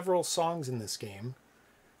several songs in this game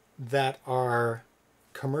that are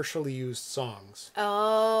commercially used songs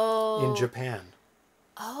in Japan.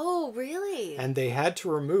 Oh, really? And they had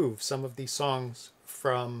to remove some of these songs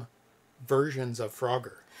from versions of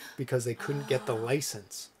Frogger because they couldn't get the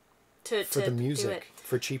license for the music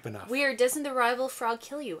for cheap enough. Weird. Doesn't the rival frog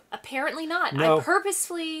kill you? Apparently not. No. I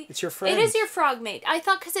purposefully... It's your friend. It is your frog mate. I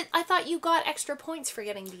thought you got extra points for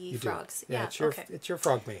getting the You frogs. do. Yeah, it's your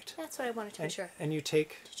frog mate. That's what I wanted to be sure. And you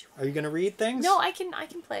take... Are you going to read things? No, I can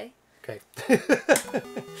play. Okay.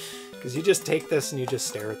 Because you just take this and you just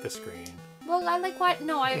stare at the screen. Well, I like what?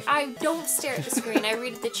 No, I don't stare at the screen. I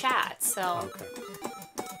read the chat, so... Okay.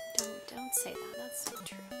 Don't say that. That's not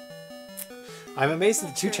true. I'm amazed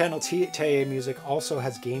that the two-channel TIA music also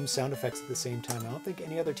has game sound effects at the same time. I don't think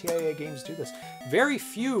any other TIA games do this. Very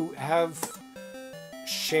few have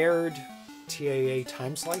shared TIA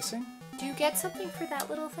time slicing. Do you get something for that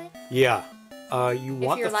little thing? Yeah. You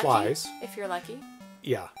want the flies. If you're lucky.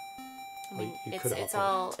 Yeah. I mean, You could have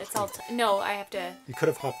no, I have to... You could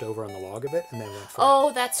have hopped over on the log a bit and then went for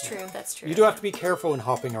Oh, that's true. That's true. You do have to be careful when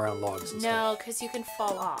hopping around logs and stuff. No, because you can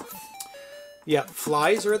fall off. Yeah,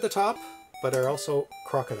 flies are at the top, but are also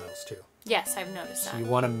crocodiles too. Yes, I've noticed that. So you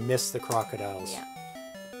want to miss the crocodiles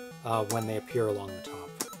when they appear along the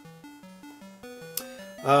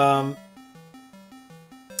top.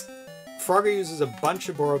 Frogger uses a bunch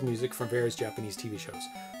of borrowed music from various Japanese TV shows.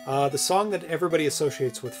 The song that everybody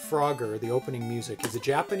associates with Frogger, the opening music, is a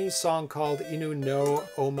Japanese song called Inu no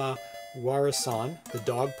Oma Warasan, the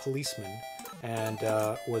dog policeman, and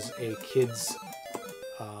was a kids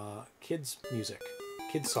music,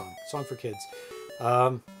 kids song for kids.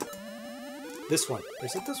 This one,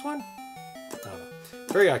 is it this one? I don't know.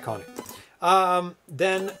 Very iconic.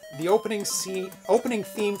 Then the opening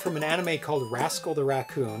theme from an anime called Rascal the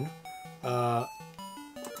Raccoon.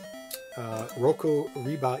 Roku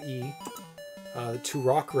Ribai to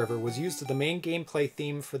Rock River was used as the main gameplay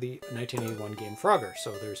theme for the 1981 game Frogger.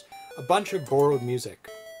 So there's a bunch of borrowed music.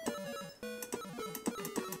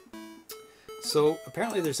 So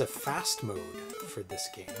apparently there's a fast mode for this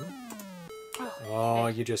game. Oh,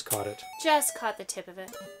 you just caught it. Just caught the tip of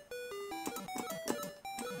it.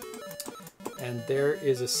 And there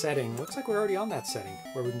is a setting, looks like we're already on that setting,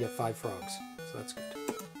 where we can get 5 frogs. So that's good.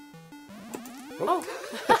 Oh,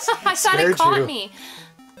 I thought it caught me.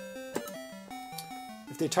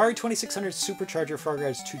 If the Atari 2600 Supercharger Frogger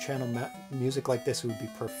has 2-channel music like this, it would be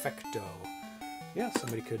perfecto. Yeah,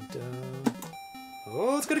 somebody could...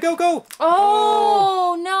 Oh, it's gonna go!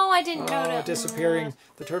 Oh, no, I didn't know that. Disappearing.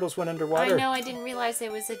 The turtles went underwater. I know, I didn't realize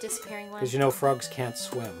there was a disappearing one. Because you know frogs can't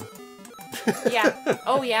swim. Yeah.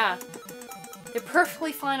 Oh, yeah. They're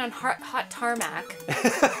perfectly fine on hot tarmac.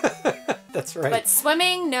 That's right. But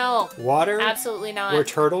swimming, no. Water? Absolutely not. Where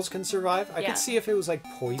turtles can survive? I Yeah. could see if it was like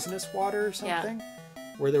poisonous water or something.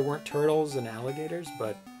 Where there weren't turtles and alligators,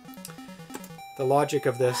 but the logic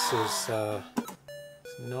of this is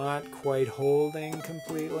not quite holding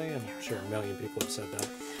completely. I'm sure a million people have said that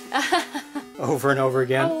over and over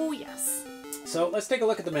again. Oh, yes. So let's take a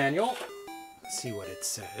look at the manual. Let's see what it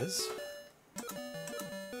says.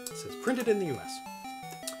 It says printed in the US.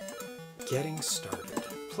 Getting started.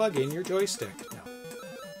 Plug in your joystick. No.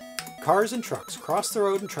 Cars and trucks cross the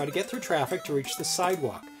road and try to get through traffic to reach the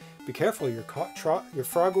sidewalk. Be careful, your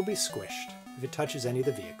frog will be squished if it touches any of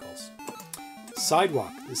the vehicles.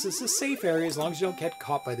 Sidewalk. This is a safe area as long as you don't get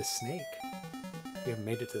caught by the snake. You haven't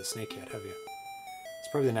made it to the snake yet, have you? It's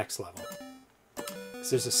probably the next level.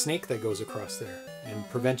 Because there's a snake that goes across there and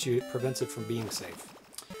prevents it from being safe.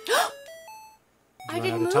 I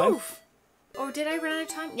didn't move. Or did I run out of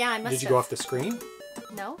time? Yeah, I must have. Did you go off the screen?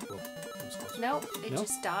 No. Oh, that was close. No, it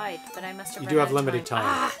just died, but I must have You run do out have of limited time.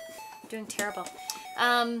 Ah, I'm doing terrible.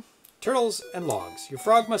 Turtles and logs. Your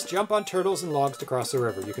frog must jump on turtles and logs to cross the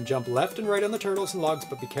river. You can jump left and right on the turtles and logs,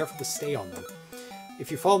 but be careful to stay on them. If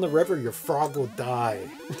you fall in the river, your frog will die.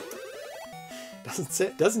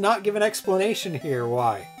 Does not give an explanation here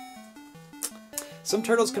why. Some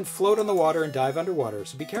turtles can float on the water and dive underwater,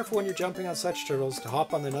 so be careful when you're jumping on such turtles to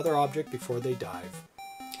hop on another object before they dive.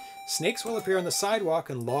 Snakes will appear on the sidewalk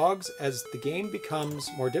and logs as the game becomes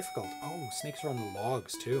more difficult. Oh, snakes are on the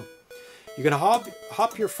logs too. You can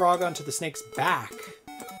hop your frog onto the snake's back,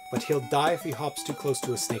 but he'll die if he hops too close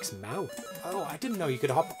to a snake's mouth. Oh, I didn't know you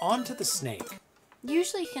could hop onto the snake.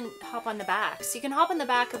 Usually you can hop on the backs. You can hop on the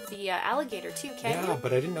back of the alligator too, can't you? Yeah,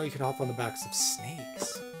 but I didn't know you could hop on the backs of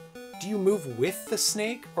snakes. Do you move with the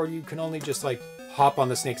snake, or you can only just like hop on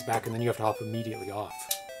the snake's back and then you have to hop immediately off?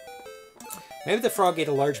 Maybe the frog ate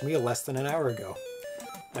a large meal less than an hour ago.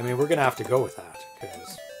 I mean, we're going to have to go with that,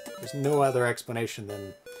 because there's no other explanation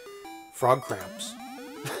than frog cramps.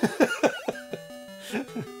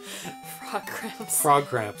 Frog cramps. Frog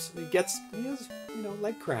cramps. He has,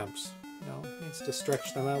 leg cramps. He needs to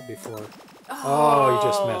stretch them out before. Oh, you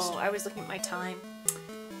just missed. I was looking at my time.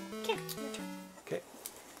 Okay, your turn. Okay.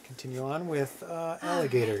 Continue on with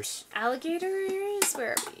alligators. Alligators?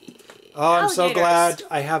 Where are we? Oh, I'm so Alligators. glad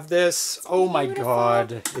I have this. Oh my Beautiful.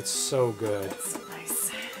 god. It's so good. So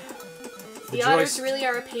nice. The The otters really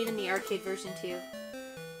are a pain in the arcade version too.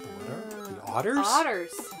 The otters?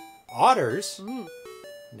 Otters. Otters? Mm.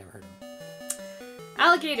 Never heard of them.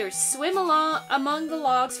 Alligators swim along among the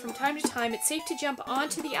logs from time to time. It's safe to jump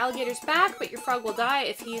onto the alligator's back, but your frog will die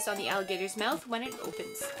if he is on the alligator's mouth when it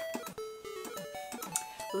opens.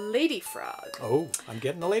 Lady frog. Oh, I'm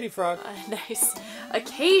getting the lady frog. Nice.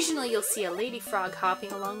 Occasionally you'll see a lady frog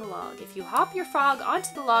hopping along the log. If you hop your frog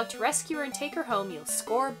onto the log to rescue her and take her home, you'll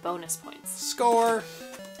score bonus points. Score!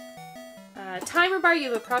 Timer bar,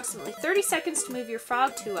 you have approximately 30 seconds to move your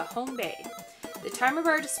frog to a home bay. The timer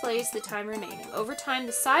bar displays the time remaining. Over time,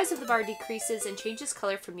 the size of the bar decreases and changes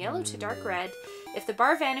color from yellow to dark red. If the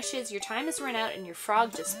bar vanishes, your time has run out and your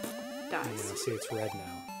frog just dies. Yeah, see, it's red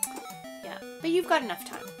now. Yeah, but you've got enough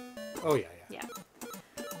time. Oh, yeah.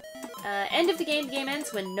 End of the game. The game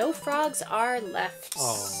ends when no frogs are left.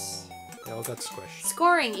 Oh, they all got squished.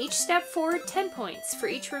 Scoring. Each step forward, 10 points. For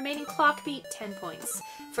each remaining clock beat, 10 points.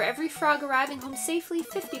 For every frog arriving home safely,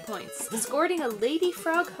 50 points. Escorting a lady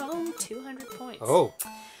frog home, 200 points. Oh,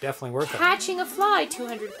 definitely worth it. Catching a fly,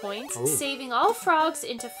 200 points. Ooh. Saving all frogs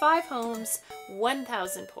into 5 homes,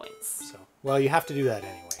 1,000 points. So, well, you have to do that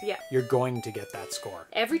anyway. Yeah. You're going to get that score.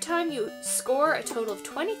 Every time you score a total of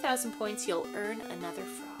 20,000 points, you'll earn another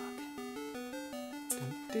frog.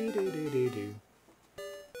 Do.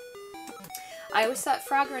 I always thought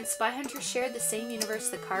Frogger and Spy Hunter shared the same universe.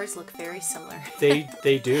 The cars look very similar. They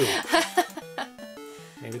do.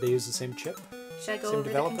 Maybe they use the same chip. Should I go Same over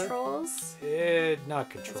developer? the controls? Not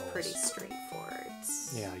controls. It's pretty straightforward.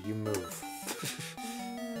 Yeah, you move.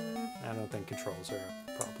 I don't think controls are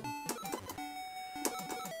a problem.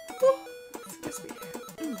 Excuse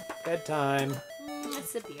me. Bedtime.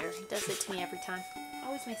 It's the beer. It does it to me every time.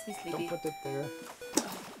 Always makes me sleepy. Don't put it there.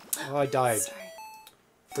 Oh, I died. Sorry.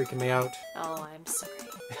 Freaking me out. Oh, I'm sorry.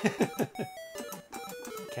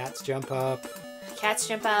 Cats jump up. Cats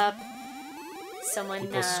jump up. Someone,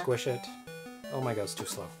 People squish it. Oh my god, it's too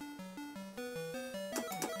slow.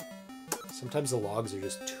 Sometimes the logs are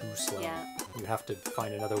just too slow. Yeah. You have to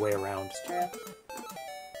find another way around. It's true.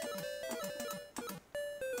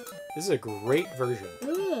 This is a great version.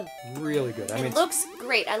 Really good. I mean, It looks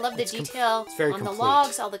great. I love the detail it's very on the complete.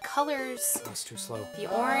 logs, all the colors, it's too slow. the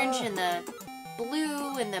orange and the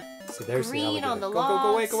blue and the See, there's green the on the alligator.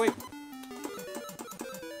 Go away, logs. go away.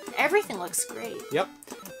 Everything looks great. Yep.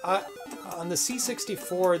 On the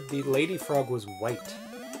C64, the lady frog was white.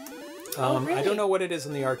 Oh, really? I don't know what it is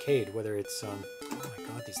in the arcade, whether it's... oh my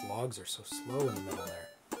god, these logs are so slow in the middle there.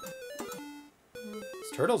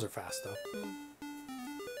 These turtles are fast, though.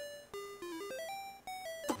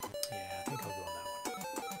 Yeah, I think I'll go on that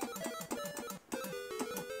one.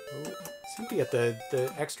 Oh, seem to get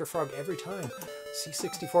the extra frog every time.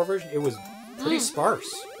 C64 version, it was pretty sparse.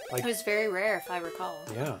 Like, It was very rare, if I recall.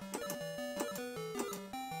 yeah.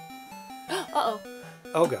 Uh-oh.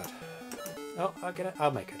 Oh god. Oh, I'll get it.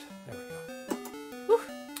 I'll make it. There we go.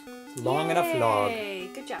 Long enough log. Yay,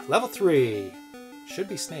 good job. Level 3. Should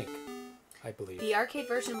be snake, I believe. The arcade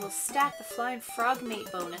version will stack the flying frog mate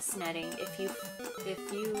bonus netting if you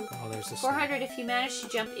Oh, there's the 400 snake. if you manage to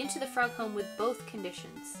jump into the frog home with both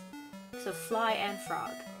conditions. So fly and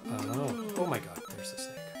frog. Oh my god, there's the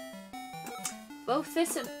snake. Both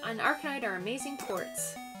this and Arkanoid are amazing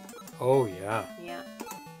ports. Oh yeah. Yeah.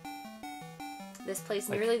 This plays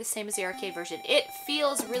nearly the same as the arcade version. It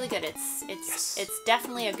feels really good. It's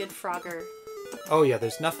definitely a good Frogger. Oh yeah,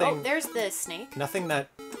 there's nothing. Oh, there's the snake. Nothing that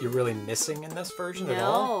you're really missing in this version at No.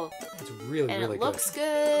 all. It's really, And really it good. looks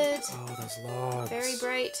good. Oh, those logs. Very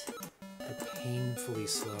bright. They're painfully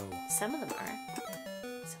slow. Some of them are.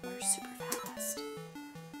 Some are super fast.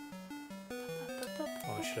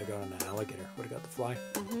 Oh, I should have gone on the alligator. Would have got the fly.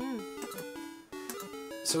 Mm-hmm.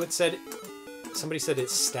 So it said, somebody said it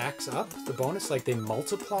stacks up, the bonus, like they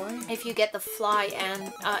multiply? If you get the fly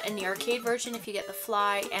and, in the arcade version, if you get the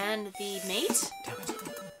fly and the mate,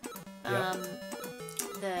 Damn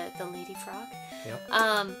it. the lady frog. Yep.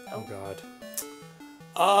 Oh God.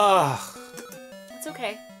 Ah. It's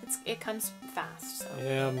okay. It comes fast, so.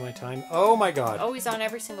 Yeah, my time. Oh my God. Always on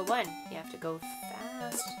every single one. You have to go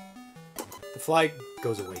fast. The fly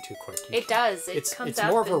goes away too quick. It does. It comes It's up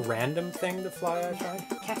more of a and- random thing, the fly, I find.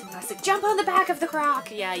 Captain Plastic, jump on the back of the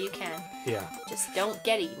croc! Yeah, you can. Yeah. Just don't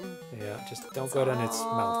get eaten. Yeah, just don't go down its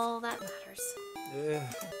mouth. All that matters.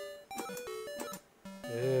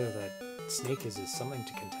 That snake is something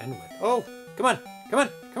to contend with. Oh, come on, come on,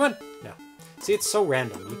 come on. No. See, it's so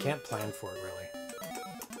random. You can't plan for it, really.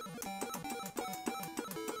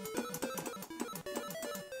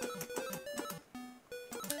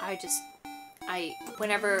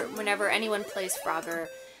 Whenever anyone plays Frogger,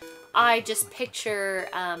 I just picture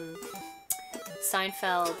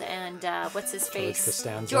Seinfeld and what's his face?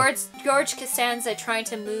 Costanza. George Costanza trying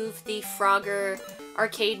to move the Frogger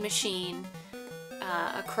arcade machine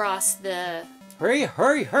across the Hurry,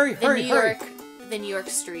 hurry, hurry, hurry, hurry. The New York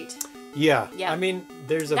street. Yeah. Yeah. I mean,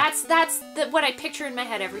 there's a... That's what I picture in my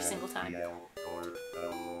head every single time.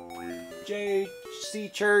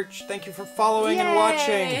 JC Church, thank you for following and Yay!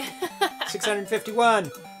 watching. 651.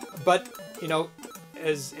 But, you know,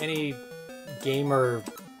 as any gamer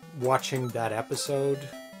watching that episode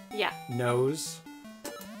Yeah. knows,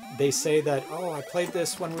 they say that, oh, I played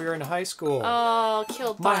this when we were in high school. Oh,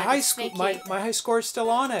 killed by my high the school, snakey. my high score is still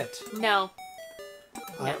on it. No.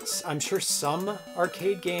 No. I'm sure some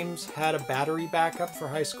arcade games had a battery backup for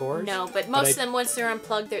high scores. No, but most of them, once they're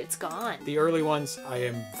unplugged, it's gone. The early ones, I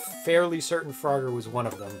am fairly certain Frogger was one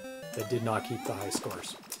of them that did not keep the high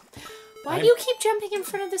scores. Why do you keep jumping in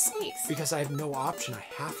front of the snakes? Because I have no option. I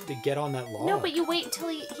have to get on that log. No, but you wait until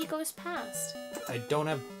he goes past. I don't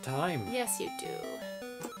have time. Yes, you do.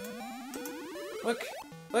 Look,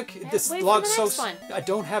 Yeah, this wait for log's the so... next one. I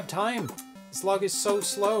don't have time. This log is so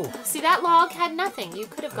slow. See, that log had nothing. You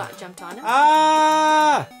could have jumped on it.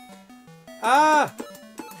 Ah! Ah!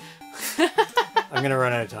 I'm gonna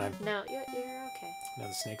run out of time. No, you're okay. Now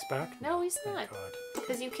the snake's back? No, he's Thank not. God.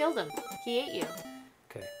 Because you killed him. He ate you.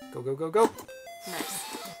 Okay, go, go, go, go.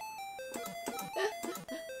 Nice.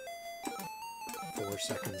 4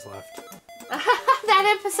 seconds left.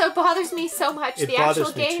 That episode bothers me so much. It the actual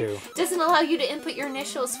bothers me game too. doesn't allow you to input your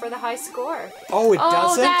initials for the high score. Oh, it Oh,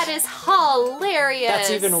 doesn't? that is hilarious.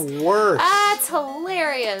 That's even worse. That's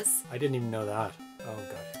hilarious. I didn't even know that. Oh,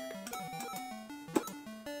 God.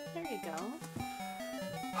 There you go.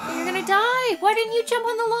 You're gonna die. Why didn't you jump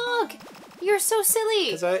on the log? You're so silly.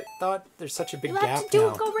 Because I thought there's such a big You gap have to do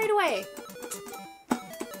now. it. Go right away.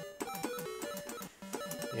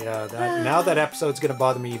 Yeah, now that episode's gonna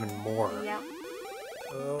bother me even more. Yeah.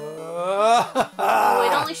 Oh, Oh,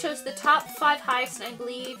 it only shows the top 5 highest, and I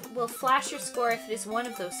believe will flash your score if it is one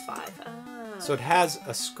of those 5. Ah. So it has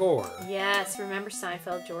a score. Yes, remember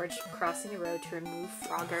Seinfeld, George crossing the road to remove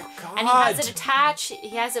Frogger. God. And he has it attached,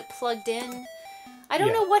 he has it plugged in. I don't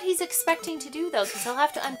Yeah. know what he's expecting to do, though, because he'll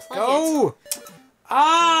have to unplug Go!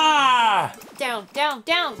 Ah! it. Down, down,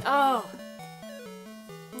 down. Oh.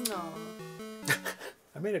 No.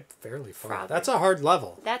 I made it fairly far. Frogger. That's a hard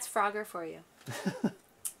level. That's Frogger for you.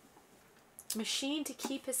 Machine to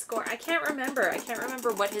keep his score. I can't remember. I can't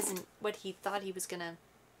remember what he thought he was gonna...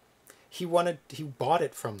 He bought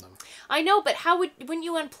it from them. I know, but wouldn't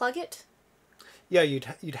you unplug it? Yeah, you'd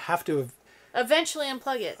have to have... Eventually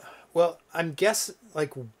unplug it. Well, I'm guessing,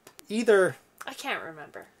 like, either... I can't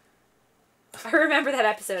remember. I remember that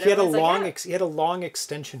episode. He had Everyone's a long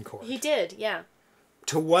extension cord. He did, yeah.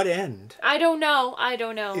 To what end? I don't know.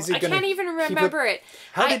 Is he I gonna can't even keep remember it.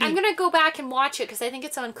 How did I'm he- going to go back and watch it because I think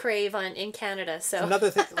it's on Crave in Canada. So Another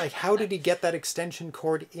thing, like, how did he get that extension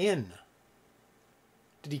cord in?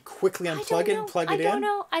 Did he quickly unplug it and plug it in?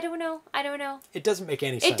 I don't know. It doesn't make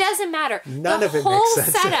any sense. It doesn't matter. None of it whole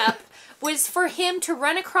makes sense. setup was for him to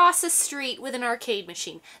run across the street with an arcade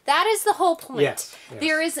machine. That is the whole point. Yes.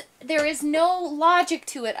 There is no logic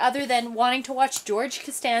to it other than wanting to watch George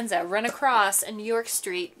Costanza run across a New York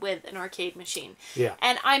street with an arcade machine. Yeah.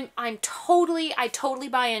 And I totally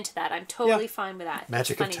buy into that. I'm totally fine with that.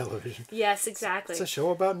 Magic of television. Yes, exactly. It's a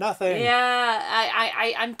show about nothing.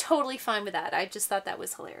 Yeah, I'm totally fine with that. I just thought that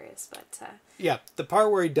was hilarious, but yeah, the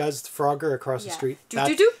part where he does Frogger across the street.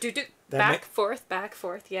 Back, forth.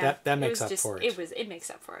 Yeah, that makes up for it. It makes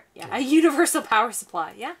up for it. Yeah, a universal power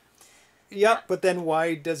supply. Yeah. Yeah, but then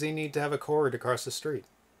why does he need to have a cord across the street?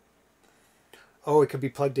 Oh, it could be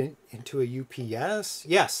plugged into a UPS.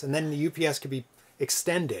 Yes, and then the UPS could be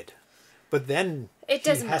extended, but then he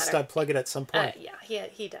has to plug it at some point. Yeah,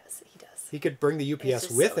 he does. He could bring the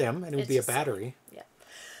UPS with him, and it would be a battery. Silly. Yeah.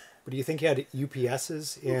 But do you think he had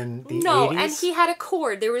UPSs in the 80s? No, and he had a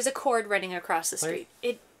cord. There was a cord running across the street.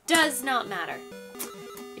 It does not matter.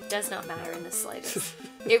 It does not matter in the slightest.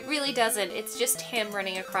 It really doesn't. It's just him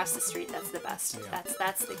running across the street. That's the best. Yeah.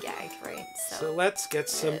 That's the gag, right? So let's get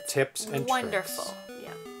some tips and wonderful. tricks.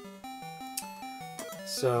 Yeah.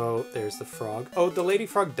 So there's the frog. Oh, the Lady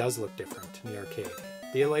Frog does look different in the arcade.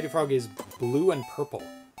 The Lady Frog is blue and purple.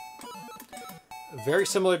 Very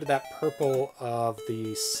similar to that purple of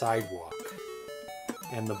the sidewalk.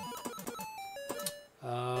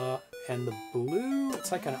 And the blue,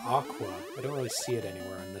 it's like an aqua. I don't really see it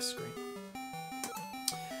anywhere on this screen.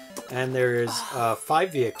 And there is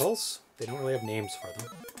 5 vehicles. They don't really have names for them.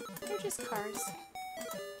 They're just cars.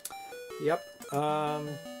 Yep.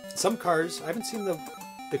 Some cars, I haven't seen the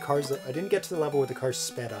cars that, I didn't get to the level where the cars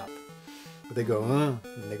sped up. But they go, and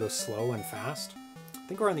they go slow and fast. I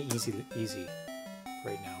think we're on the easy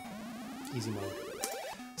right now. Easy mode.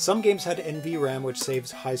 Some games had NVRAM, which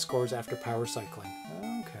saves high scores after power cycling.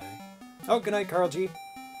 Okay. Oh, good night, Carl G.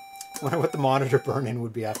 Wonder what the monitor burn-in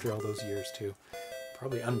would be after all those years, too.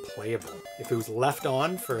 Probably unplayable. If it was left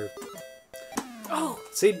on for... Oh!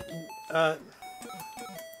 See,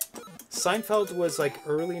 Seinfeld was like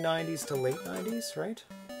early 90s to late 90s, right?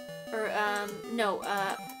 Or, no,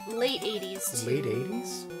 late 80s to... Late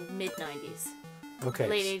 80s? Mid-90s. Okay.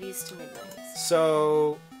 Late 80s to mid-90s.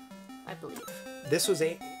 So... I believe. This was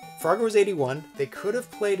Frogger was 81. They could have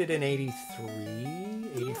played it in 83,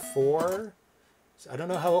 84. I don't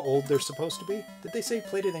know how old they're supposed to be. Did they say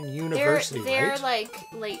played it in university, they're right? like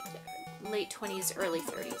late 20s, early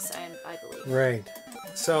 30s, I believe. Right.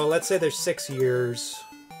 So let's say there's 6 years.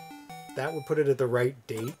 That would put it at the right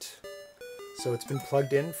date. So it's been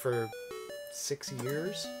plugged in for 6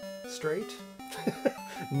 years straight.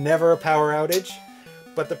 Never a power outage.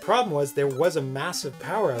 But the problem was there was a massive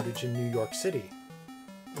power outage in New York City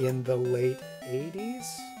in the late 80s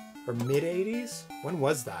or mid 80s. When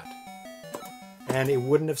was that? And it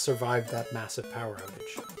wouldn't have survived that massive power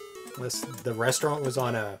outage unless the restaurant was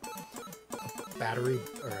on a battery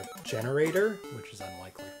or a generator, which is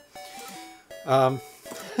unlikely.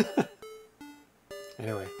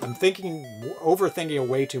 Anyway, I'm overthinking it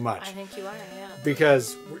way too much. I think you are, yeah.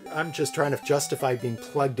 Because I'm just trying to justify being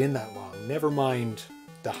plugged in that long. Never mind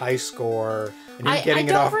the high score and him getting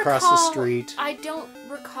it off across the street. I don't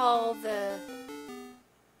recall the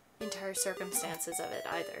entire circumstances of it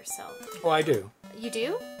either, so... Oh, I do. You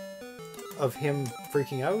do? Of him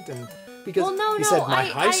freaking out and... Because well, he said my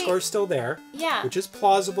high score's still there. Yeah. Which is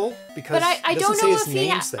plausible because but I it don't doesn't know say his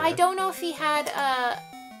name's there. I don't know if he had,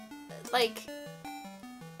 like,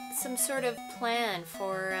 some sort of plan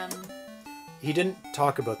for, He didn't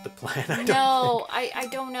talk about the plan, I don't think. I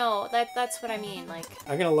don't know. That's what I mean, like...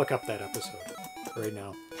 I'm going to look up that episode right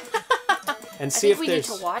now. And see if there's... I think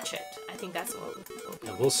we need to watch it. I think that's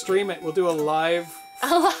what we'll stream it. We'll do a live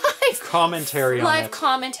commentary on it. Live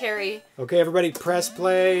commentary. Okay, everybody, press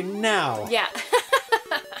play now. Yeah.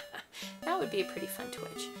 That would be a pretty fun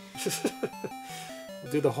Twitch.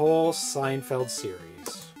 We'll do the whole Seinfeld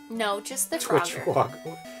series. No, just the Twitch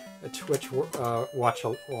Frogger. A Twitch watch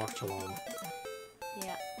along.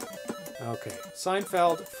 Yeah. Okay,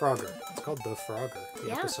 Seinfeld Frogger. It's called The Frogger,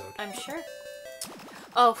 the episode. I'm sure.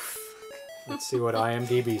 Oh, Let's see what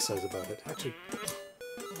IMDb says about it. Actually,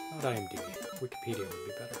 not IMDb. Wikipedia would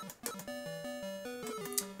be better.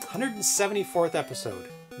 174th episode,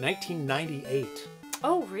 1998.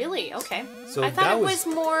 Oh, really? Okay. So I thought that it was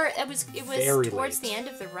more. It was towards late. the end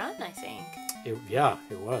of the run, I think. It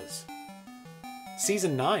was.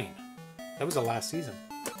 Season 9. That was the last season.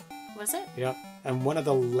 Was it? Yeah, and one of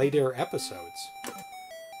the later episodes.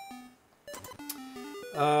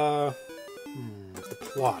 The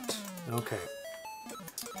plot. Okay.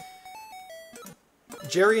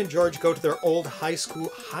 Jerry and George go to their old high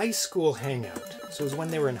school hangout. So it was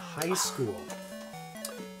when they were in high school.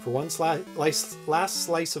 For one last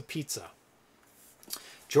slice of pizza.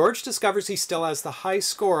 George discovers he still has the high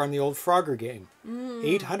score on the old Frogger game.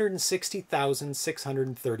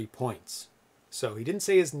 860,630 points. So he didn't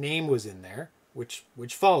say his name was in there, which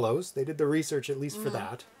follows. They did the research at least for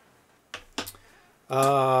that.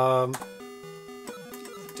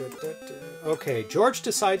 Okay, George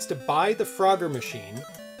decides to buy the Frogger machine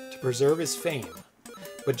to preserve his fame.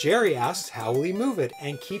 But Jerry asks how will he move it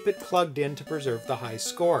and keep it plugged in to preserve the high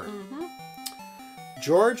score.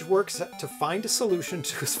 George works to find a solution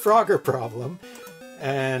to his Frogger problem.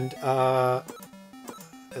 And,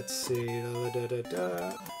 let's see. He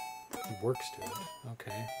works to it.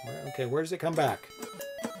 Okay. Okay, where does it come back?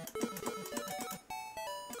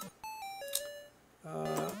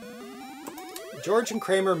 George and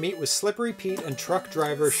Kramer meet with Slippery Pete and truck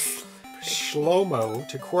driver Shlomo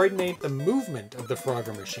to coordinate the movement of the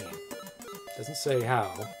Frogger machine. Doesn't say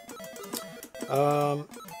how.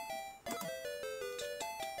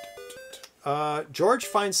 George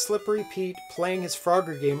finds Slippery Pete playing his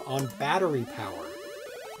Frogger game on battery power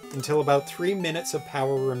until about 3 minutes of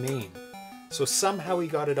power remain. So somehow he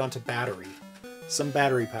got it onto battery. Some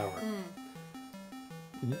battery power.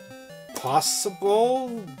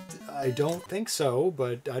 Possible? I don't think so,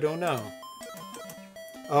 but I don't know.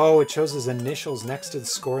 Oh, it shows his initials next to the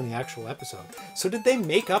score in the actual episode. So did they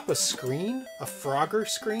make up a screen? A Frogger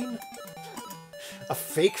screen? A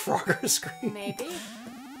fake Frogger screen? Maybe.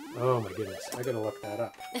 Oh my goodness, I gotta look that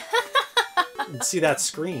up. And see that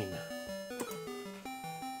screen.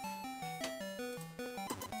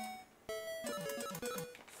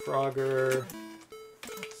 Frogger,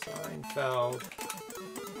 Seinfeld.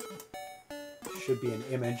 Should be an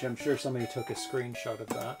image. I'm sure somebody took a screenshot of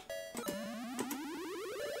that.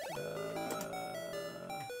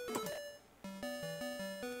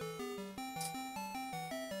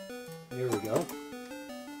 Here we go.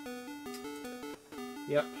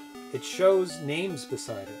 Yep. It shows names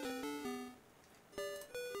beside it.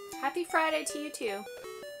 Happy Friday to you too.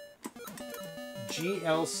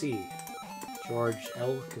 GLC. George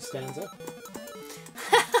L. Costanza.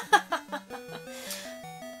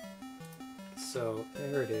 So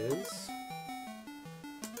there it is.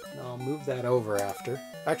 And I'll move that over after.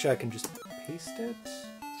 Actually, I can just paste it.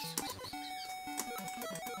 I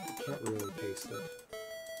can't really paste it.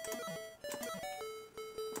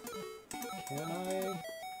 Can I?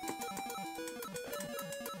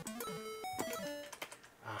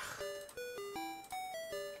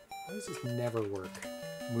 Why does this never work?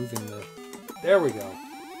 Moving the... There we go.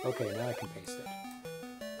 Okay, now I can paste it.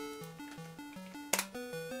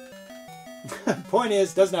 Point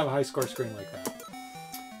is, doesn't have a high score screen like that.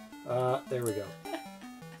 There we go.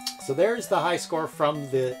 So there's the high score from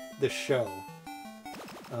the show.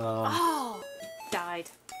 Oh,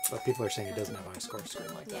 died. But people are saying it doesn't have a high score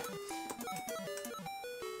screen like that.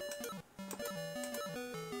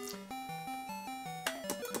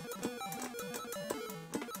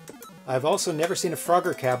 I've also never seen a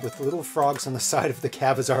Frogger cab with little frogs on the side of the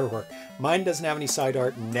cab as artwork. Mine doesn't have any side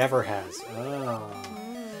art, never has. Oh.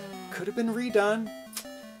 Could have been redone.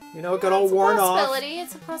 You know, it got all worn off.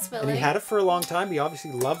 It's a possibility. And he had it for a long time. He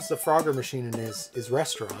obviously loves the Frogger machine in his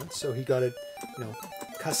restaurant, so he got it, you know,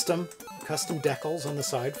 custom decals on the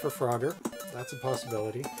side for Frogger. That's a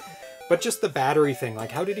possibility. But just the battery thing,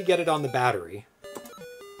 like how did he get it on the battery?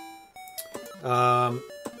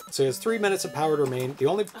 So he has 3 minutes of power to remain. The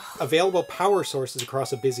only available power source is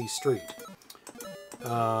across a busy street.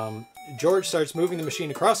 George starts moving the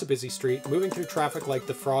machine across a busy street, moving through traffic like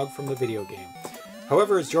the frog from the video game.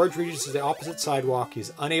 However, as George reaches the opposite sidewalk,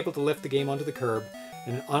 he's unable to lift the game onto the curb,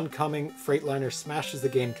 and an oncoming Freightliner smashes the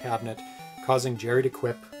game cabinet, causing Jerry to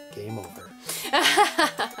quip, "Game over."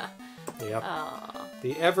 Yep. Aww.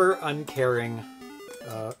 The ever uncaring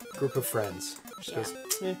group of friends. Just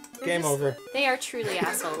goes, game over. They are truly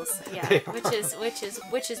assholes. Yeah, which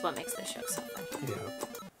is what makes this show so funny. Yeah.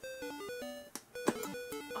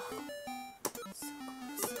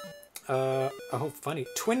 Oh, funny.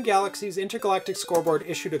 Twin Galaxies Intergalactic Scoreboard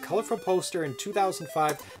issued a colorful poster in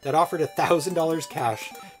 2005 that offered $1,000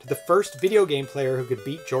 cash to the first video game player who could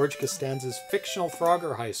beat George Costanza's fictional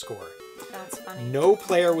Frogger high score. That's funny. No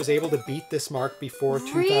player was able to beat this mark before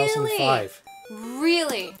 2005.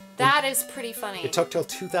 Really? That is pretty funny. It took till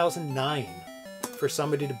 2009 for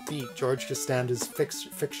somebody to beat George Costanza's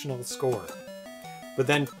fictional score. But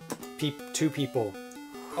then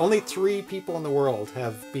only 3 people in the world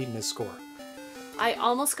have beaten his score. I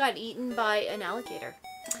almost got eaten by an alligator.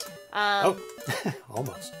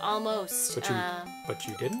 Almost. Almost. But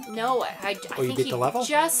you didn't? No, I you think beat he the level?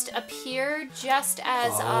 just appeared just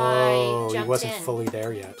as I jumped he wasn't in. fully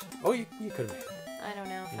there yet. Oh, you could have made it. I don't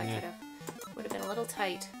know if I could have. Would have been a little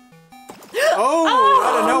tight. Oh,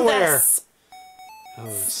 out of nowhere! This. Oh,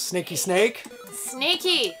 snaky snake.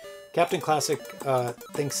 Snaky. Captain Classic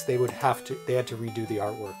thinks they had to redo the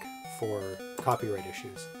artwork for copyright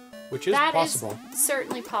issues, which is possible. That is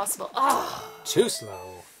certainly possible. Oh, too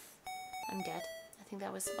slow. I'm dead. I think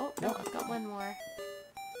that was. Oh no, I've got one more.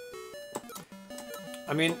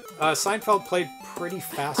 I mean, Seinfeld played pretty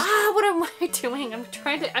fast. What am I doing?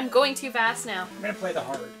 I'm going too fast now. I'm gonna play the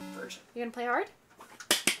hard version. You're gonna play hard?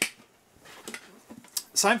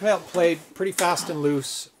 Seinfeld played pretty fast and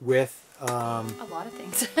loose with a lot of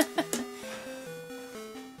things.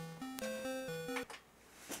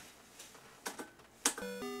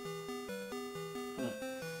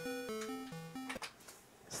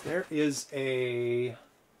 There is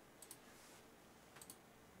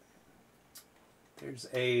there's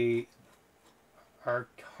a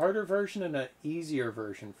harder version and an easier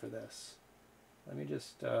version for this. Let me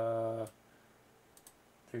just you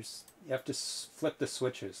have to flip the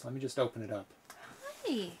switches. Let me just open it up.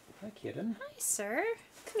 Hi. Hi, kitten. Hi, sir.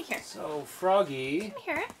 Come here. So Froggie. Come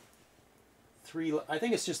here. 3. I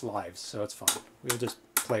think it's just lives, so it's fine. We'll just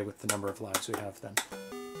play with the number of lives we have then.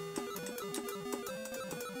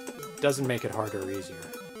 Doesn't make it harder or easier.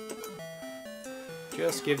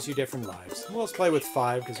 Just gives you different lives. Well, let's play with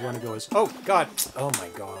 5 because we want to go as... Oh, God. Oh, my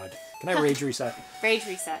God. Can I rage reset? Rage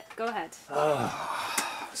reset. Go ahead.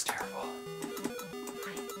 That was terrible.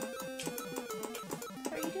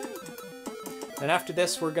 How are you doing? And after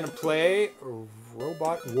this, we're going to play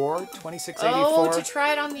Robot War 2684. Oh, to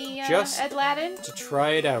try it on the Just Ed Laddin? to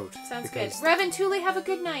try it out. Sounds good. Rev and Thule, have a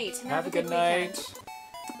good night. And have a good weekend. night.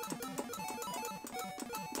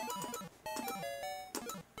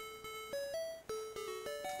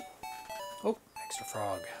 Oh, extra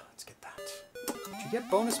frog. Let's get that. Did you get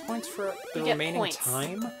bonus points for the remaining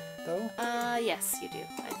time, though? Yes, you do,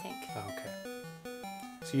 I think. Oh, okay.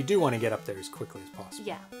 So you do want to get up there as quickly as possible.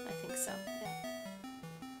 Yeah, I think so. Yeah.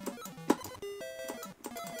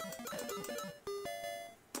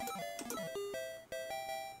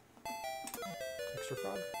 Extra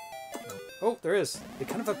frog? No. Oh, there is. They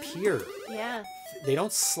kind of appear. Yeah. They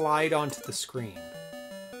don't slide onto the screen.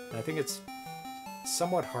 And I think it's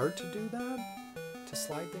somewhat hard to do that. To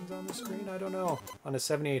slide things on the screen? I don't know. On a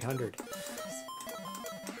 7800.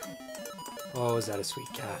 Oh, is that a sweet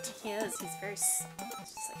cat? He is. He's very... He's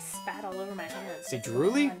just like spat all over my hands. Is he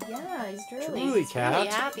drooly? Yeah, he's drooly. Drooly he's cat. really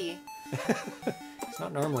happy. It's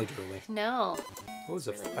not normally drooly. No. Oh, it's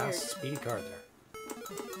a really fast, weird. speedy car there.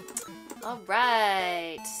 All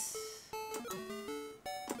right.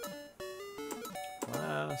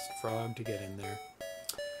 Last frog to get in there.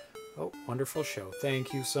 Oh, wonderful show.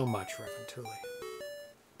 Thank you so much, Reverend Thule.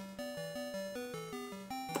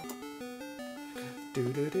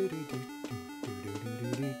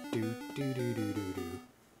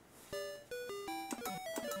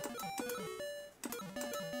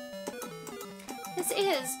 This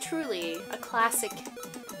is truly a classic.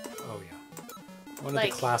 Oh yeah, one of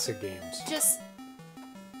the classic games. Just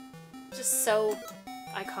so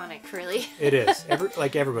iconic, really. It is.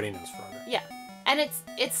 Everybody knows Frogger. Yeah, and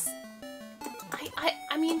it's.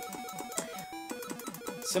 I mean.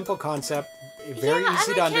 Simple concept, very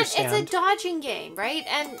easy to understand. It's a dodging game, right?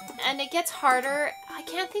 And it gets harder. I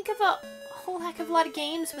can't think of a whole heck of a lot of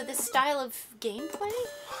games with this style of gameplay.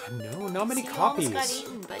 No, not many He copies. almost got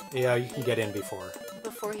eaten, but yeah, you can get in before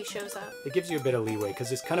he shows up. It gives you a bit of leeway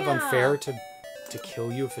because it's kind of unfair to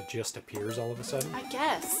kill you if it just appears all of a sudden. I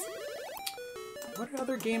guess. What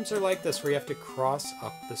other games are like this where you have to cross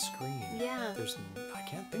up the screen? Yeah. I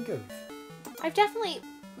can't think of.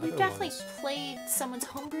 We've definitely played someone's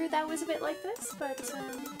homebrew that was a bit like this, but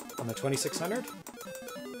on the 2600.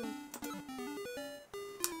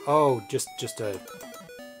 Oh, just a.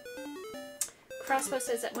 Crossbow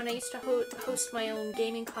says that when I used to host my own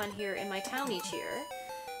gaming con here in my town each year,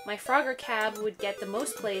 my Frogger cab would get the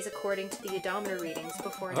most plays according to the odometer readings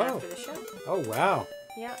before and after the show. Oh, wow.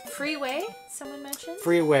 Yeah. Freeway, someone mentioned.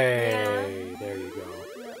 Freeway. Yeah. There you go.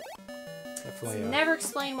 Yeah. Definitely. Never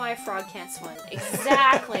explain why a frog can't swim.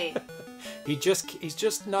 Exactly. He's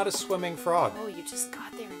just not a swimming frog. Oh, you just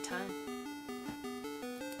got there in time.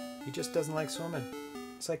 He just doesn't like swimming.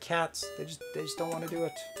 It's like cats. They just don't want to do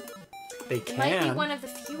it. They can. It might be one of the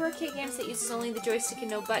few arcade games that uses only the joystick and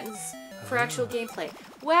no buttons for actual gameplay.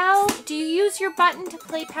 Well, do you use your button to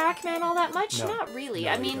play Pac-Man all that much? No. Not really. No,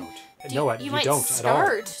 I mean, you might don't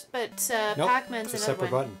start, at all. but Nope, Pac-Man's it's a another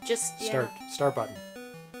separate one. button. Just Start button.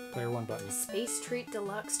 Player 1 button. Space Treat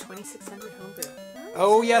Deluxe 2600 Homebrew.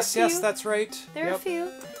 Oh, yes, yes, that's right. There are a few.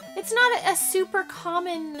 It's not a super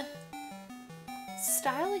common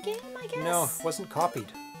style of game, I guess? No, it wasn't copied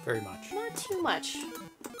very much. Not too much.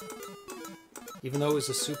 Even though it was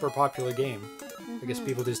a super popular game, I guess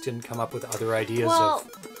people just didn't come up with other ideas Well,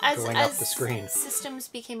 of going up the screen. as systems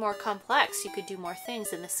became more complex, you could do more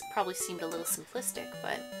things, and this probably seemed a little simplistic,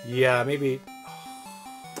 but... Yeah, maybe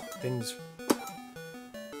things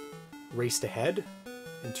raced ahead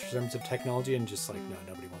in terms of technology and just like, no,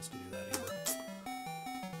 nobody wants to do that anymore.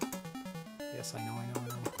 Yes, I know.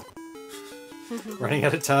 Running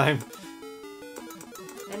out of time.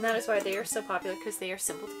 And that is why they are so popular, because they are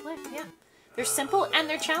simple to play, yeah. They're simple and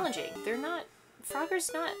they're challenging. They're not...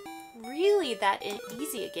 Frogger's not really that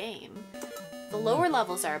easy a game. The lower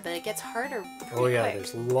levels are, but it gets harder pretty Oh yeah, quick.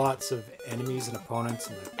 there's lots of enemies and opponents.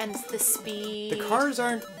 And the speed... The cars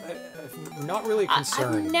aren't... not really a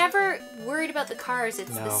concern. I'm never worried about the cars.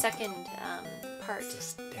 It's No. the second part.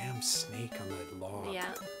 This damn snake on the log.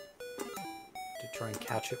 Yeah. To try and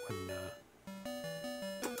catch it when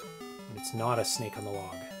it's not a snake on the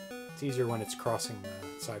log. It's easier when it's crossing the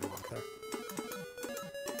sidewalk there.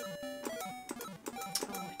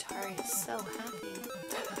 Oh, Atari is so happy.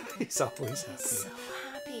 He's always happy. He's so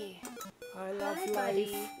happy. I love Hi, life.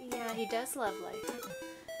 buddy. Yeah, he does love life.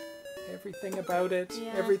 Everything about it.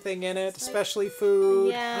 Yeah. Everything in it, It's like- especially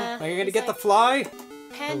food. Yeah, Are you going to he's get the like- fly?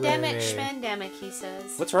 Pandemic, Hooray. schmandemic, he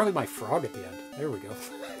says. What's wrong with my frog at the end? There we go.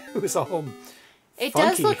 It was all It funky.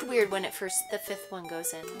 does look weird when the fifth one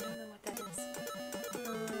goes in. I don't know what that is.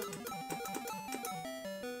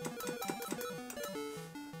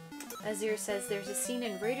 Azir says there's a scene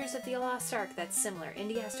in Raiders of the Lost Ark that's similar.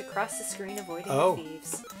 Indy has to cross the screen avoiding Oh. the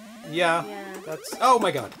thieves. Yeah, Yeah. that's... Oh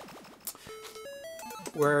my god.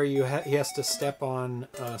 Where he has to step on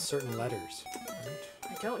certain letters.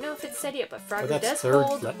 I don't know if it's said yet, but Froggie that's does third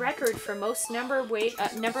hold record for most number of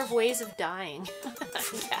ways of dying.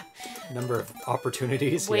 Yeah. Number of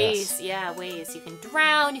opportunities, Ways, yes. yeah, ways. You can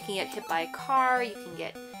drown, you can get hit by a car, you can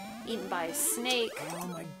get eaten by a snake. Oh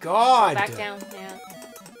my god! Back down, yeah.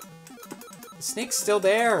 The snake's still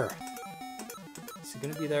there. Is he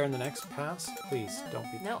going to be there in the next pass? Please, don't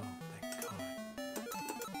be... No. Oh, thank god.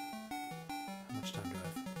 How much time do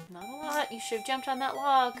I have? Not a lot. You should have jumped on that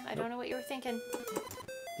log. I don't know what you were thinking.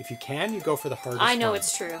 If you can, you go for the hardest I know one.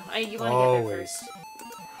 it's true. You want to get there Always. first.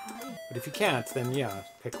 But if you can't, then yeah,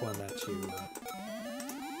 pick one that you...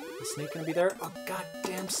 the snake going to be there? Oh,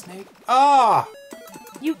 goddamn snake. Ah!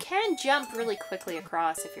 You can jump really quickly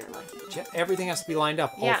across if you're lucky. Everything has to be lined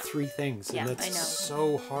up, Yeah. all three things, Yeah, and that's I know.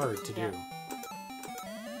 so hard to Yeah. do.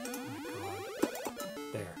 Oh my god.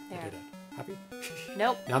 There, I There. did it. Happy?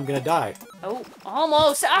 Nope. Now I'm gonna die. Oh,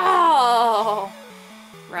 almost. Oh!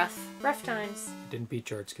 Rough times. I didn't beat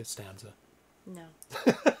George Costanza. No.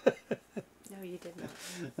 No, you did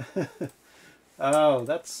not. Oh,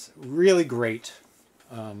 that's really great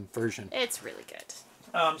version. It's really good.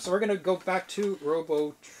 So we're gonna go back to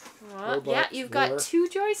Robot Yeah, you've got War. 2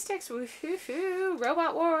 joysticks. Woohoo!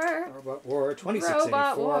 Robot War. Robot War 2684.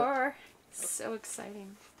 Robot War. So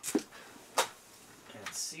exciting.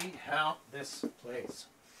 Let's see how this plays.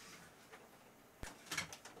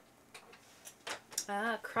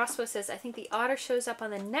 Crossbow says, I think the otter shows up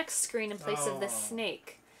on the next screen in place of the Oh.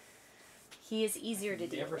 snake. He is easier to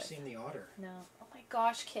Have you deal ever with. seen the otter? No. Oh my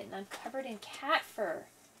gosh, kitten, I'm covered in cat fur.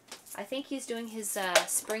 I think he's doing his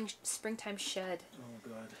springtime shed. Oh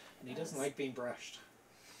god. And he doesn't like being brushed.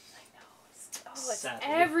 I know. It's Sadly.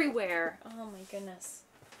 everywhere. Oh my goodness.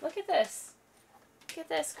 Look at this. Look at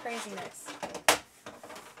this craziness. Bad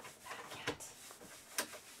cat.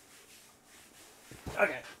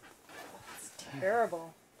 Okay. It's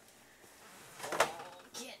terrible. Oh,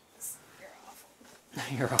 kittens. You're awful.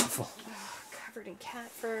 You're awful. Covered in cat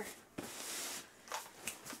fur.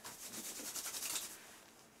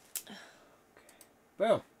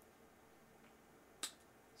 Boom.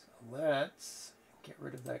 So let's get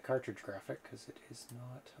rid of that cartridge graphic because it is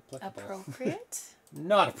not applicable. Appropriate?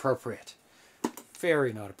 Not appropriate.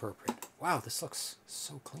 Very not appropriate. Wow, this looks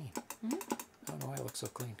so clean. Mm-hmm. I don't know why it looks so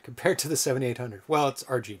clean compared to the 7800. Well, it's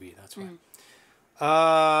RGB, that's why.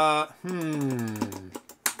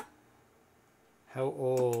 How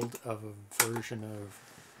old of a version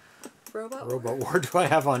of Robot Robot War do I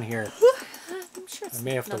have on here? I'm sure it's I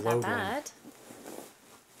may have to not load that one. bad.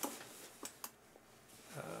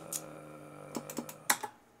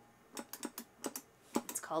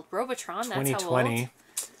 It's called Robotron. That's how 2020. old.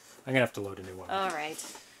 I'm going to have to load a new one. All right.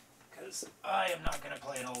 Because I am not going to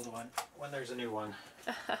play an old one when there's a new one.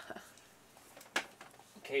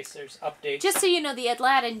 case there's updates. Just so you know, the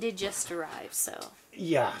Aladdin did just arrive, so...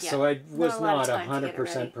 Yeah, Yeah, so I was not a lot not of time to get it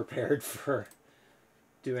ready. 100% prepared for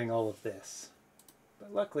doing all of this.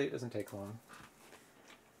 But luckily it doesn't take long.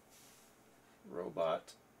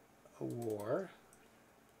 Robot War.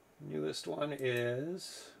 Newest one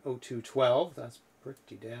is 0212. That's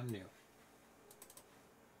pretty damn new.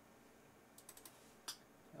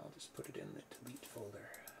 I'll just put it in the delete folder.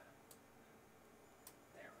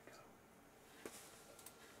 There we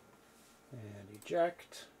go. And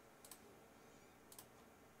eject.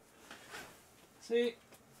 See?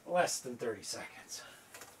 Less than 30 seconds.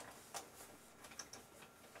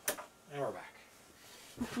 And we're back.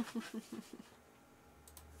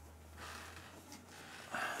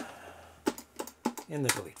 In the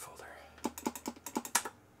delete folder.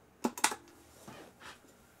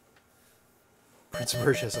 Prince of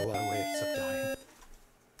Persia has a lot of ways of dying.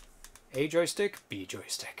 A joystick, B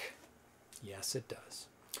joystick. Yes, it does.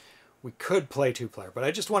 We could play 2-player, but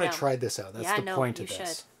I just want to try this out. That's the point of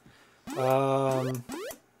this.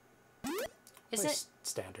 Is it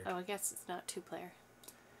standard? Oh, I guess it's not 2-player.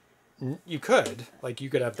 You could, like, you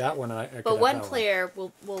could have that one. And I could But have one that player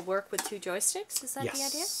will work with 2 joysticks. Is that the idea?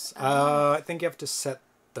 Yes. I think you have to set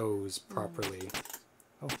those properly.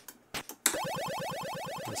 Oh,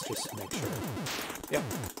 let's just make sure. Yep.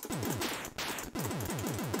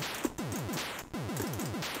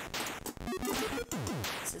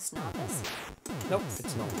 Is this novice? Nope,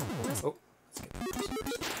 it's not. Oh, let's get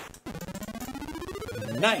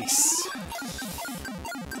that. Nice.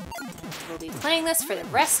 We'll be playing this for the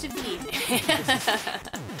rest of the evening.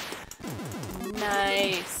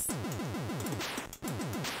 Nice.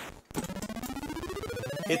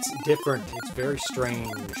 It's different. It's very strange.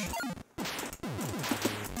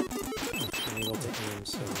 I'm able to aim,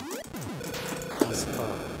 so this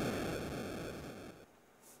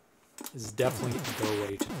is definitely the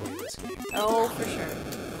way to play this game. Oh, for sure.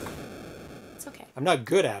 It's okay. I'm not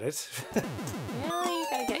good at it. Well, you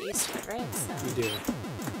gotta get used to it, right? So. You do.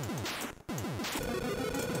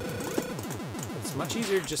 It's much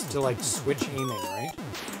easier just to like switch aiming, right?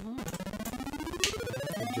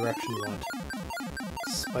 The direction you want.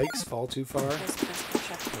 Spikes fall too far.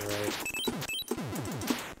 Alright.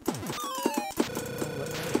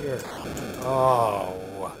 Oh, here. Oh.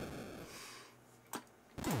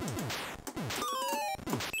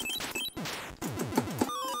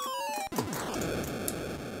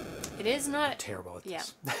 It is not Terrible at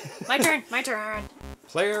this. Yeah. My turn. My turn.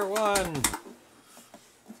 Player 1.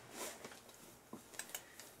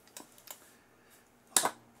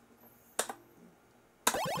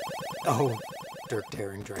 Oh, Dirk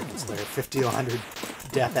Daring Dragon Slayer. 50 to 100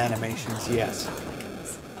 death animations, yes. Oh my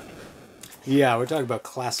goodness. Yeah, we're talking about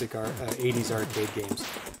classic 80s arcade games.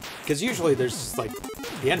 Because usually there's just like,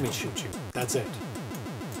 the enemies shoot you. That's it.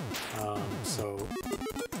 So,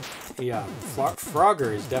 yeah,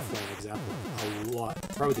 Frogger is definitely an example of a lot,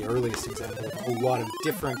 probably the earliest example of a lot of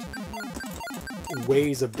different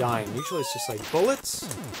ways of dying. Usually it's just like bullets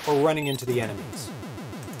or running into the enemies.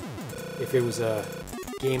 If it was a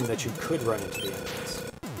game that you could run into the enemies,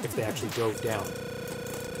 if they actually drove down.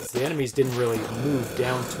 Because the enemies didn't really move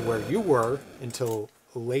down to where you were until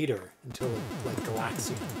later, until like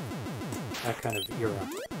Galaxian. That kind of era.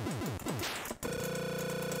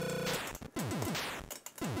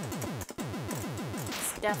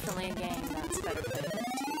 It's definitely a game that's better played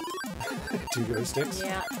with 2 joysticks?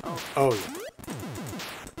 Yeah. Oh. Oh, yeah.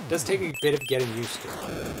 It does take a bit of getting used to.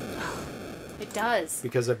 It does.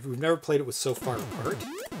 Because we've never played it with so far apart.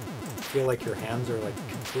 I feel like your hands are like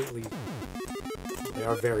completely... They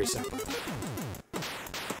are very separate.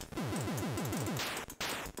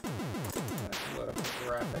 Load up the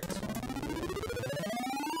graphics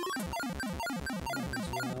as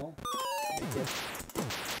well. Make it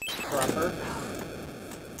proper.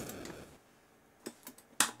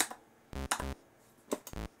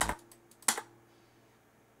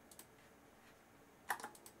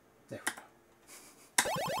 There we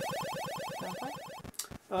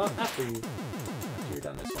go. After you're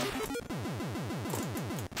done this one.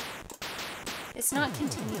 It's not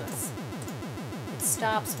continuous. It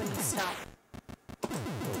stops when you stop. Well,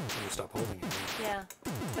 when you stop holding it. Yeah.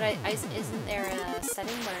 But isn't there a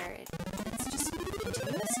setting where it's just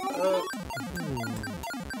continuous? I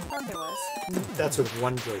thought there was. That's with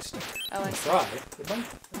one joystick. Oh, I see. Try it. It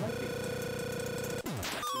might be.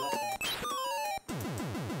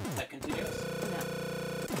 That continuous? No.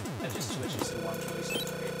 That just switches to one joystick,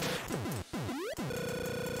 right?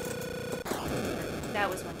 That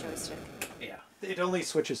was one joystick. Yeah. It only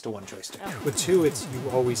switches to one joystick. Oh. With 2, it's you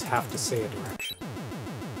always have to say a direction.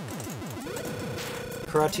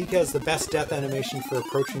 Karateka has the best death animation for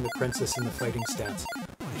approaching the princess in the fighting stance.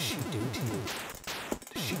 What does she do to you?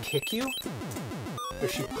 Does she kick you? Or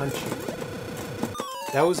does she punch you?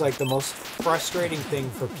 That was like the most frustrating thing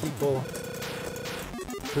for people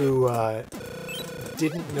who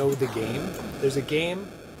didn't know the game. There's a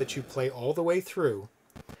game that you play all the way through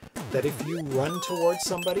that if you run towards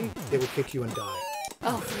somebody, they will kick you and die.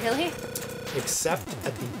 Oh, really? Except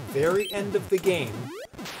at the very end of the game,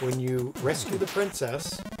 when you rescue the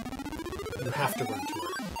princess, you have to run to her.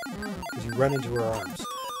 Because you run into her arms.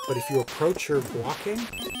 But if you approach her walking,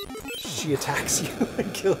 she attacks you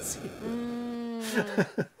and kills you.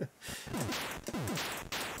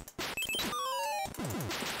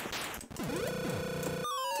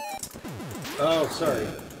 Oh, sorry.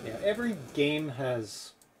 Yeah, every game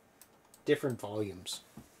has different volumes,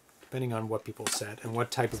 depending on what people set and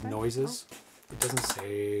what type of noises. It doesn't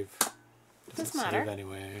save. Doesn't matter. Save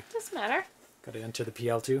anyway. Doesn't matter. Got to enter the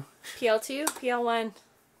PL2. PL2, PL1.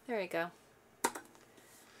 There you go.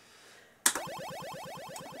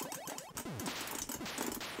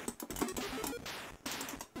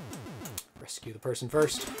 Rescue the person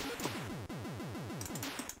first.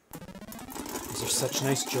 These are such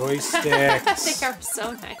nice joysticks. They are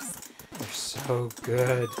so nice. They're so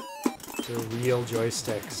good. They're real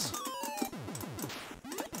joysticks.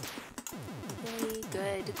 Really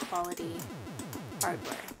good quality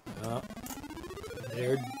hardware. Oh,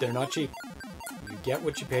 they're not cheap. You get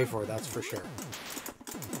what you pay for, that's for sure.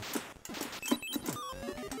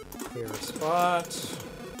 Clear a spot.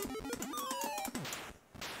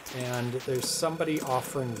 And there's somebody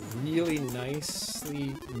offering really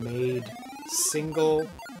nicely made single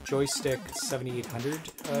joystick 7800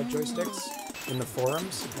 joysticks in the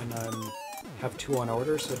forums, and have two on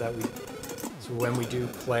order so that when we do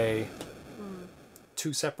play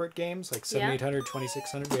two separate games, like 7800,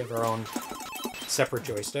 2600, we have our own separate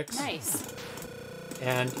joysticks. Nice.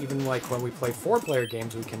 And even like when we play 4-player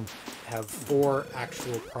games, we can have 4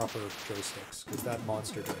 actual proper joysticks, because that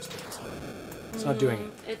monster joystick is not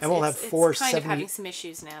doing it. And we'll have 4 it's kind of having some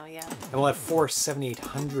issues now, yeah. And we'll have 4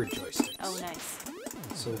 7800 joysticks. Oh, nice.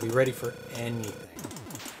 So we'll be ready for anything.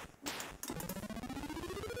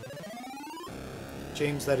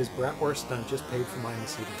 James, that is bratwurst, and I just paid for mine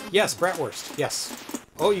this evening. Yes, bratwurst. Yes.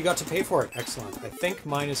 Oh, you got to pay for it. Excellent. I think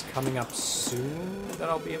mine is coming up soon that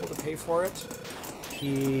I'll be able to pay for it.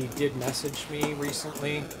 He did message me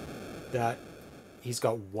recently that he's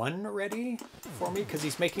got one ready for me, because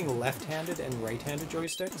he's making left-handed and right-handed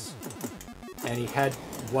joysticks. And he had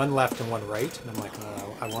one left and one right, and I'm like,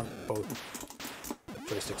 no, I want both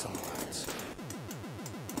joysticks on the left. So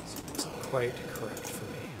it wasn't quite correct for me.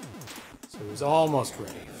 So it was almost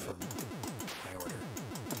ready for my order.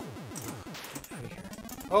 Get out of here.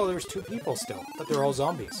 Oh, there's 2 people still, but they're all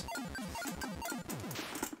zombies.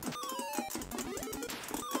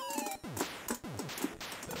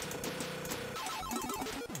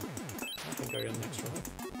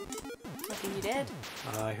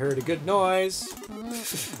 I heard a good noise. I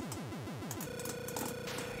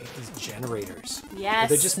hate these generators. Yes.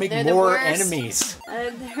 They just make they're more enemies.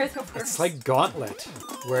 They're the worst. It's like Gauntlet,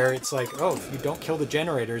 where it's like, oh, if you don't kill the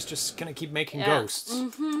generators, just gonna keep making ghosts.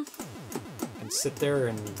 And sit there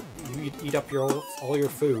and you eat up all your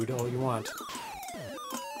food, all you want.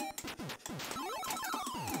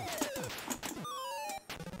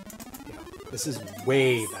 Yeah, this is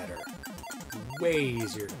way better. Way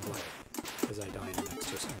easier to play. As I die in the next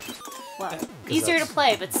 2 seconds. Well, easier to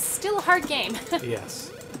play, but still a hard game.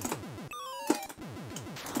 Yes.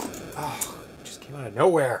 Oh, just came out of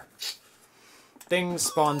nowhere. Things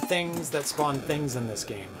spawn things that spawn things in this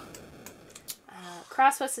game.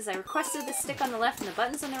 Crosswest says, I requested the stick on the left and the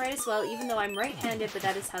buttons on the right as well, even though I'm right-handed, but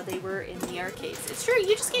that is how they were in the arcades. It's true,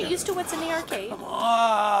 you just get used to what's in the arcade. Come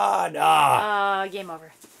on! Game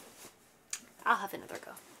over. I'll have another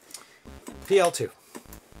go. PL2.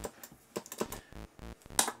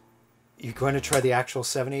 You going to try the actual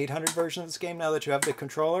 7800 version of this game now that you have the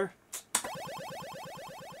controller?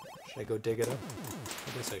 Should I go dig it up?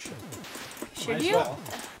 I guess I should. Should Might you? as well.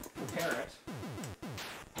 Prepare it.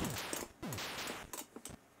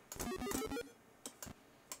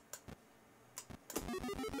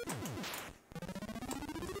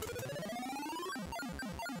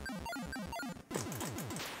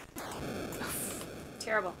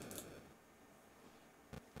 Terrible.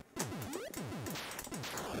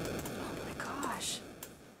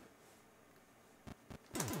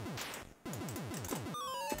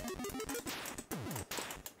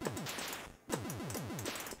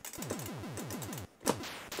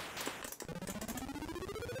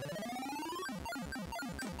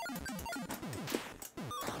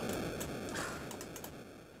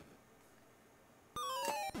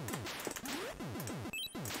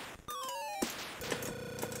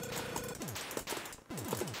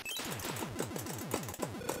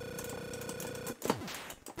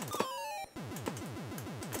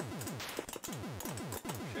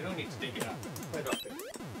 Yeah, right up there.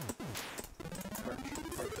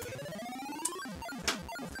 Cartridge.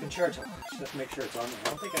 Concerto. Just have to make sure it's on there. I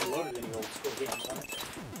don't think I loaded any old school games on it.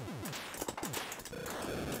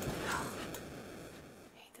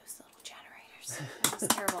 I hate those little generators. That was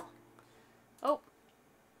terrible. Oh.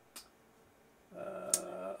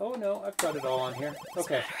 Oh no, I've got it all on here.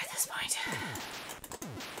 Okay. It's better at this point.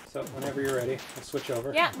 So whenever you're ready, I'll switch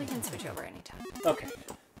over. Yeah, we can switch over anytime. Okay.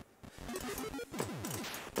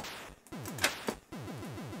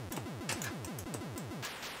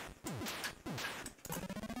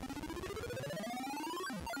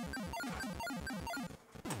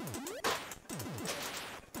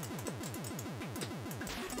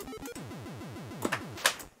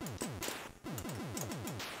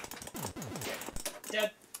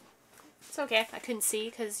 Dead. It's okay. I couldn't see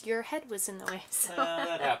because your head was in the way. So.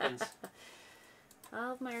 That happens.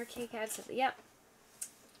 All of my arcade CAD stuff. Yep.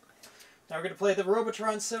 Now we're going to play the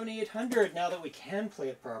Robotron 7800 now that we can play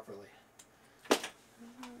it properly.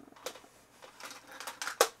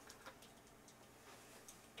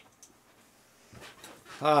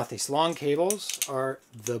 Ah, these long cables are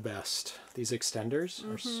the best. These extenders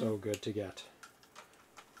are so good to get.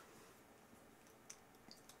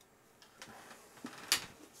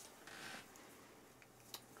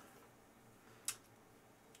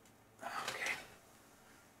 Okay.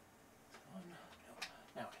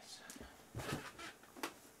 Now it's...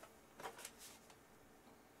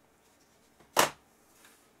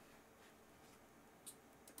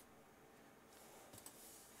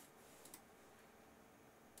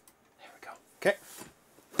 There we go. Okay.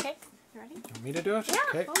 Okay. You ready? You want me to do it? Yeah.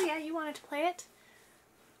 Okay. Oh yeah, you wanted to play it.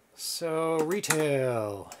 So,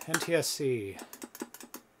 retail, NTSC,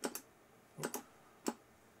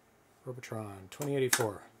 Robotron,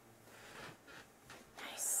 2084.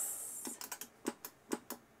 Nice.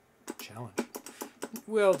 Challenge.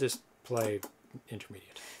 We'll just play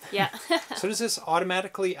intermediate. Yeah. So does this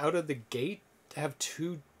automatically out of the gate have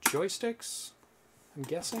 2 joysticks? I'm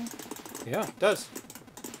guessing? Yeah, it does.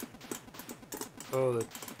 Oh, the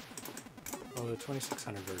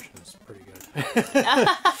 2600 version is pretty good.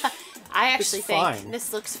 I actually It's think fine.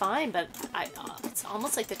 this looks fine, but it's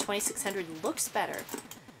almost like the 2600 looks better.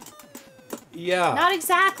 Yeah. Not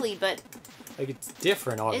exactly, but Like, it's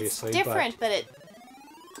different, obviously. it's different, but it...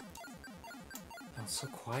 Oh, it's so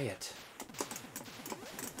quiet.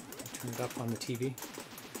 Turn it up on the TV.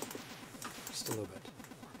 Just a little bit.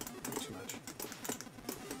 Not too much.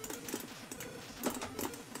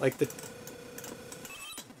 Like,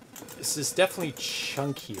 this is definitely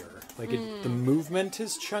chunkier. Like, the movement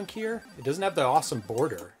is chunkier. It doesn't have the awesome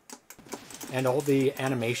border. And all the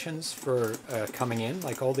animations for coming in,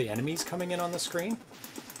 like all the enemies coming in on the screen.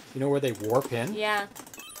 You know, where they warp in? Yeah.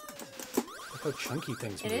 Look how chunky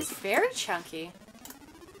things move. It is very chunky.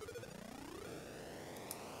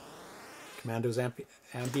 Commando's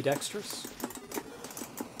ambidextrous?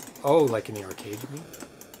 Oh, like in the arcade, you mean?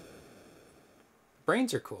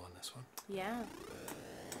 Brains are cool in this one. Yeah.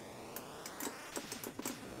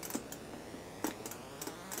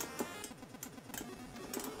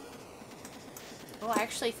 Oh, I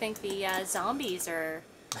actually think the zombies are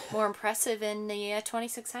more impressive in the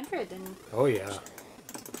 2600 than Oh, yeah.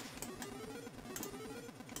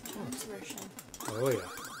 John's version. Oh, yeah.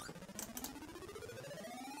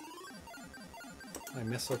 My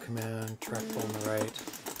missile command, trackball on the right,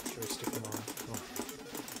 joystick on. Oh.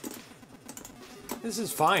 This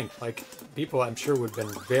is fine. Like, people, I'm sure, would have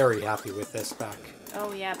been very happy with this back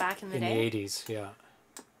Oh yeah, back in the in day. the 80s, yeah.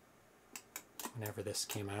 Whenever this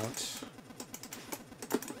came out.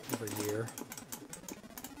 Every year.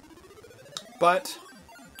 But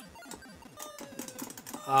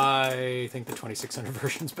I think the 2600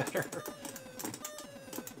 version's better.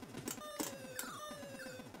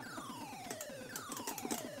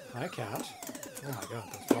 Hi, cat. Oh my god,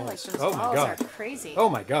 those I feel balls. like those Oh my balls god. are crazy. Oh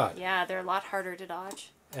my god. Yeah, they're a lot harder to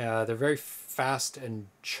dodge. They're very fast and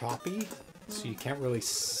choppy, so you can't really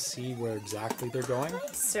see where exactly they're going. Hi,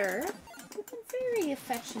 sir. You've been very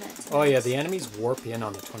affectionate. Oh yeah, tonight. the enemies warp in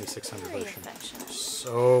on the 2600 Very version. affectionate.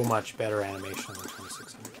 So much better animation on the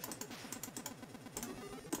 2600.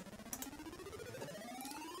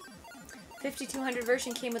 5200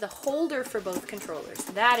 version came with a holder for both controllers.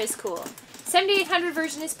 That is cool. 7800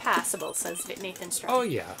 version is passable, says Nathan Strong. Oh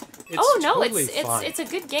yeah. It's Oh no, totally it's fine. it's a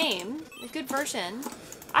good game, a good version.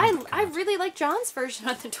 Oh I really like John's version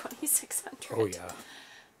on the 2600. Oh yeah.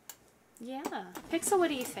 Yeah. Pixel, what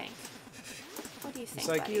do you think? What do you think? It's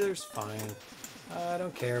like buddy? either's fine. I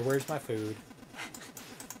don't care. Where's my food?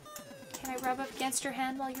 Can I rub up against your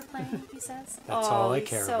hand while you're playing? He says. That's all I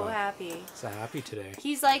care He's so about. happy. So happy today.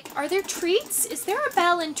 He's like, are there treats? Is there a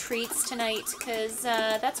bell and treats tonight? Because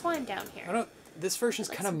that's why I'm down here. I don't. This version's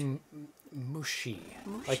kind of mushy.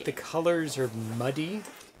 Like the colors are muddy.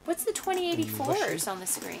 What's the 2084s on the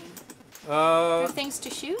screen? Uh, Are things to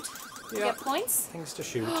shoot? You yeah. get points? Things to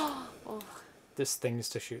shoot. Oh. This thing's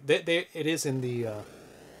to shoot. It is in the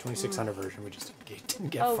 2600 version. We just didn't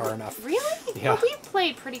get far enough. Really? Yeah. Well, we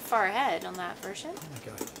played pretty far ahead on that version. Oh my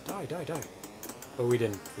god! Die! But we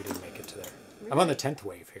didn't make it to there. Really? I'm on the 10th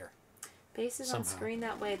wave here. Bases Somehow. on screen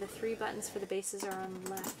that way. The 3 buttons for the bases are on the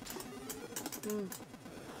left.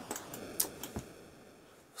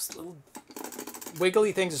 Those little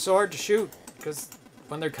wiggly things are so hard to shoot because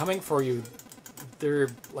when they're coming for you, they're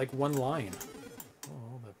like one line.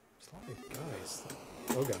 Oh, there's a lot of guys.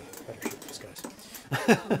 Oh god, better shoot these guys.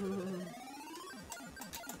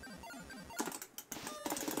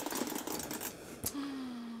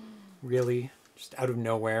 Really? Just out of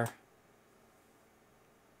nowhere?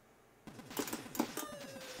 Oh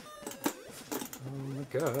my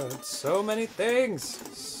god, so many things!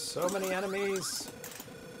 So many enemies!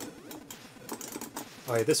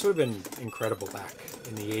 Oh yeah, this would have been incredible back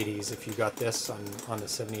in the 80s if you got this on the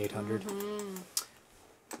 7800.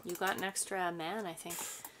 You got an extra man, I think.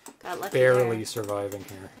 Got lucky Barely there. surviving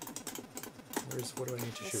here. What do I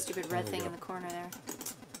need to The shoot? stupid There red we thing go. in the corner there.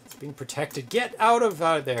 It's being protected. Get out of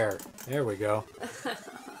there! There we go. Oh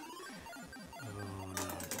no, I'm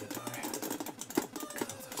gonna die. Look at all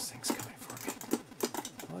those things coming for me.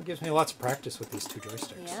 Well, it gives me lots of practice with these 2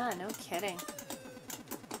 joysticks. Yeah, no kidding.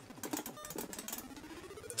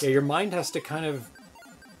 Yeah, your mind has to kind of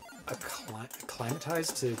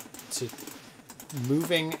acclimatize to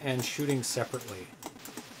moving and shooting separately.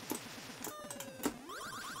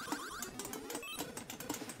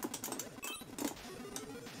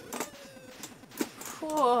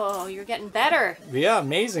 Whoa, you're getting better. Yeah,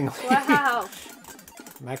 amazingly. Wow.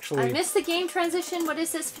 I'm actually... I missed the game transition. What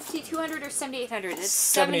is this, 5200 or 7800? It's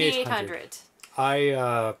 7800.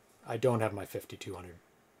 7800. I don't have my 5200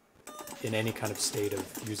 in any kind of state of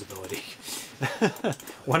usability.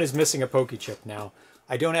 One is missing a Poke Chip now.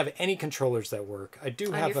 I don't have any controllers that work. I do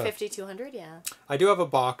On have your a 5200, yeah. I do have a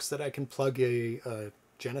box that I can plug a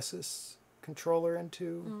Genesis controller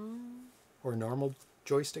into, or a normal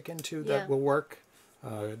joystick into that will work.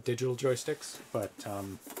 Digital joysticks, but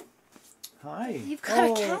hi. You've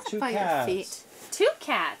got a cat 2 by cats. your feet. 2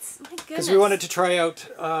 cats. My goodness. Because we wanted to try out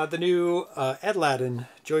the new Edladden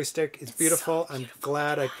joystick. It's beautiful. so I'm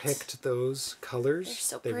glad I picked those colors. They're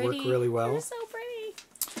so they pretty. work really well. They're so pretty.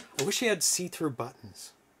 I wish he had see-through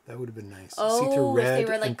buttons. That would have been nice. Oh, see-through red if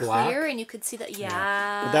they were like and black. clear and you could see that.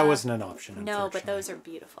 Yeah. But that wasn't an option. No, but unfortunately. those are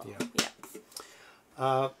beautiful. Yeah. Yeah.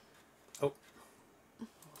 I'll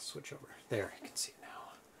switch over. There, you can see it now.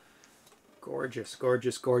 Gorgeous,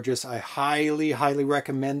 gorgeous, gorgeous. I highly, highly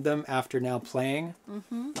recommend them after now playing.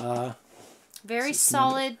 Very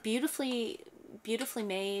solid, beautifully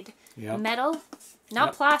made. Yep. Metal,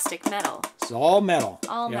 not plastic, metal. It's all metal.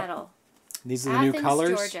 All Yep. metal. These are the Athens, new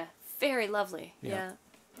colors. Georgia. Very lovely. Yeah.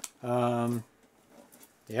 Yeah.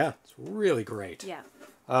 Yeah, it's really great. Yeah.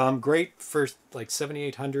 Great for like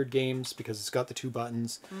 7800 games because it's got the 2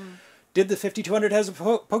 buttons. Did the 5200 has a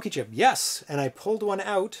Poke Chip? Yes, and I pulled one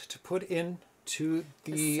out to put in to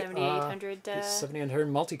the 7800. 7800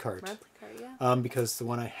 multi-cart. Yeah. Because the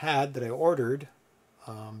one I had that I ordered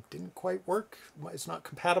didn't quite work. It's not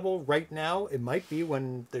compatible right now. It might be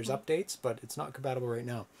when there's updates, but it's not compatible right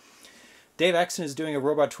now. Dave Exton is doing a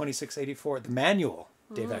Robot 2684. The manual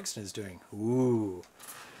Dave Exton is doing. Ooh,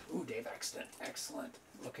 Dave Exton. Excellent.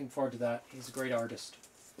 Looking forward to that. He's a great artist.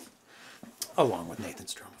 Along with Nathan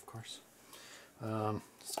Strom, of course.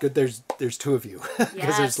 It's good there's 2 of you.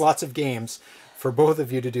 Because there's lots of games for both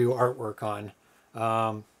of you to do artwork on.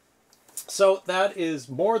 So that is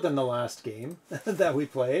more than the last game that we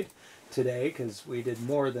played today, because we did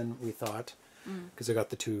more than we thought. Because I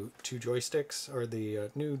got the two joysticks, or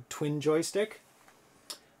the new twin joystick.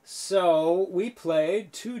 So we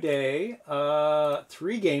played today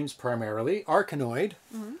 3 games primarily. Arkanoid,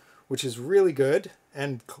 which is really good,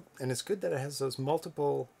 and it's good that it has those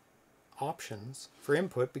multiple options for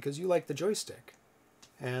input because you like the joystick.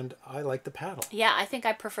 And I like the paddle. Yeah, I think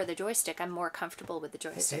I prefer the joystick. I'm more comfortable with the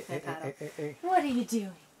joystick than the paddle. Hey. What are you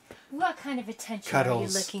doing? What kind of attention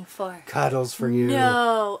Cuddles. are you looking for? Cuddles for you.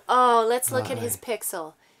 No. Oh, let's look at his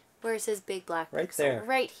pixel. Where's his big black pixel? Right there.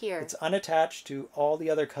 Right here. It's unattached to all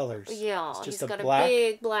the other colors. Yeah, it's just he's got black a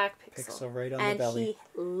big black pixel. pixel right on and the belly. he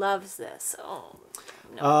loves this. Oh,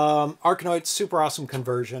 no. Arkanoid, super awesome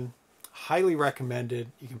conversion. Highly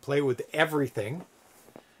recommended. You can play with everything.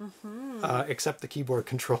 except the keyboard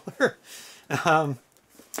controller.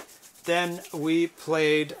 Then we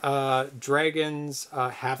played Dragon's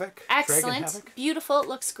Havoc. Excellent. Dragon Havoc. Beautiful. It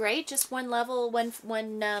looks great. Just one level, one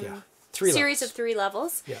Three series levels. of 3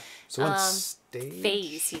 levels. Yeah. So one stage.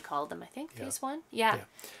 Phase, he called them, I think. Yeah. Phase 1. Yeah.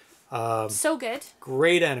 So good.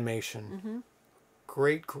 Great animation.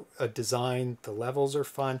 Great design. The levels are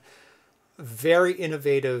fun. Very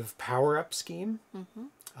innovative power-up scheme.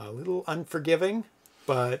 A little unforgiving,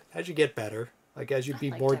 but as you get better, like as you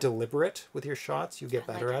be more deliberate with your shots, you get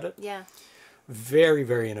better at it. Yeah. Very,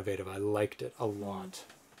 very innovative. I liked it a lot.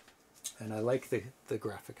 And I like the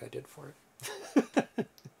graphic I did for it.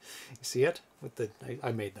 You see it? With the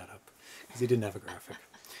I made that up because he didn't have a graphic.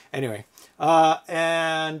 Anyway,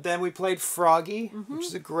 and then we played Froggie, which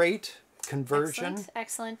is a great conversion.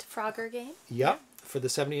 Excellent Frogger game. Yep, for the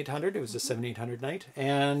 7800. It was a 7800 night.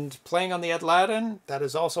 And playing on the Aladdin, that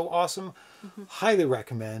is also awesome. Highly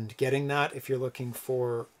recommend getting that if you're looking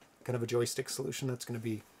for kind of a joystick solution that's going to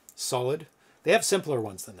be solid. They have simpler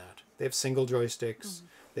ones than that. They have single joysticks.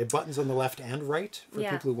 They have buttons on the left and right for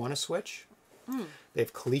people who want to switch. They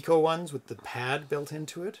have Coleco ones with the pad built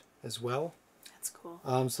into it as well. That's cool.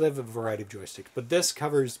 So they have a variety of joysticks. But this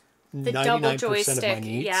covers The 99% double of my joystick,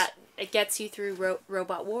 needs. yeah, it gets you through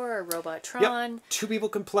Robot War or Robotron. Yep. 2 people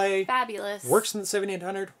can play. Fabulous. Works in the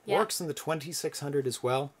 7800. Yeah. Works in the 2600 as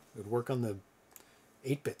well. It would work on the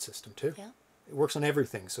 8-bit system too. Yeah. It works on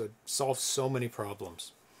everything, so it solves so many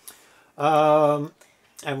problems.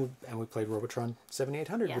 And we played Robotron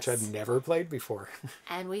 7800, which I've never played before.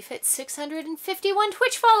 And we've hit 651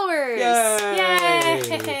 Twitch followers. Yay!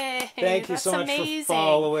 Yay! Thank you so much for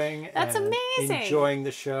following. That's and amazing. Enjoying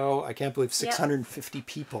the show. I can't believe 650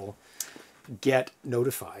 people get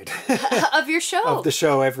notified Of your show. of the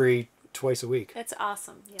show every twice a week. That's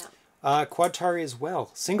awesome. Yeah. Quadtari as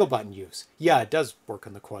well. Single button use. Yeah, it does work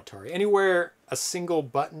on the Quadtari. Anywhere a single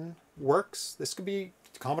button works, this could be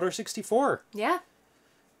Commodore 64. Yeah.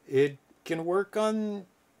 It can work on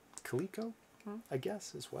Coleco, I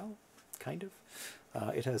guess, as well. Kind of.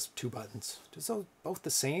 It has 2 buttons. Is those both the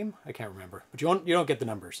same? I can't remember. But you don't get the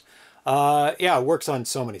numbers. Yeah, it works on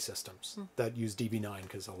so many systems that use DB9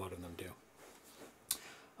 because a lot of them do.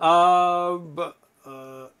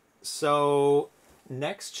 So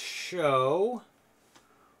next show,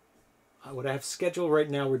 what I have scheduled right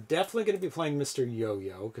now, we're definitely going to be playing Mr.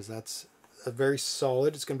 Yo-Yo because that's a very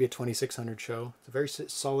solid. It's going to be a 2600 show. It's a very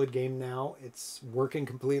solid game now. It's working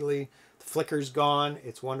completely. The flicker's gone.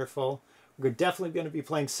 It's wonderful. We're definitely going to be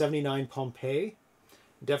playing 79 Pompeii.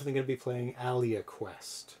 Definitely going to be playing Alia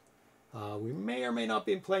Quest. We may or may not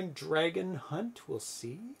be playing Dragon Hunt. We'll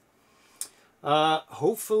see.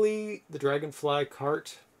 Hopefully the Dragonfly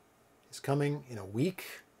cart is coming in a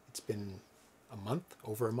week. It's been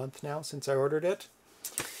over a month now since I ordered it.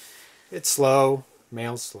 It's slow.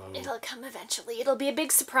 Mail's slow. It'll come eventually. It'll be a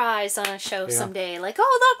big surprise on a show someday. Like,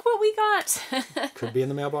 oh, look what we got. Could be in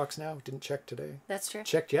the mailbox now. Didn't check today. That's true.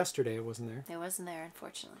 Checked yesterday. It wasn't there. It wasn't there,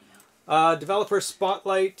 unfortunately. No. Developer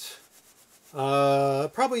Spotlight.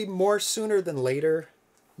 Probably more sooner than later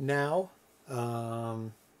now.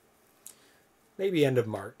 Maybe end of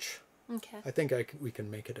March. Okay. I think we can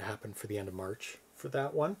make it happen for the end of March for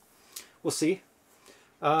that one. We'll see.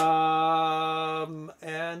 And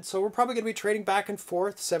so we're probably going to be trading back and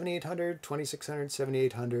forth, 7800, 2600,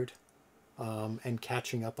 7800, and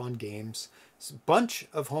catching up on games. It's a bunch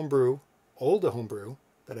of homebrew, old homebrew,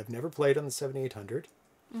 that I've never played on the 7800.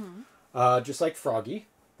 Just like Froggie.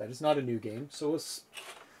 That is not a new game. So we'll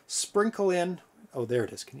sprinkle in... Oh, there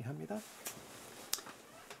it is. Can you hand me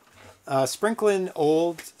that? Sprinkle in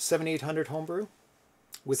old 7800 homebrew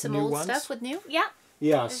with some new old ones. stuff with new? Yeah.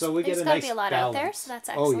 Yeah, so we get a nice There's got to be a lot balance. out there, so that's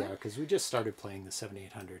excellent. Oh yeah, because we just started playing the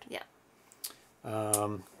 7800. Yeah.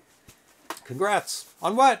 Congrats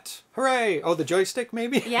on what? Hooray! Oh, the joystick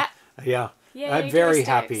maybe? Yeah. Yeah. Yay, I'm very joysticks.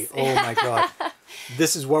 happy. Oh my god.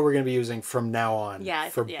 This is what we're going to be using from now on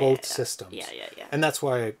for both systems. Yeah. And that's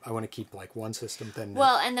why I want to keep like one system then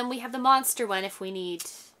Well, and then we have the monster one if we need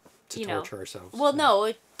to torture ourselves. Well,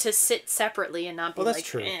 no, to sit separately and not be that's like,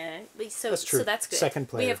 true. So That's true. So that's good. Second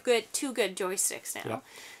player. We have two good joysticks now.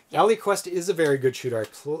 Yeah. Alia Quest is a very good shooter.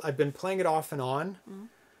 I've been playing it off and on.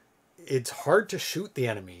 It's hard to shoot the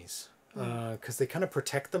enemies because they kind of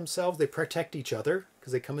protect themselves. They protect each other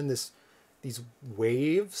because they come in these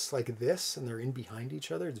waves like this and they're in behind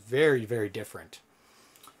each other. It's very, very different.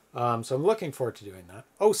 So I'm looking forward to doing that.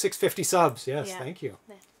 Oh, 650 subs. Yes, thank you.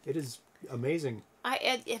 Yeah. It is amazing.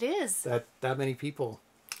 It is. That many people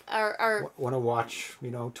Are want to watch,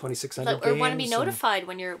 2,600 games. or want to be notified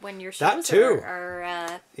when your shows That too.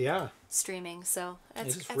 are yeah. streaming. So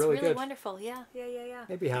that's is really, really good. wonderful. Yeah.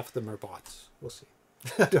 Maybe half of them are bots. We'll see.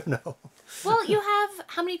 I don't know. Well,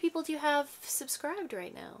 how many people do you have subscribed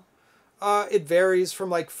right now? It varies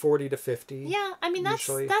from like 40 to 50. Yeah, I mean that's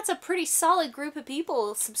a pretty solid group of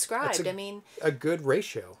people subscribed. A good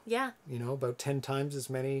ratio. Yeah. You know, about 10 times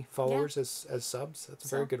as many followers as subs. That's a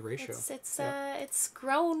very good ratio. It's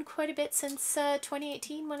grown quite a bit since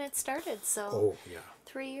 2018 when it started. So. Oh yeah.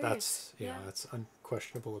 3 years. That's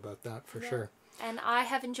unquestionable about that for sure. And I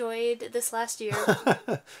have enjoyed this last year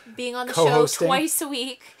being on the Co-hosting. show twice a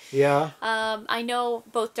week. Yeah. I know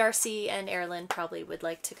both Darcy and Erilyn probably would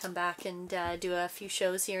like to come back and do a few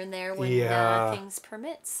shows here and there when things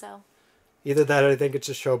permit. So either that or I think it's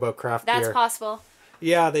a show about craft beer. that's possible.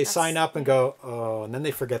 Yeah, they sign up and go, oh, and then they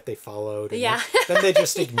forget they followed. And Yeah. then they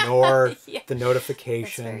just ignore Yeah. the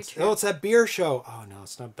notifications. That's very true. Oh, it's that beer show. Oh, no,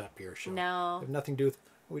 it's not that beer show. No. They have nothing to do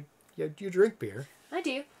with... You drink beer. I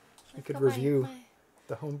do. You could review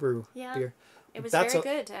the homebrew beer. It was That's very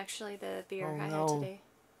good, actually, the beer I had today.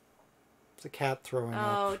 It's a cat throwing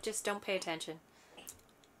up. Oh, just don't pay attention.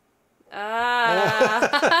 No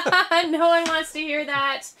one wants to hear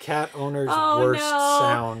that. Cat owner's worst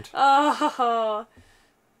sound. Oh.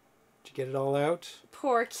 Did you get it all out?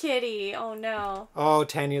 Poor kitty. Oh, no. Oh,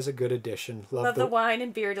 Tanya's a good addition. Love the wine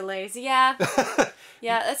and beer delays. Yeah.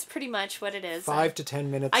 Yeah, that's pretty much what it is. 5 to 10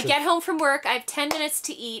 minutes. I get home from work, I have 10 minutes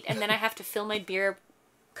to eat, and then I have to fill my beer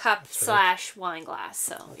cup / wine glass.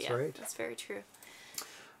 So, that's very true.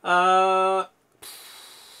 I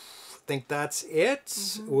think that's it.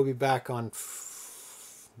 Mm-hmm. We'll be back on...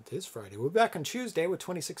 It is Friday. We'll be back on Tuesday with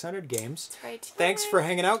 2600 games. That's right. Thanks for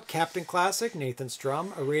hanging out. Captain Classic, Nathan's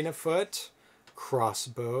Drum, Arena Foot,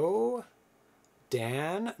 Crossbow,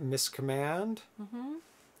 Dan, Miss Command,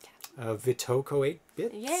 Vitoko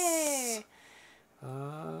 8-Bits. Yay!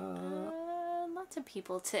 Lots of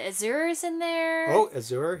people. Azur's in there. Oh,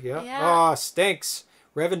 Azure, yeah. Oh, stinks.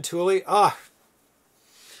 Revan Tooley. Ah.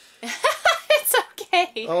 It's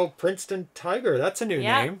okay. Oh, Princeton Tiger. That's a new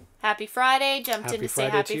name. Happy Friday. Jumped in to say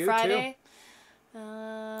Happy Friday.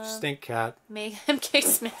 Stink Cat. MK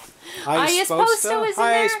Smith. Hi, Posto is in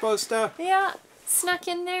there. Hi, Posto. Yeah, snuck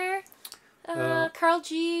in there. Carl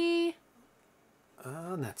G.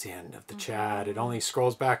 And that's the end of the chat. It only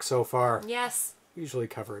scrolls back so far. Yes. Usually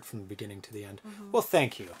cover it from the beginning to the end. Well,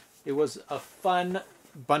 thank you. It was a fun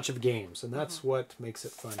bunch of games, and that's what makes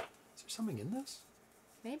it fun. Is there something in this?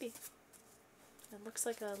 Maybe. It looks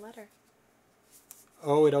like a letter.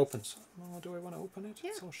 Oh, it opens. Oh, do I want to open it? Yeah.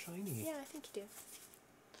 It's all shiny. Yeah, I think you do.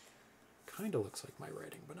 Kind of looks like my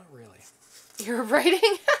writing, but not really. Your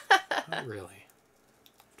writing? Not really.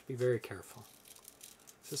 Have to be very careful.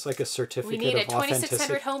 Is this like a certificate we need a of authenticity?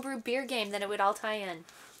 2600 homebrew beer game, then it would all tie in.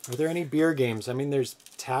 Are there any beer games? I mean, there's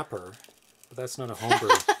Tapper, but that's not a homebrew.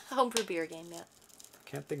 Homebrew beer game, yeah.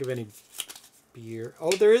 Can't think of any beer.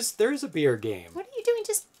 Oh, there is a beer game. What are you doing?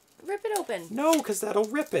 Just rip it open. No, because that'll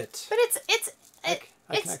rip it. But it's I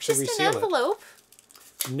can actually just reseal an envelope.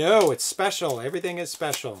 No, it's special. Everything is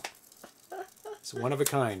special. It's one of a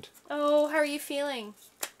kind. Oh, how are you feeling?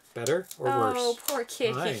 Better or worse? Oh, poor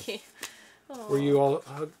kitty. Hi. Oh. Were you all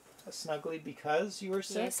snuggly because you were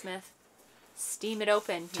sick? Yeah, Smith. Steam it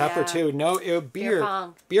open. Tapper too. No, beer. Beer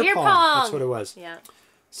pong. Beer pong. That's what it was. Yeah.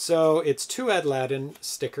 So it's 2 Aladdin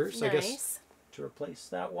stickers, Nice. I guess, to replace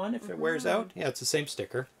that one if it wears out. Yeah, it's the same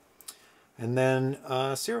sticker. And then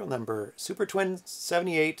serial number, Super Twin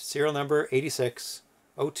 78, serial number 86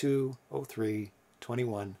 02 03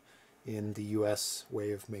 21 in the U.S.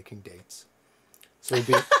 way of making dates. So it'd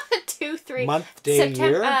be 2, 3. month, day,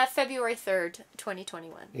 year. February 3rd,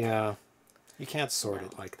 2021. Yeah. You can't sort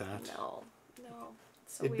it like that. No.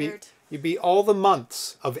 It's so weird. You'd be all the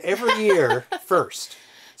months of every year first.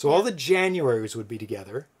 So all the Januaries would be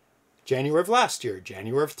together. January of last year,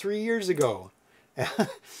 January of 3 years ago.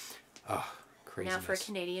 Oh, craziness. Now for a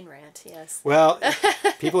Canadian rant, yes. Well,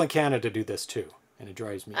 people in Canada do this too, and it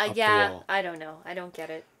drives me up the wall. I don't know. I don't get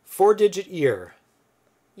it. 4-digit year.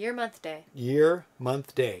 Year, month, day. Year,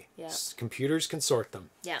 month, day. Yeah. Computers can sort them.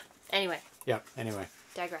 Yeah. Anyway. Yeah, anyway.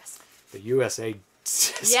 Digress. The USA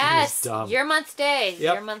system Yes. is dumb. Year, month, day.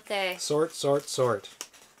 Yep. Year, month, day. Sort, sort, sort.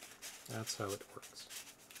 That's how it works.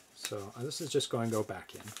 So this is just going to go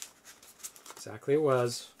back in. Exactly it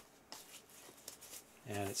was.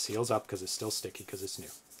 And it seals up because it's still sticky because it's new.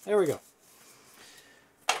 There we go.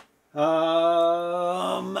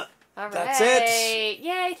 All right. That's it.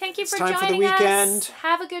 Yay, thank you It's for time joining for the weekend. us.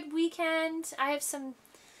 Have a good weekend. I have some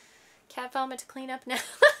cat vomit to clean up now.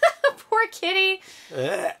 Poor kitty.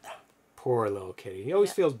 Ugh. Poor little kitty. He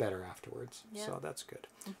always feels better afterwards. So that's good.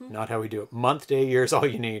 Not how we do it. Month, day, year is all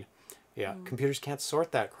you need. Yeah, computers can't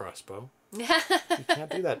sort that crossbow. You can't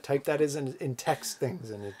do that. Type that as in text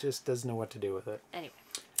things, and it just doesn't know what to do with it.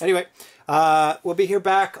 Anyway, we'll be here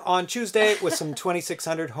back on Tuesday with some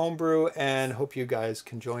 2600 homebrew, and hope you guys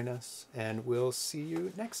can join us. And we'll see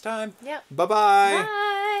you next time. Yep. Bye-bye.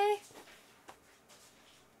 Bye.